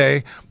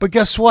Sunday, but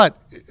guess what?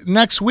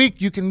 Next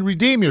week, you can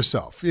redeem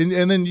yourself.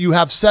 And then you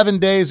have 7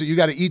 days that you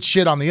got to eat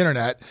shit on the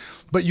internet,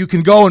 but you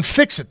can go and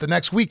fix it the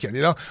next weekend,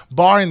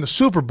 Barring the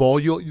Super Bowl,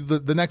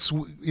 the next,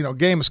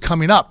 game is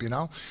coming up,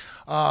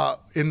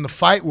 In the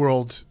fight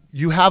world,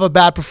 you have a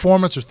bad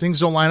performance or things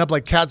don't line up,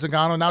 like Kat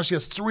Zingano. Now she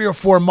has 3 or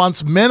 4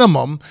 months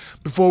minimum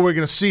before we're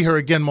going to see her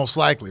again, most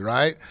likely,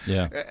 right?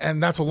 Yeah.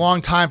 And that's a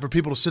long time for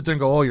people to sit there and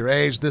go, oh, your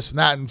age, this and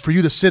that. And for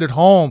you to sit at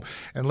home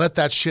and let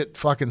that shit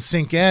fucking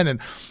sink in.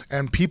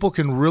 And people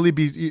can really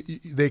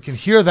they can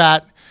hear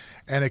that.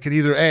 And it could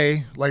either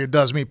A, like it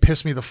does me,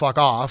 piss me the fuck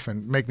off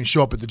and make me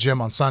show up at the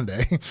gym on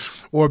Sunday.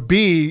 Or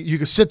B, you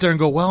could sit there and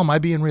go, well, am I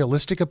being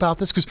realistic about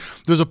this? Because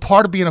there's a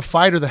part of being a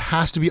fighter that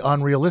has to be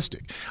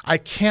unrealistic. I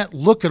can't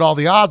look at all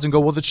the odds and go,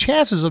 well, the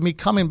chances of me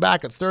coming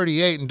back at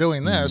 38 and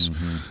doing this,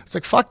 it's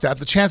like, fuck that.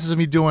 The chances of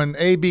me doing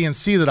A, B, and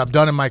C that I've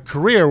done in my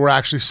career were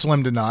actually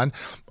slim to none.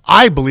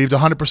 I believed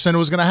 100% it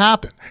was going to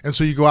happen. And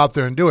so you go out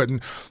there and do it.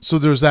 And so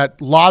there's that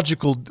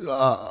logical,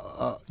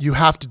 you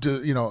have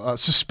to,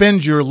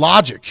 suspend your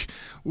logic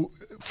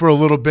for a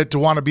little bit to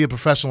want to be a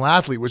professional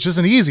athlete, which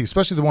isn't easy,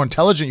 especially the more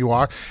intelligent you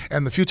are.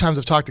 And the few times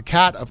I've talked to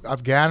Kat,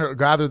 I've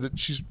gathered that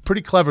she's a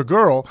pretty clever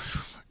girl.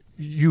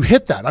 You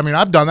hit that. I mean,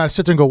 I've done that. I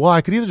sit there and go, well,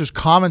 I could either just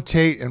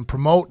commentate and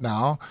promote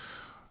now.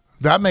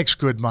 That makes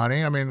good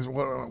money. I mean,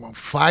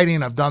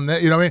 fighting, I've done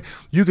that.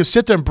 You could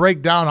sit there and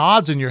break down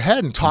odds in your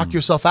head and talk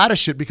yourself out of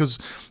shit because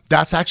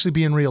that's actually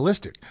being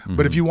realistic.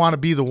 But if you want to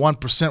be the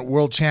 1%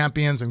 world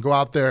champions and go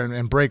out there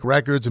and break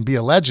records and be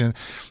a legend,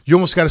 you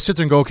almost got to sit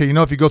there and go, okay,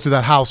 if you go through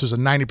that house, there's a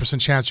 90%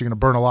 chance you're going to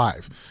burn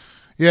alive.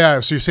 Yeah,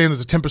 so you're saying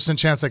there's a 10%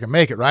 chance I can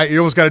make it, right? You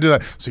almost got to do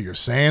that. So you're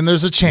saying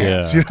there's a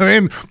chance. Yeah. You know what I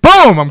mean?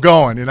 Boom, I'm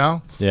going,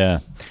 Yeah.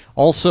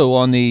 Also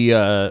on the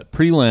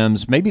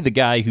prelims, maybe the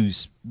guy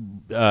who's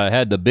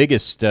had the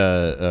biggest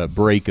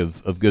break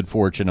of good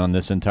fortune on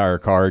this entire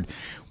card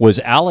was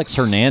Alex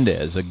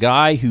Hernandez, a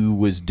guy who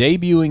was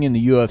debuting in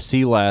the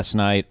UFC last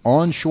night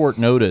on short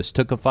notice,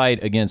 took a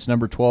fight against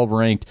number 12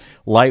 ranked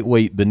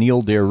lightweight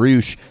Beneil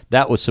Dariush.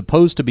 That was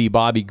supposed to be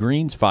Bobby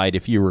Green's fight.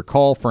 If you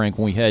recall, Frank,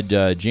 when we had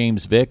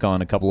James Vick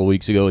on a couple of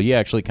weeks ago, he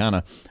actually kind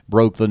of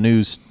broke the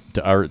news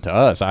to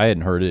us. I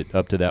hadn't heard it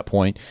up to that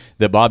point,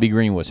 that Bobby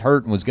Green was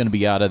hurt and was going to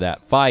be out of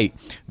that fight.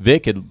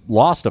 Vic had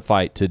lost a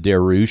fight to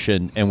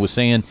Dariush and was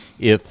saying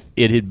if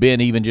it had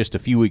been even just a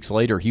few weeks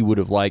later, he would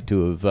have liked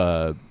to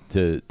have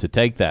to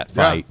take that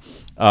fight.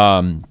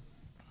 Yeah.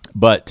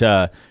 But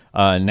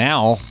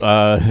now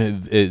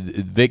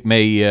Vic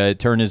may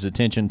turn his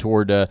attention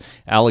toward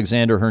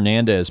Alexander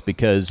Hernandez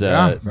because this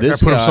guy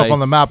put guy himself on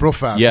the map real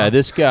fast. Yeah, huh?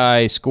 This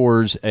guy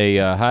scores a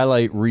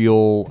highlight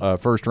reel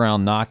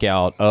first-round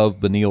knockout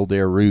of Beneil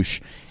Dariush,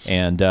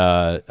 and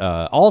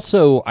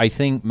also I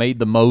think made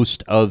the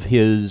most of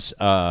his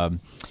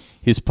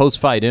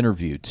post-fight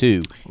interview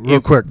too.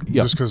 Real quick,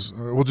 yeah. just because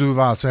we'll do the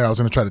last thing. I was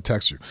going to try to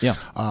text you. Yeah.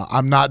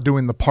 I'm not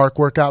doing the park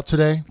workout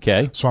today.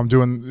 Okay. So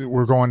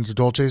we're going to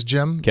Dolce's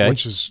gym,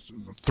 which is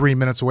 3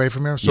 minutes away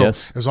from here. So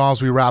yes. As long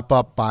as we wrap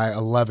up by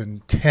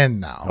 11:10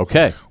 now.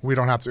 Okay. We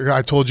don't have to.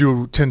 I told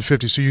you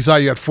 10:50. So you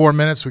thought you had 4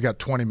 minutes. We got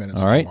 20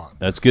 minutes. All right.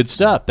 That's good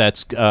stuff.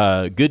 That's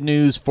good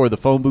news for the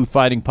Phone Booth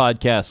Fighting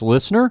Podcast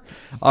listener.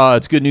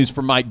 It's good news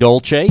for Mike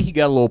Dolce. He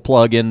got a little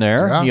plug in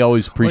there. Yeah. He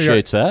always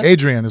appreciates that.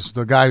 Adrian is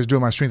the guy who's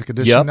doing my strength and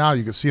conditioning Yep. now.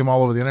 You can see him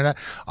all over the internet.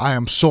 I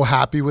am so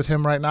happy with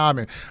him right now. I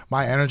mean,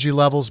 my energy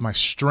levels, my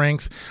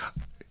strength.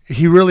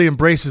 He really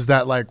embraces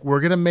that. Like, we're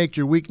going to make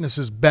your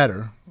weaknesses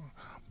better,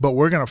 but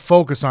we're going to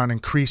focus on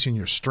increasing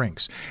your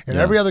strengths. And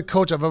every other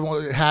coach I've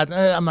ever had,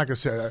 I'm not going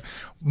to say that.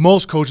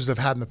 Most coaches I've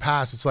had in the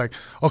past, it's like,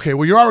 okay,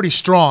 well, you're already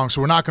strong,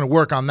 so we're not going to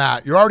work on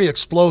that. You're already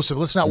explosive.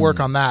 Let's not work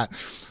on that.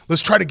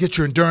 Let's try to get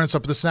your endurance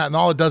up, this and that. And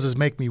all it does is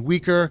make me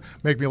weaker,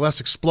 make me less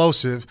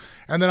explosive.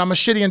 And then I'm a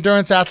shitty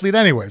endurance athlete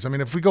anyways. I mean,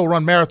 if we go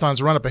run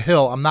marathons or run up a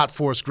hill, I'm not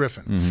Forrest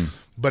Griffin. Mm-hmm.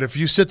 But if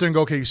you sit there and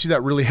go, okay, you see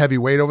that really heavy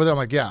weight over there? I'm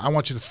like, yeah, I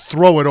want you to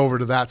throw it over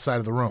to that side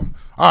of the room.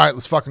 All right,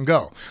 let's fucking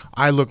go.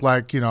 I look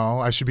like,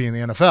 I should be in the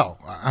NFL.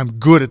 I'm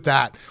good at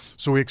that.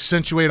 So we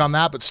accentuate on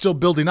that, but still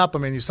building up. I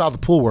mean, you saw the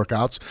pool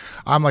workouts.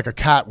 I'm like a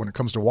cat when it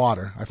comes to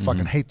water. I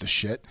fucking hate the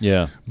shit.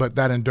 Yeah. But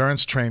that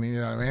endurance training, you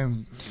know what I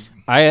mean?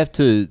 I have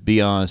to be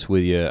honest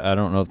with you. I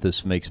don't know if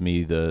this makes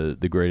me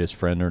the greatest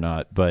friend or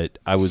not, but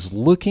I was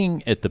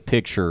looking at the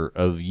picture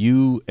of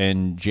you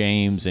and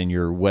James and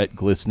your wet,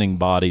 glistening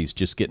bodies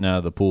just getting out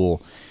of the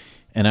pool,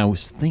 and I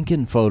was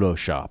thinking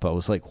Photoshop. I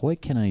was like,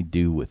 what can I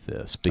do with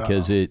this?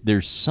 Because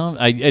there's some –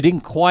 I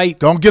didn't quite –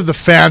 Don't give the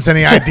fans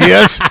any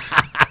ideas.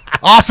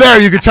 Off air,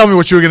 you could tell me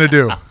what you were going to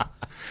do.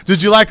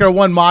 Did you like our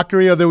one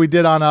mockery that we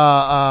did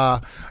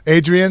on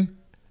Adrian?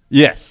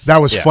 Yes. That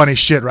was funny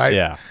shit, right?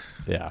 Yeah,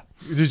 yeah.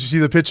 Did you see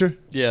the picture?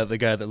 Yeah, the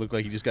guy that looked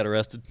like he just got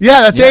arrested.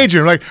 Yeah, that's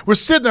Adrian. Like, we're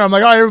sitting there. I'm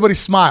like, all right, everybody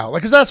smile.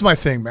 Like, because that's my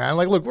thing, man.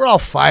 Like, look, we're all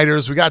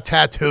fighters. We got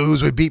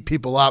tattoos. We beat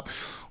people up.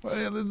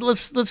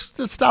 Let's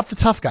stop the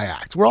tough guy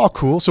act. We're all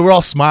cool. So we're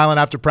all smiling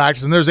after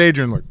practice. And there's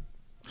Adrian. Look,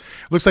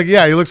 looks like,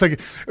 he looks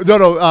like,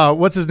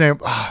 what's his name?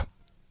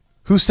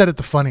 Who said it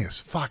the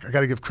funniest? Fuck, I got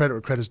to give credit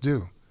where credit's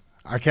due.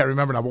 I can't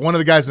remember now. But one of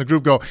the guys in the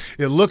group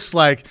it looks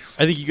like.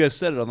 I think you guys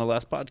said it on the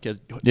last podcast.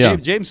 Yeah.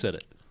 James said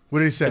it. What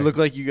did he say? It looked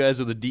like you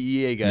guys are the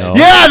DEA guys. No.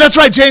 Yeah, that's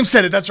right. James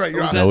said it. That's right.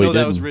 You're on. No,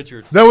 that was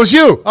Richard. That was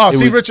you. Oh,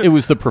 Richard. It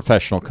was the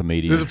professional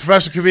comedian. There's a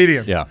professional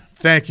comedian. Yeah.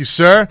 Thank you,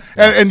 sir.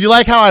 And you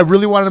like how I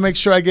really wanted to make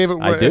sure I gave it.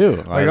 I do.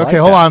 Like, I okay,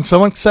 hold on.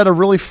 Someone said a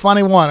really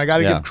funny one. I got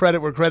to give credit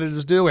where credit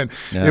is due, and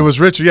it was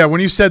Richard. Yeah, when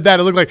you said that,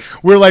 it looked like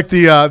we're like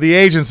the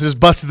agents that just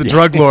busted the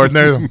drug lord.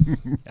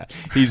 And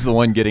he's the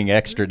one getting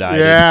extradited.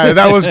 Yeah,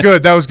 that was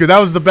good. That was good. That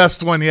was the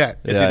best one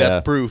yet. See,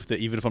 that's proof that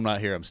even if I'm not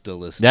here, I'm still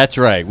listening. That's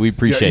right. We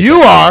appreciate you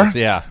that. are.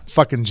 Yeah.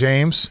 Fucking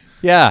James.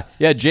 Yeah.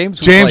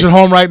 James at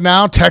home right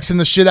now, texting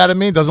the shit out of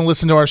me. Doesn't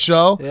listen to our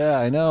show. Yeah,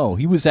 I know.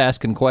 He was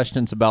asking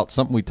questions about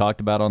something we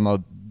talked about on the.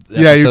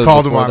 Yeah, you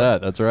called him on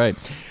that. That's right.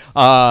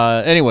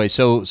 Anyway,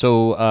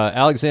 so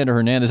Alexander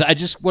Hernandez.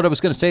 What I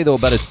was going to say though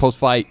about his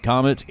post-fight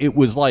comments, it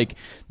was like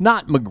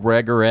not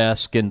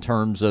McGregor-esque in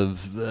terms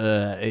of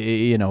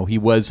he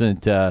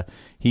wasn't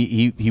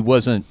he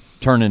wasn't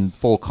turning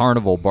full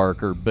carnival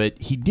barker, but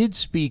he did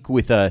speak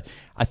with an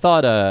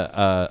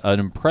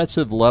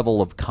impressive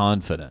level of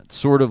confidence.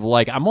 Sort of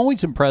like I'm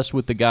always impressed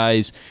with the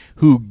guys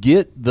who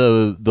get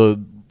the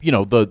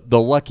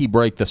lucky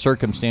break, the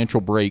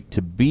circumstantial break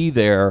to be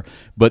there,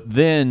 but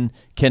then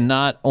can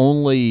not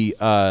only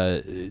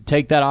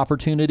take that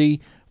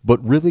opportunity,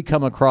 but really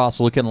come across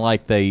looking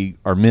like they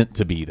are meant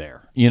to be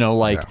there.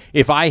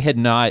 If I had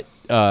not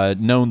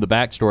known the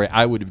backstory,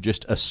 I would have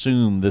just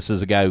assumed this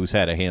is a guy who's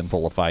had a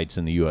handful of fights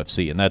in the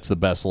UFC, and that's the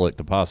best look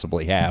to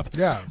possibly have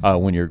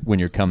when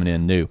you're coming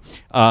in new.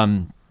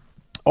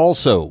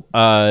 Also,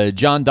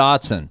 John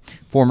Dotson,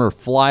 former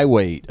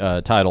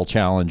flyweight title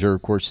challenger,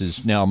 of course,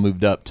 has now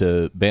moved up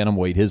to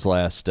bantamweight his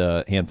last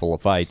handful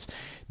of fights,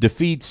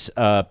 defeats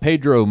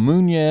Pedro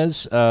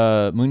Munoz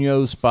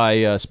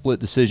by split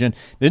decision.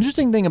 The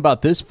interesting thing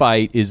about this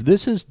fight is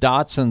this is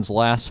Dotson's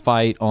last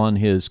fight on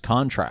his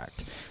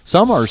contract.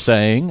 Some are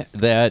saying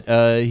that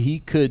he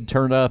could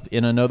turn up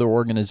in another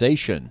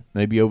organization,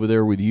 maybe over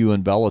there with you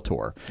in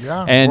Bellator.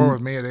 Yeah, and, or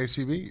with me at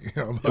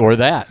ACB. Or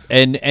that.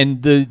 And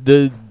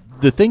the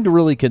thing to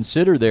really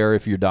consider there,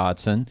 if you're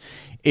Dotson,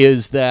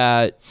 is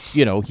that,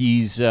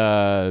 he's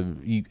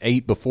he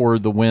ate before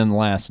the win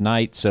last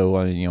night, so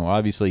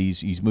obviously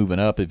he's moving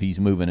up if he's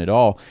moving at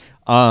all.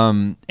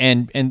 And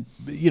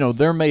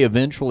there may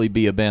eventually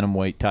be a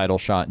bantamweight title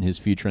shot in his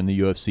future in the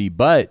UFC,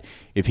 but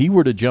if he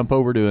were to jump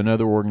over to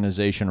another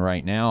organization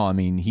right now, I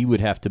mean, he would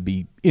have to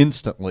be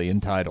instantly in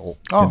title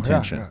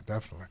contention. Yeah,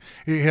 definitely.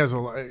 He has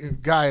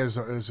guy is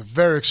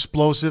very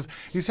explosive.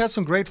 He's had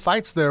some great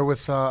fights there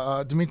with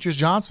Demetrius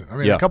Johnson. I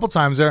mean, a couple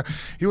times there,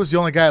 he was the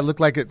only guy that looked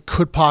like it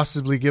could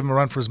possibly give him a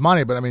run for his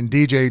money. But I mean,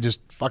 DJ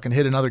just fucking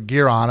hit another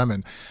gear on him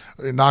and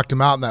knocked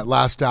him out in that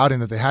last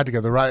outing that they had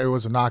together. Right, it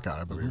was a knockout,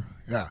 I believe.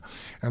 Yeah,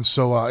 and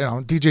so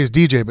DJ's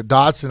DJ, but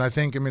Dotson, I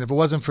think, if it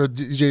wasn't for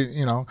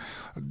DJ,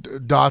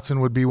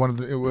 Dotson would be would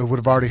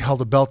have already held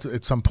a belt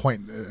at some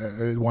point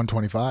at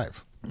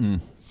 125.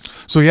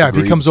 So yeah,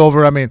 Agreed. If he comes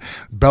over,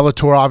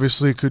 Bellator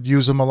obviously could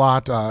use him a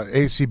lot.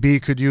 ACB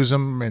could use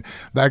him.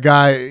 That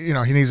guy,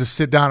 he needs to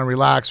sit down and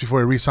relax before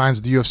he re-signs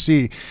with the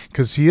UFC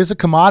because he is a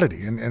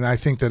commodity, and I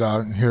think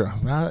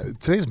that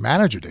today's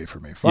manager day for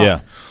me. Fuck. Yeah.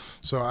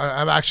 So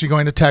I'm actually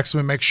going to text him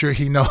and make sure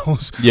he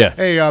knows. Yeah.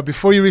 Hey,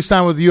 before you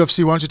re-sign with the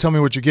UFC, why don't you tell me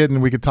what you're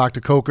getting? We could talk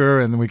to Coker,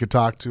 and then we could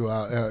talk to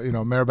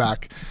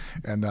Merbach,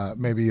 and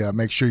maybe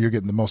make sure you're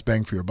getting the most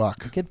bang for your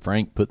buck. Look at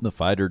Frank putting the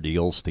fighter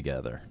deals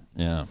together.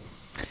 Yeah.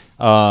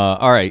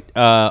 All right.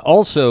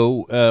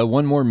 Also,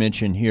 one more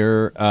mention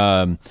here.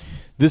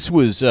 This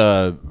was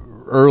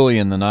early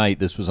in the night.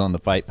 This was on the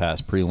Fight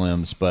Pass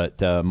prelims,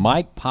 but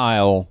Mike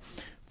Pyle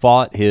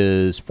fought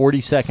his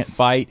 42nd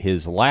fight,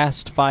 his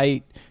last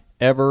fight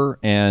ever,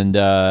 and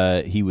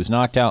he was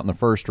knocked out in the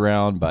first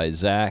round by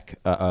Zach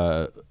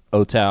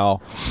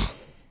Otow.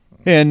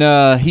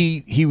 And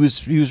he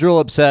was real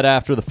upset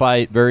after the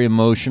fight, very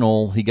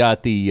emotional. He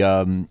got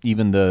the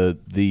even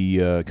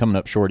the coming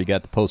up short. He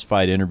got the post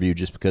fight interview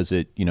just because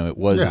it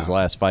was his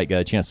last fight.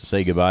 Got a chance to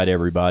say goodbye to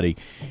everybody.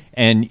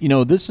 And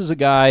this is a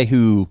guy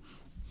who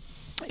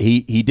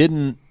he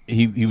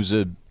was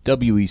a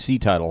WEC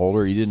title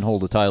holder. He didn't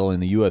hold a title in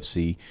the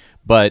UFC,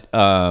 but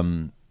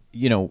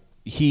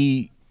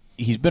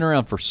he's been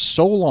around for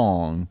so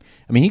long.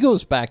 He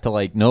goes back to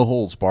like no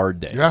holds barred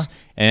days. Yeah.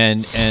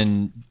 And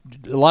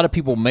a lot of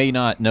people may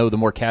not know, the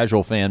more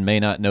casual fan may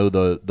not know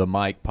the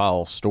Mike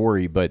Pyle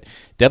story, but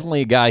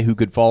definitely a guy who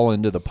could fall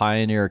into the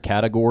pioneer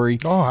category.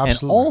 Oh,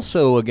 absolutely. And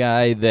also a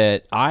guy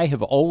that I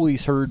have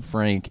always heard,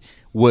 Frank,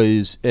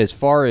 was, as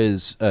far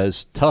as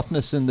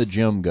toughness in the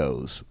gym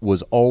goes,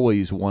 was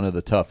always one of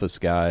the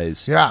toughest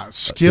guys. Yeah,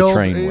 skilled.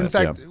 To train in with,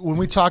 fact, when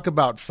we talk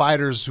about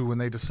fighters who, when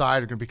they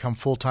decide, are going to become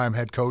full-time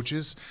head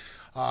coaches,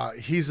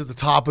 he's at the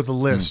top of the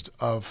list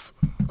of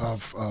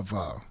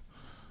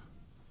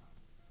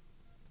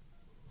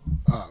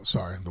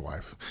sorry, the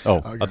wife.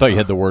 Oh, I thought you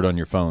had the word on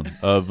your phone.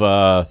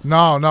 No.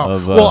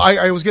 Well,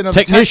 I was getting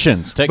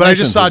technicians. But I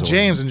just saw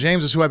James, and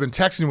James is who I've been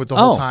texting with the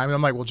whole time. And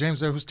I'm like, well, James,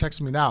 there, who's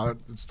texting me now?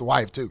 It's the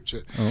wife too.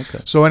 Shit. Oh,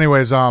 okay. So,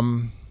 anyways,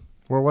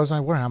 where was I?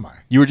 Where am I?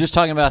 You were just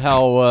talking about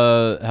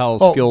how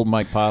skilled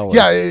Mike Pyle is.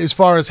 Yeah, as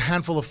far as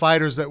handful of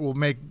fighters that will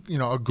make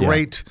a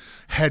great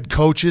head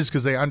coaches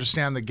because they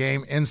understand the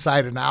game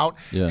inside and out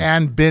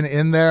and been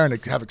in there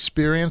and have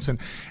experience and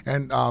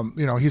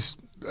he's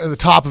at the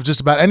top of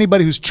just about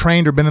anybody who's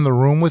trained or been in the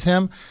room with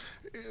him.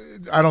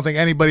 I don't think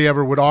anybody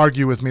ever would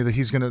argue with me that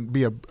he's going to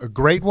be a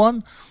great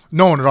one.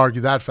 No one would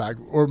argue that fact,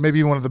 or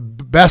maybe one of the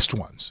best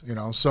ones.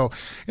 So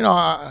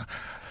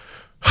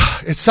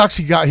it sucks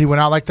he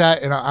went out like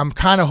that, and I'm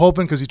kind of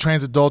hoping, because he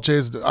trains at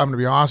Dolce's, I'm going to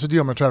be honest with you,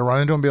 I'm going to try to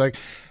run into him and be like,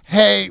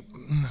 hey,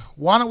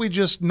 why don't we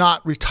just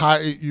not retire?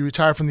 You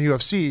retire from the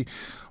UFC,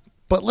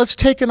 but let's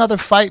take another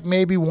fight,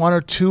 maybe one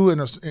or two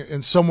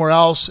in somewhere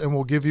else, and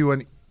we'll give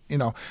you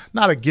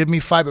not a give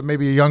me fight, but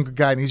maybe a younger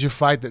guy needs your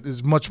fight that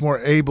is much more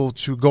able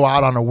to go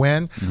out on a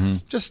win. Mm-hmm.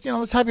 Just,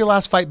 let's have your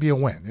last fight be a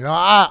win.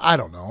 I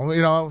don't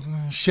know.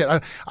 Shit.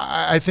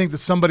 I think that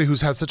somebody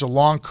who's had such a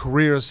long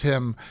career as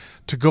him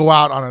to go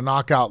out on a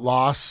knockout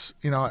loss,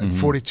 at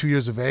 42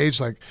 years of age,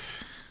 like,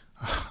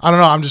 I don't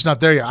know. I'm just not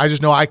there yet. I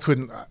just know I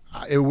couldn't.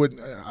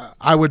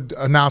 I would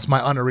announce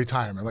my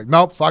retirement. Like,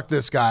 nope, fuck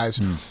this, guys.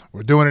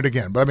 We're doing it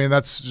again. But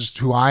that's just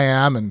who I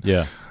am. And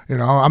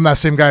I'm that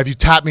same guy. If you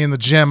tap me in the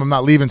gym, I'm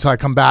not leaving until I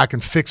come back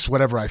and fix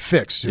whatever I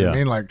fixed. You know what I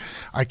mean? Like,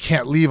 I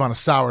can't leave on a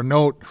sour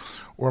note,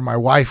 or my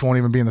wife won't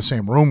even be in the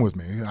same room with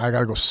me. I got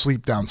to go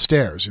sleep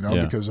downstairs,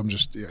 because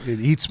it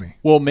eats me.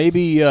 Well,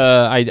 maybe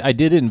I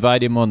did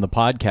invite him on the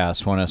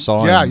podcast when I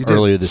saw him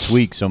earlier this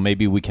week, so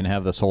maybe we can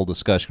have this whole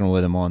discussion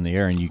with him on the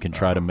air, and you can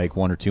try to make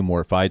one or two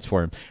more fights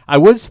for him. I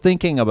was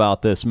thinking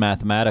about this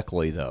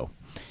mathematically, though.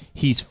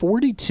 He's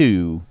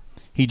 42.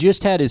 He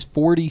just had his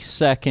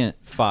 42nd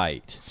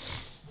fight.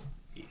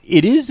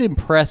 it is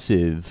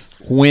impressive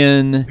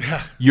when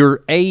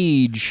your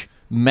age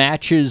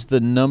matches the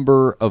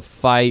number of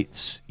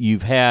fights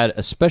you've had,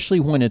 especially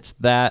when it's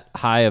that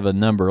high of a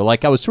number.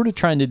 Like I was sort of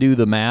trying to do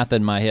the math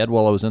in my head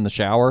while I was in the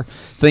shower,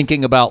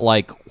 thinking about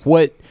like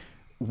what,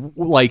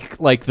 like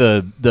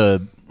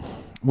the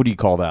what do you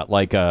call that?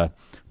 Like not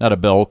a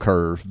bell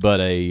curve, but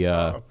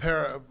a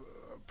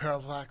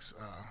parallax.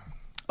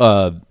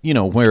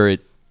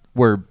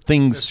 Where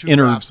things a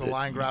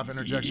line graph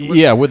interjection.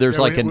 Where there's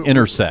an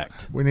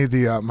intersect. We need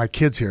my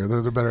kids here.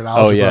 They're better at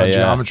algebra and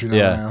geometry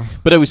than I am.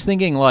 But I was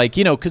thinking, like,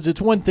 because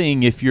it's one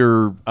thing if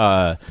you're,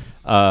 well,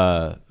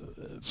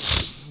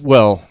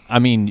 I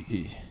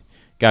mean,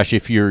 gosh,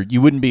 if you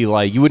wouldn't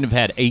have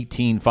had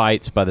 18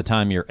 fights by the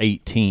time you're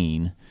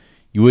 18.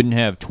 You wouldn't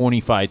have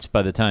 20 fights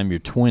by the time you're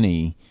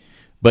 20.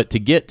 But to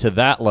get to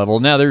that level,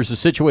 now there's a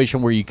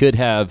situation where you could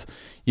have,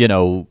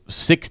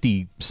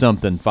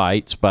 60-something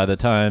fights by the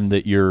time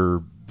that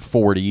you're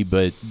 40.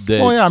 But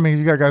I mean,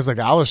 you got guys like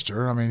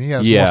Alistair. I mean, he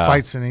has more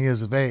fights than he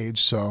is of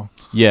age. So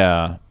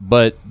yeah,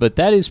 but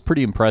that is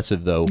pretty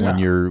impressive though when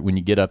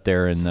you get up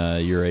there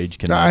and your age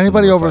can.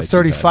 Anybody over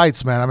 30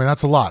 fights, man. I mean,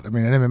 that's a lot. I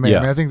mean, in MMA, I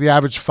mean, I think the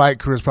average fight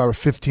career is probably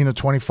 15 to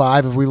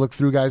 25 if we look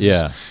through guys.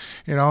 Yeah.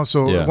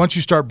 So once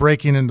you start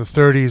breaking into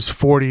 30s,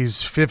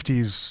 40s,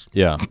 50s.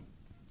 Yeah.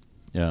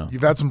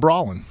 You've had some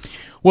brawling.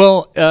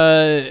 Well,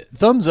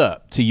 thumbs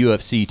up to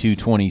UFC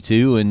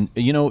 222, and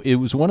it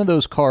was one of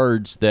those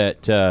cards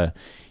that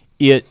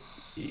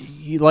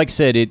like I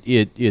said,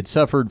 it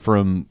suffered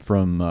from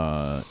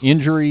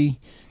injury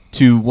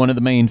to one of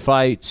the main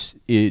fights.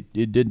 It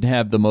didn't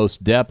have the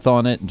most depth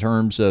on it in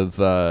terms of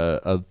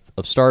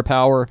star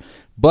power,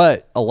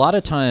 but a lot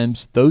of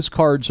times those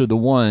cards are the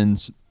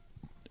ones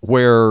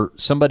where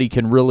somebody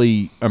can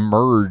really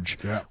emerge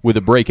with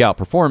a breakout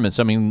performance.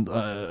 I mean,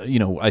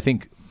 I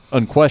think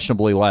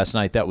unquestionably last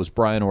night that was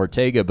Brian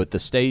Ortega, but the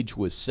stage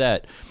was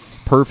set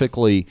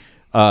perfectly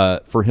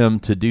for him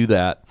to do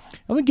that.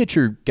 I'm going to get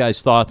your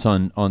guys' thoughts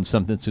on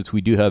something since we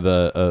do have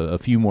a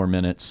few more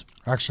minutes.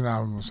 Actually,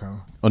 now we almost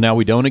have. Oh, now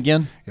we don't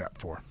again? Yeah,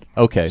 4.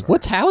 Okay. Sorry.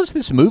 How is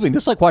this moving?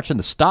 This is like watching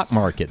the stock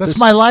market. That's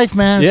my life,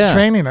 man. It's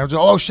training. I was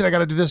oh shit, I got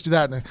to do this, do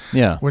that.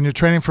 And when you're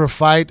training for a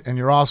fight and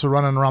you're also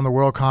running around the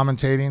world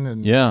commentating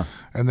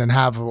and then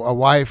have a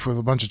wife with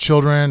a bunch of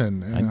children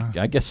and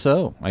I guess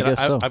so.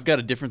 I've got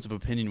a difference of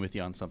opinion with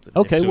you on something.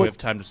 Okay, so we have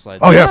time to slide.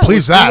 Oh yeah,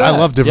 please that. I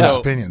love different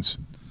opinions.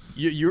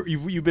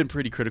 You've been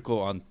pretty critical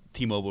on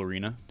T-Mobile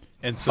Arena.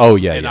 And so,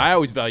 I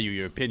always value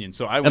your opinion.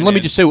 So let me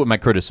just say what my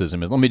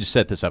criticism is. Let me just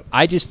set this up.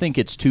 I just think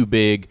it's too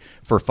big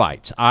for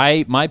fights.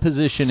 My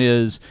position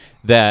is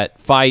that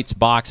fights,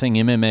 boxing,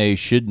 MMA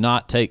should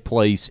not take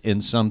place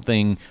in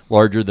something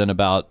larger than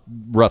about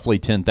roughly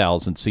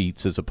 10,000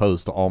 seats as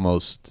opposed to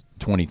almost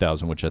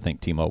 20,000, which I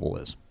think T-Mobile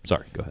is.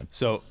 Sorry, go ahead.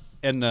 So,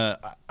 and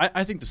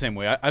I think the same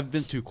way. I've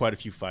been to quite a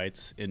few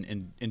fights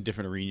in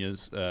different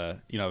arenas.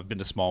 I've been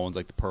to small ones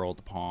like the Pearl,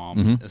 the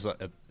Palm,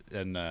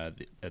 and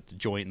at the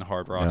Joint and the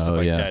Hard Rock, stuff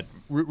like that.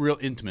 Real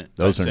intimate.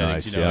 Those are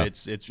settings,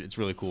 nice. It's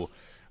really cool.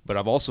 But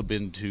I've also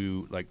been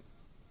to like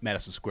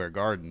Madison Square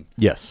Garden,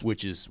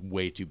 which is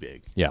way too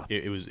big. Yeah,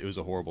 it was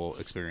a horrible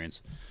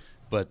experience.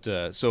 But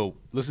so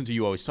listen to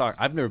you always talk.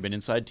 I've never been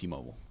inside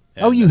T-Mobile.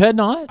 Oh, you had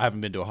not? I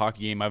haven't been to a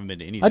hockey game. I haven't been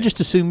to anything. I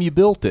just assumed you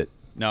built it.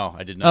 No,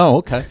 I did not. Oh,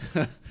 okay.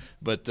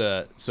 But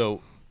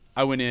so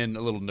I went in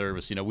a little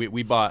nervous.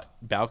 We bought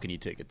balcony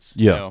tickets.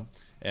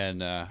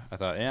 And I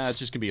thought, it's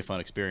just gonna be a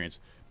fun experience.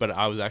 But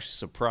I was actually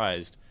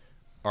surprised.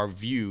 Our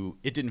view,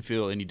 it didn't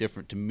feel any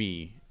different to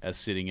me as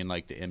sitting in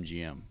like the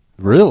MGM.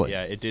 Really?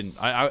 Yeah, it didn't.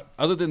 I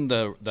other than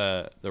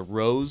the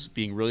rows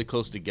being really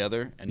close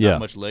together and not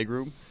much leg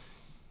room,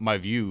 my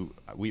view,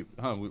 we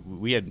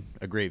had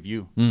a great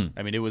view.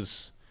 I mean, there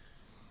was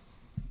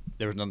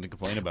nothing to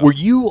complain about. Were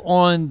you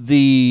on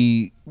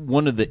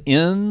one of the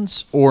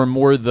ends or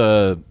more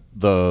the?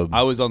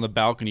 I was on the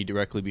balcony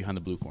directly behind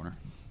the blue corner.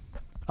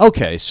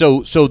 Okay,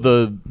 so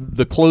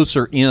the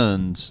closer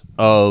ends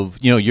of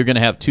you're going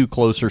to have two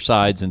closer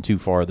sides and two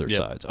farther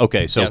sides.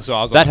 Okay, so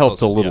that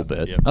helped a little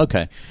bit. Yep.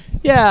 Okay,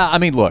 yeah. I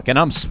mean, look, and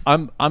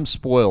I'm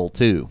spoiled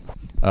too.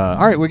 All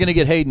right, we're going to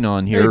get Hayden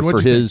on here for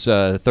his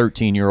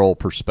 13-year-old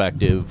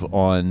perspective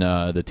on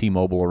the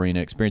T-Mobile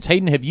Arena experience.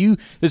 Hayden,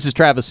 this is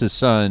Travis's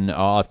son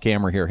off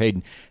camera here.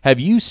 Hayden, have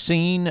you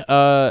seen?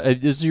 Is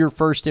this your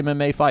first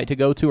MMA fight to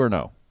go to or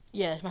no?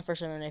 Yeah, it's my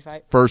first MMA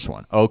fight. First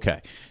one,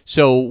 okay.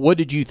 So what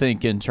did you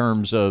think in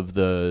terms of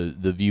the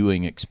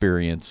viewing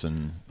experience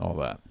and all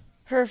that?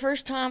 For the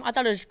first time, I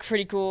thought it was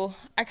pretty cool.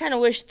 I kind of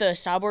wish the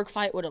Cyborg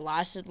fight would have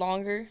lasted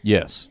longer.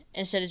 Yes.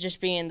 Instead of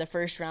just being the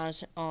first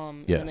round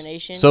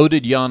elimination. So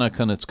did Yana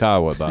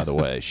Kunitskaya, by the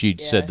way. She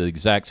said the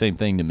exact same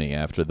thing to me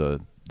after the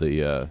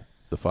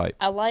fight.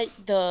 I like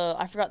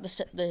I forgot the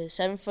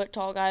 7-foot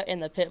tall guy in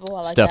the pit bull.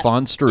 I like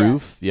Stefan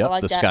Struve. Yeah,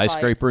 yep, the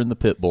skyscraper in the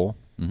pit bull.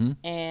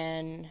 Mm-hmm.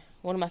 And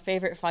one of my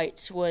favorite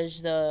fights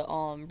was the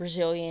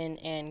Brazilian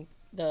and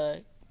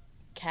the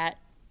cat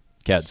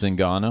Kat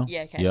Zingano.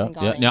 Yeah, Kat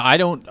Zingano. Yeah. Now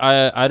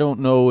I don't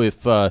know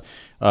if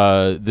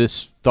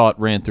this thought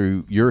ran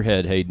through your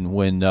head, Hayden,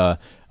 when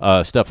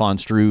Stefan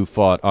Struve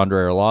fought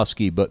Andrei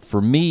Arlovski, but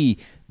for me,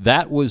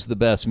 that was the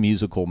best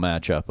musical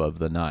matchup of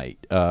the night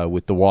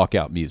with the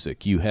walkout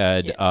music. You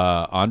had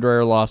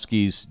Andrei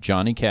Arlovski's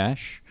Johnny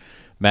Cash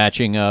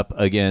matching up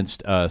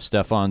against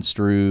Stefan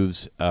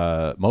Struve's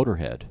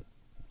Motorhead.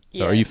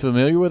 So are you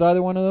familiar with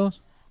either one of those?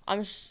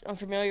 I'm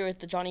familiar with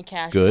the Johnny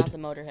Cash, Good. but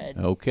not the Motorhead.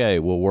 Okay,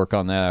 we'll work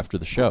on that after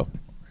the show.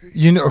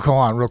 Hold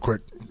on real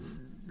quick.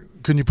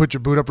 Can you put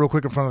your boot up real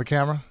quick in front of the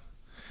camera?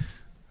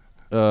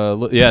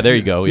 Yeah, there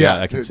you go. Yeah,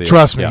 I can see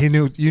Trust me,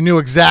 Yeah. you knew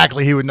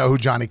exactly he would know who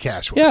Johnny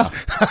Cash was.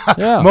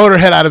 Yeah.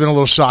 Motorhead, I'd have been a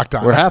little shocked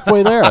on. We're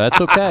halfway there. That's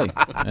okay.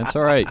 That's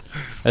all right.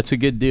 That's a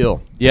good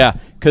deal. Yeah,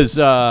 because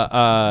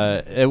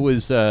it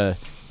was.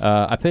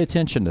 I pay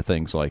attention to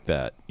things like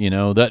that. You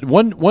know, that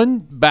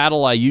one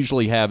battle I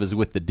usually have is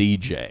with the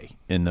DJ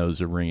in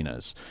those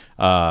arenas.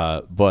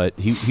 But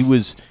he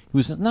was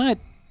not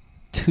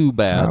too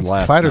bad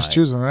last fighters night.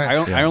 choosing, right?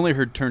 I only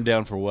heard "Turned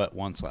Down for What"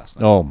 once last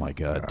night. Oh my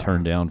God,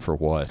 turned down for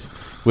what?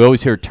 We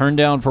always hear "turn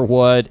down for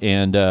what"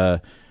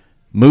 and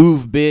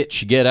 "move,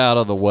 bitch, get out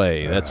of the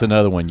way." That's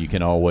another one you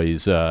can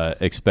always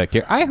expect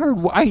here. I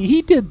heard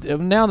he did.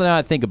 Now that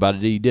I think about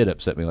it, he did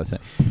upset me last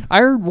night.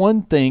 I heard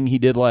one thing he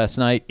did last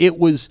night. It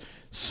was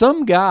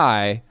some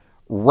guy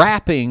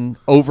rapping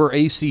over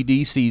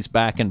AC/DC's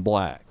 "Back in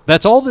Black."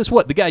 That's all this.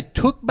 What the guy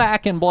took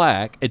 "Back in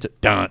Black." It's a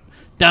dun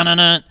dun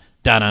dun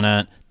dun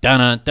dun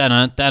dun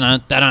dun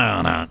dun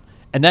dun dun,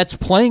 and that's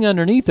playing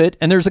underneath it.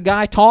 And there's a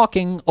guy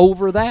talking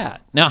over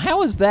that. Now,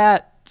 how is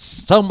that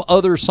some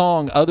other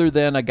song other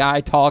than a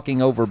guy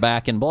talking over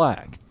 "Back in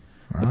Black"?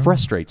 It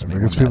frustrates me. I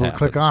guess people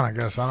click on, I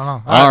guess. I don't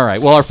know. All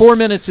right. Well, our 4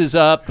 minutes is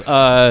up.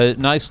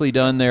 Nicely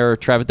done there,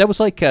 Travis. That was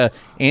like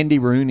Andy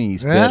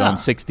Rooney's bit on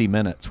 60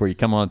 Minutes where you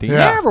come on. You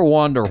ever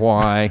wonder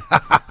why?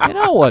 You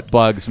know what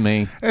bugs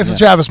me? Hey, so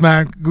Travis,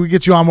 man, can we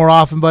get you on more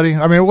often, buddy?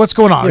 I mean, what's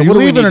going on? Are you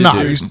leaving or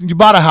not? You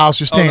bought a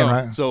house. You're staying,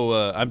 right? So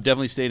I'm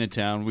definitely staying in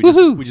town.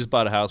 We just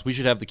bought a house. We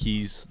should have the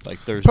keys like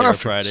Thursday or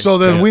Friday. So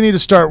then we need to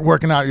start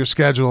working out your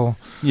schedule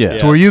to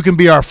where you can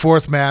be our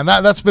fourth man.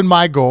 That's been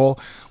my goal.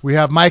 We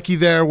have Mikey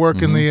there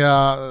working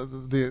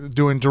the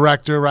doing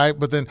director, right?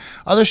 But then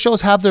other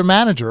shows have their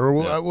manager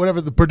or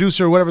whatever, the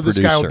producer, whatever this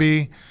guy will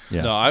be.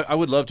 Yeah. No, I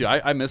would love to.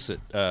 I miss it.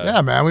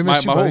 Yeah, man, we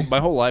miss you, buddy. My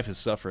whole life is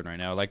suffering right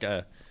now. Like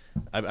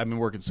I've been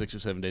working 6 or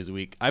 7 days a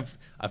week. I've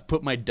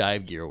put my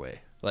dive gear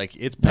away. Like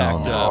it's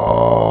packed up.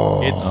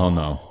 Oh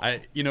no!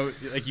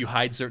 Like you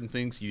hide certain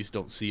things, you just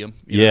don't see them.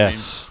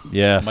 Yes.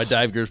 My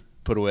dive gear's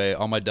put away.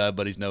 All my dive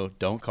buddies know.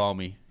 Don't call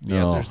me. The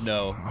answer's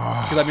no.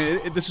 Because I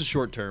mean, this is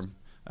short term.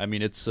 I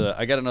mean, it's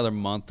I got another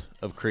month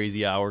of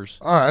crazy hours.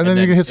 All right, and then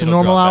you can hit some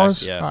normal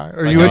hours. Yeah. All right.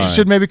 Are you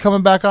interested maybe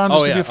coming back on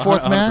just to be a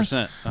fourth 100%, man?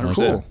 100%.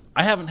 Cool.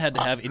 I haven't had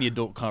to have any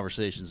adult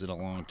conversations in a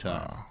long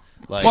time.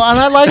 Like, well, and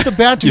I like the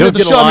banter you at don't the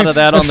get show. a lot of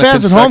that on the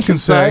fans at home construction can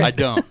say. I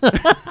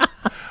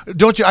don't.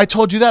 Don't you? I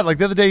told you that. Like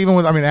the other day, even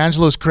with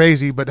Angelo's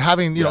crazy, but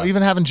having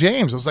even having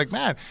James, I was like,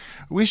 man,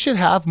 we should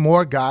have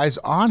more guys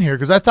on here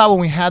because I thought when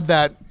we had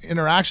that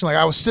interaction, like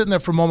I was sitting there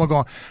for a moment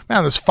going,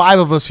 man, there's 5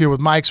 of us here with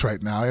mics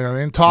right now, you know what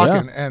I mean,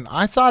 talking, and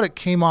I thought it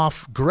came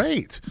off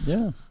great.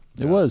 Yeah.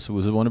 It was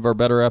one of our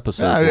better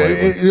episodes. Yeah,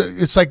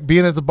 it's like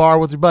being at the bar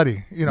with your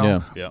buddy. You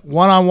know, Yeah.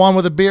 one-on-one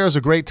with a beer is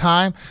a great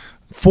time.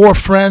 4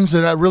 friends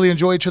that really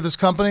enjoy each other's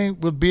company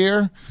with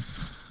beer.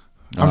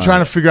 I'm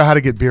trying to figure out how to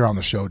get beer on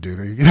the show,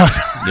 dude. You know?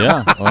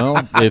 Yeah, well,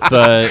 if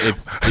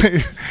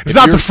it's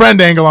not the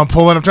friend angle I'm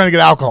pulling. I'm trying to get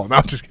alcohol. No,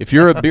 I'm just kidding. If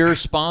you're a beer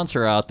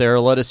sponsor out there,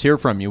 let us hear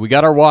from you. We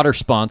got our water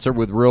sponsor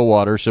with Real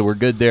Water, so we're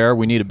good there.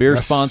 We need a beer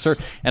sponsor,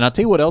 and I'll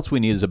tell you what else we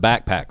need is a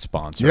backpack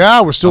sponsor.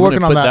 Yeah, we're still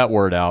working on put that. that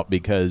word out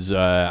because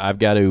I've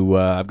got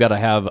to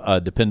have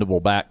a dependable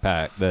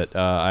backpack that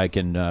I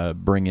can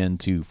bring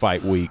into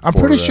fight week. I'm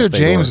pretty sure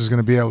James is going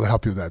to be able to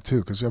help you with that too,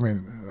 because I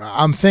mean,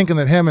 I'm thinking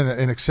that him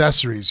in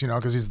accessories, you know,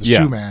 because he's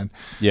the shoe man.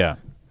 Yeah.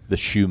 The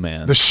shoe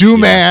man. The shoe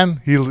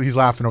man. He's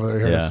laughing over there.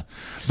 Here it is.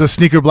 The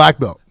sneaker black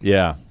belt.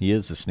 Yeah, he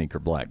is the sneaker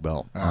black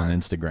belt on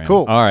Instagram.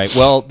 Cool. All right.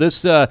 Well,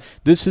 this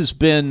has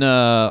been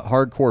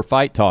hardcore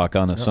fight talk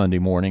on a Sunday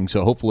morning.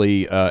 So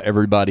hopefully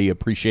everybody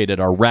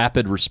appreciated our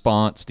rapid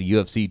response to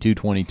UFC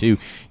 222.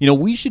 You know,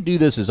 we should do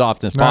this as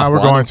often as possible.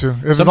 We're going to.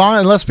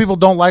 Unless people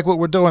don't like what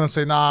we're doing and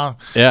say nah.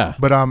 Yeah.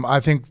 But I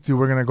think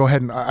we're going to go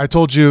ahead and I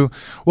told you.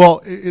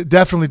 Well,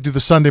 definitely do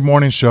the Sunday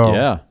morning show.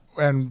 Yeah.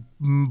 And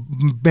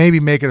maybe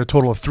make it a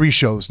total of 3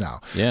 shows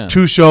now. Yeah.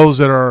 2 shows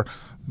that are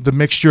the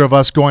mixture of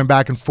us going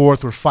back and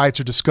forth where fights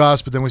are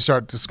discussed, but then we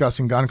start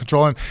discussing gun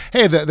control. And,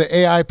 hey, the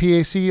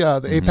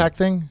AIPAC, the APAC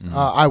thing,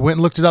 I went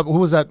and looked it up. Who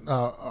was that?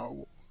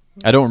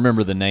 I don't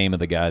remember the name of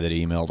the guy that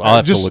emailed. I'll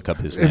have to look up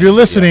his name. If you're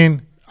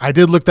listening, I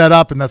did look that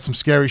up, and that's some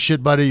scary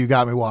shit, buddy. You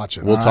got me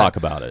watching. We'll talk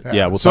about it.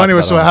 Yeah, we'll so talk anyway,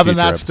 about it so on a having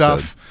future that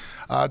stuff.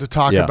 to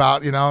talk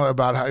about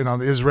how,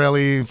 the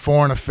Israeli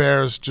foreign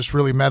affairs just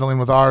really meddling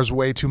with ours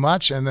way too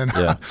much, and then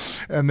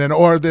and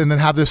then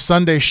have this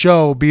Sunday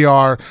show be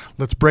our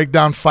let's break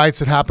down fights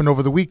that happened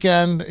over the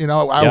weekend.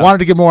 I wanted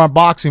to get more on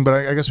boxing, but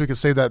I guess we could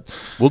say that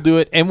we'll do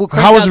it. And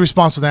how was the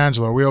response with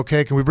Angela? Are we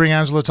okay? Can we bring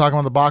Angela to talk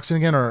about the boxing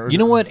again? Or you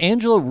know what?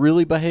 Angela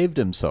really behaved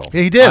himself.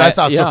 Yeah, he did. I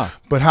thought so.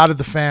 But how did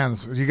the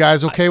fans? Are you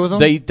guys okay with him?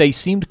 They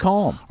seemed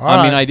calm.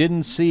 I mean, I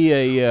didn't see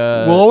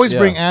a. We'll always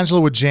bring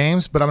Angela with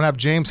James, but I'm gonna have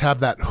James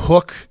have that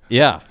hook.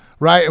 Yeah.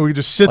 Right, and we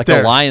just sit like there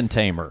like a lion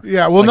tamer.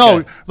 Yeah,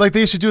 well, like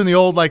they used to do in the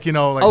old, like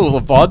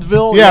the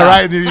vaudeville. Yeah,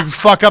 right. And you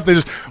fuck up,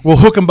 we'll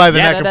hook him by the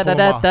neck and pull him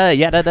off.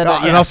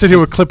 And I'll sit here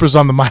with clippers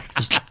on the mic.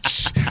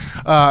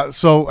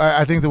 So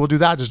I think that we'll do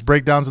that. Just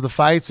breakdowns of the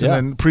fights and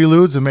then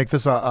preludes and make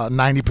this a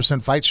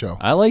 90% fight show.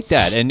 I like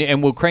that,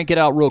 and we'll crank it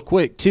out real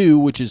quick too,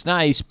 which is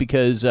nice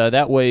because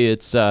that way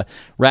it's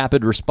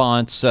rapid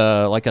response.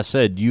 Like I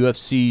said,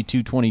 UFC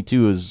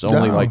 222 is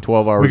only like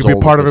 12 hours old. We can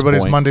be part of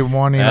everybody's Monday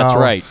morning. That's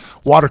right.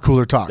 Water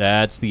cooler talk.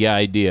 That's the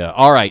idea.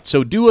 All right,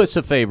 so do us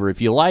a favor.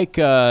 If you like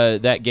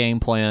that game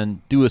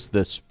plan, do us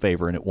this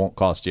favor, and it won't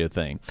cost you a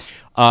thing.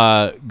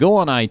 Go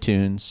on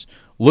iTunes,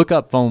 look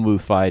up Phone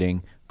Booth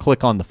Fighting,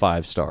 click on the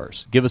 5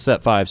 stars. Give us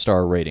that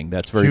 5-star rating.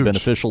 That's very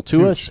beneficial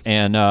to us.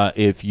 And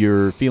if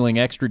you're feeling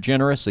extra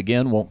generous,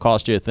 again, won't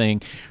cost you a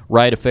thing.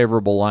 Write a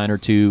favorable line or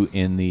two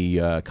in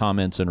the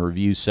comments and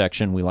reviews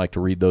section. We like to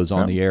read those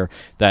on the air.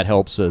 That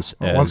helps us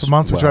once a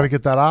month we try to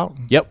get that out.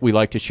 Yep, we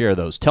like to share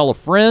those. Tell a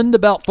friend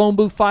about Phone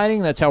Booth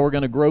Fighting. That's how we're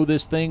going to grow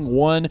this thing,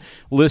 one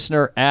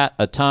listener at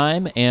a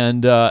time.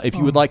 And if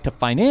you would like to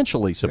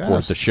financially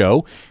support the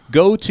show,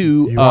 go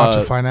to... You want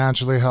to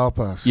financially help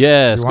us.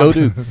 Yes, go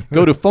to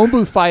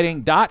phoneboothfighting.com.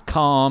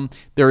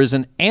 There is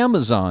an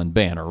Amazon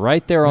banner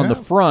right there on the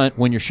front.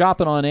 When you're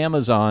shopping on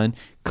Amazon,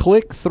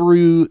 click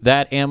through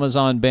that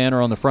Amazon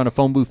banner on the front of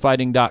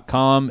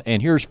phoneboothfighting.com,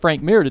 and here's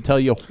Frank Mir to tell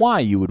you why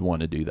you would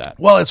want to do that.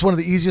 Well, it's one of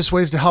the easiest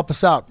ways to help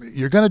us out.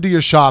 You're going to do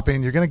your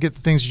shopping. You're going to get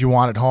the things you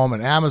want at home,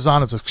 and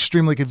Amazon is an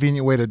extremely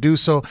convenient way to do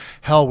so.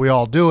 Hell, we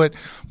all do it.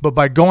 But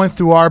by going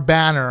through our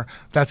banner,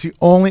 that's the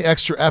only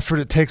extra effort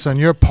it takes on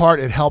your part.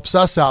 It helps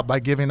us out by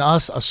giving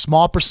us a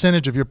small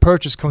percentage of your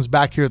purchase comes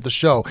back here at the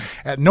show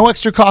at no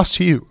extra cost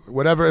to you.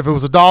 Whatever, if it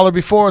was $1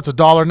 before, it's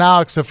 $1 now,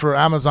 except for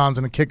Amazon's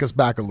going to kick us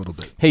back a little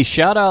bit. Hey,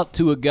 shout out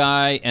to a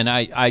guy, and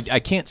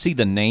I can't see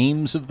the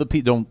names of the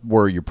people. Don't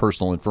worry, your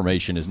personal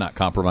information is not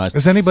compromised.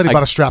 Has anybody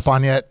bought a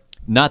strap-on yet?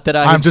 Not that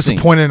I'm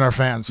disappointed in our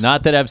fans.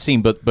 Not that I've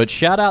seen, but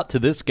shout out to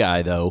this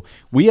guy, though.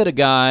 We had a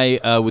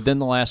guy within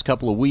the last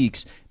couple of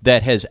weeks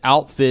that has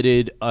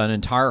outfitted an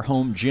entire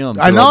home gym.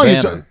 I know.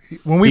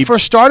 When we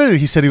first started,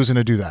 he said he was going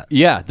to do that.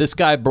 Yeah, this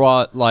guy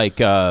brought like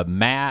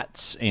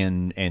mats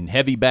and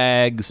heavy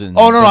bags. And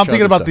no, I'm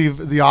thinking about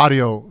the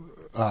audio.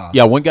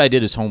 One guy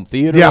did his home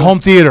theater. Yeah, home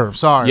theater.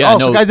 Sorry. Yeah,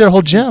 so the guy did a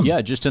whole gym.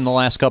 Yeah, just in the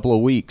last couple of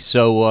weeks.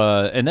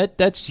 So, and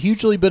that's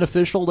hugely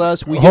beneficial to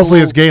us. Hopefully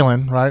it's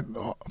Galen, right?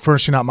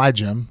 Furnishing out my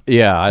gym.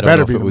 Yeah, I don't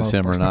know if it was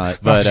him or not.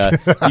 But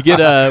we get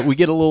a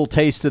little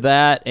taste of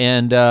that,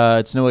 and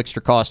it's no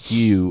extra cost to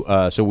you.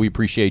 So we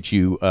appreciate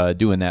you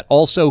doing that.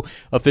 Also,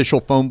 official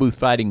Phone Booth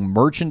Fighting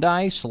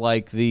merchandise,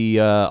 like the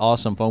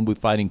awesome Phone Booth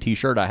Fighting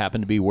T-shirt I happen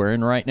to be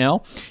wearing right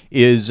now,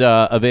 is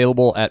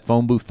available at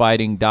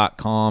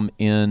phoneboothfighting.com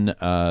in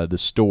the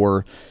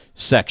store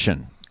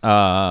section.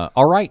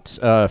 All right,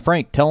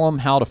 Frank, tell them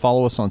how to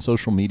follow us on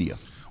social media.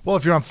 Well,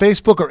 if you're on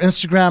Facebook or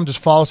Instagram, just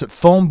follow us at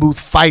Phone Booth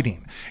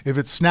Fighting. If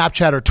it's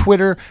Snapchat or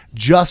Twitter,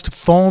 just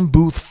Phone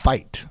Booth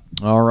Fight.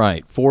 All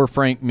right. For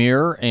Frank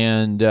Mir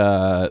and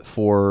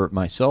for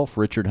myself,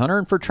 Richard Hunter,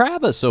 and for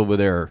Travis over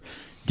there,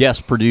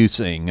 guest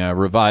producing,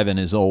 reviving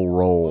his old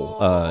role.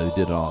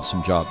 Did an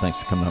awesome job. Thanks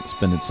for coming up and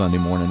spending Sunday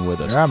morning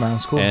with us. Yeah, man,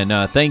 it's cool.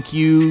 And thank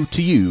you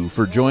to you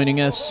for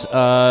joining us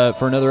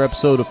for another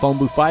episode of Phone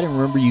Booth Fighting.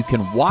 Remember, you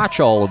can watch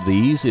all of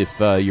these. If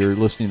you're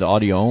listening to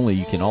audio only,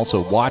 you can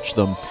also watch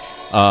them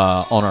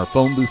on our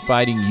Phone Booth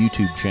Fighting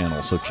YouTube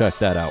channel. So check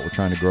that out. We're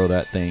trying to grow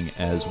that thing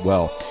as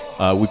well.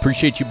 We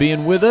appreciate you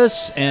being with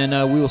us, and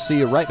we will see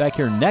you right back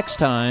here next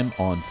time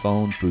on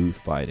Phone Booth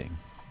Fighting.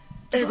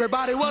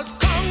 Everybody was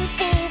kung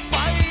fu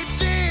fighting.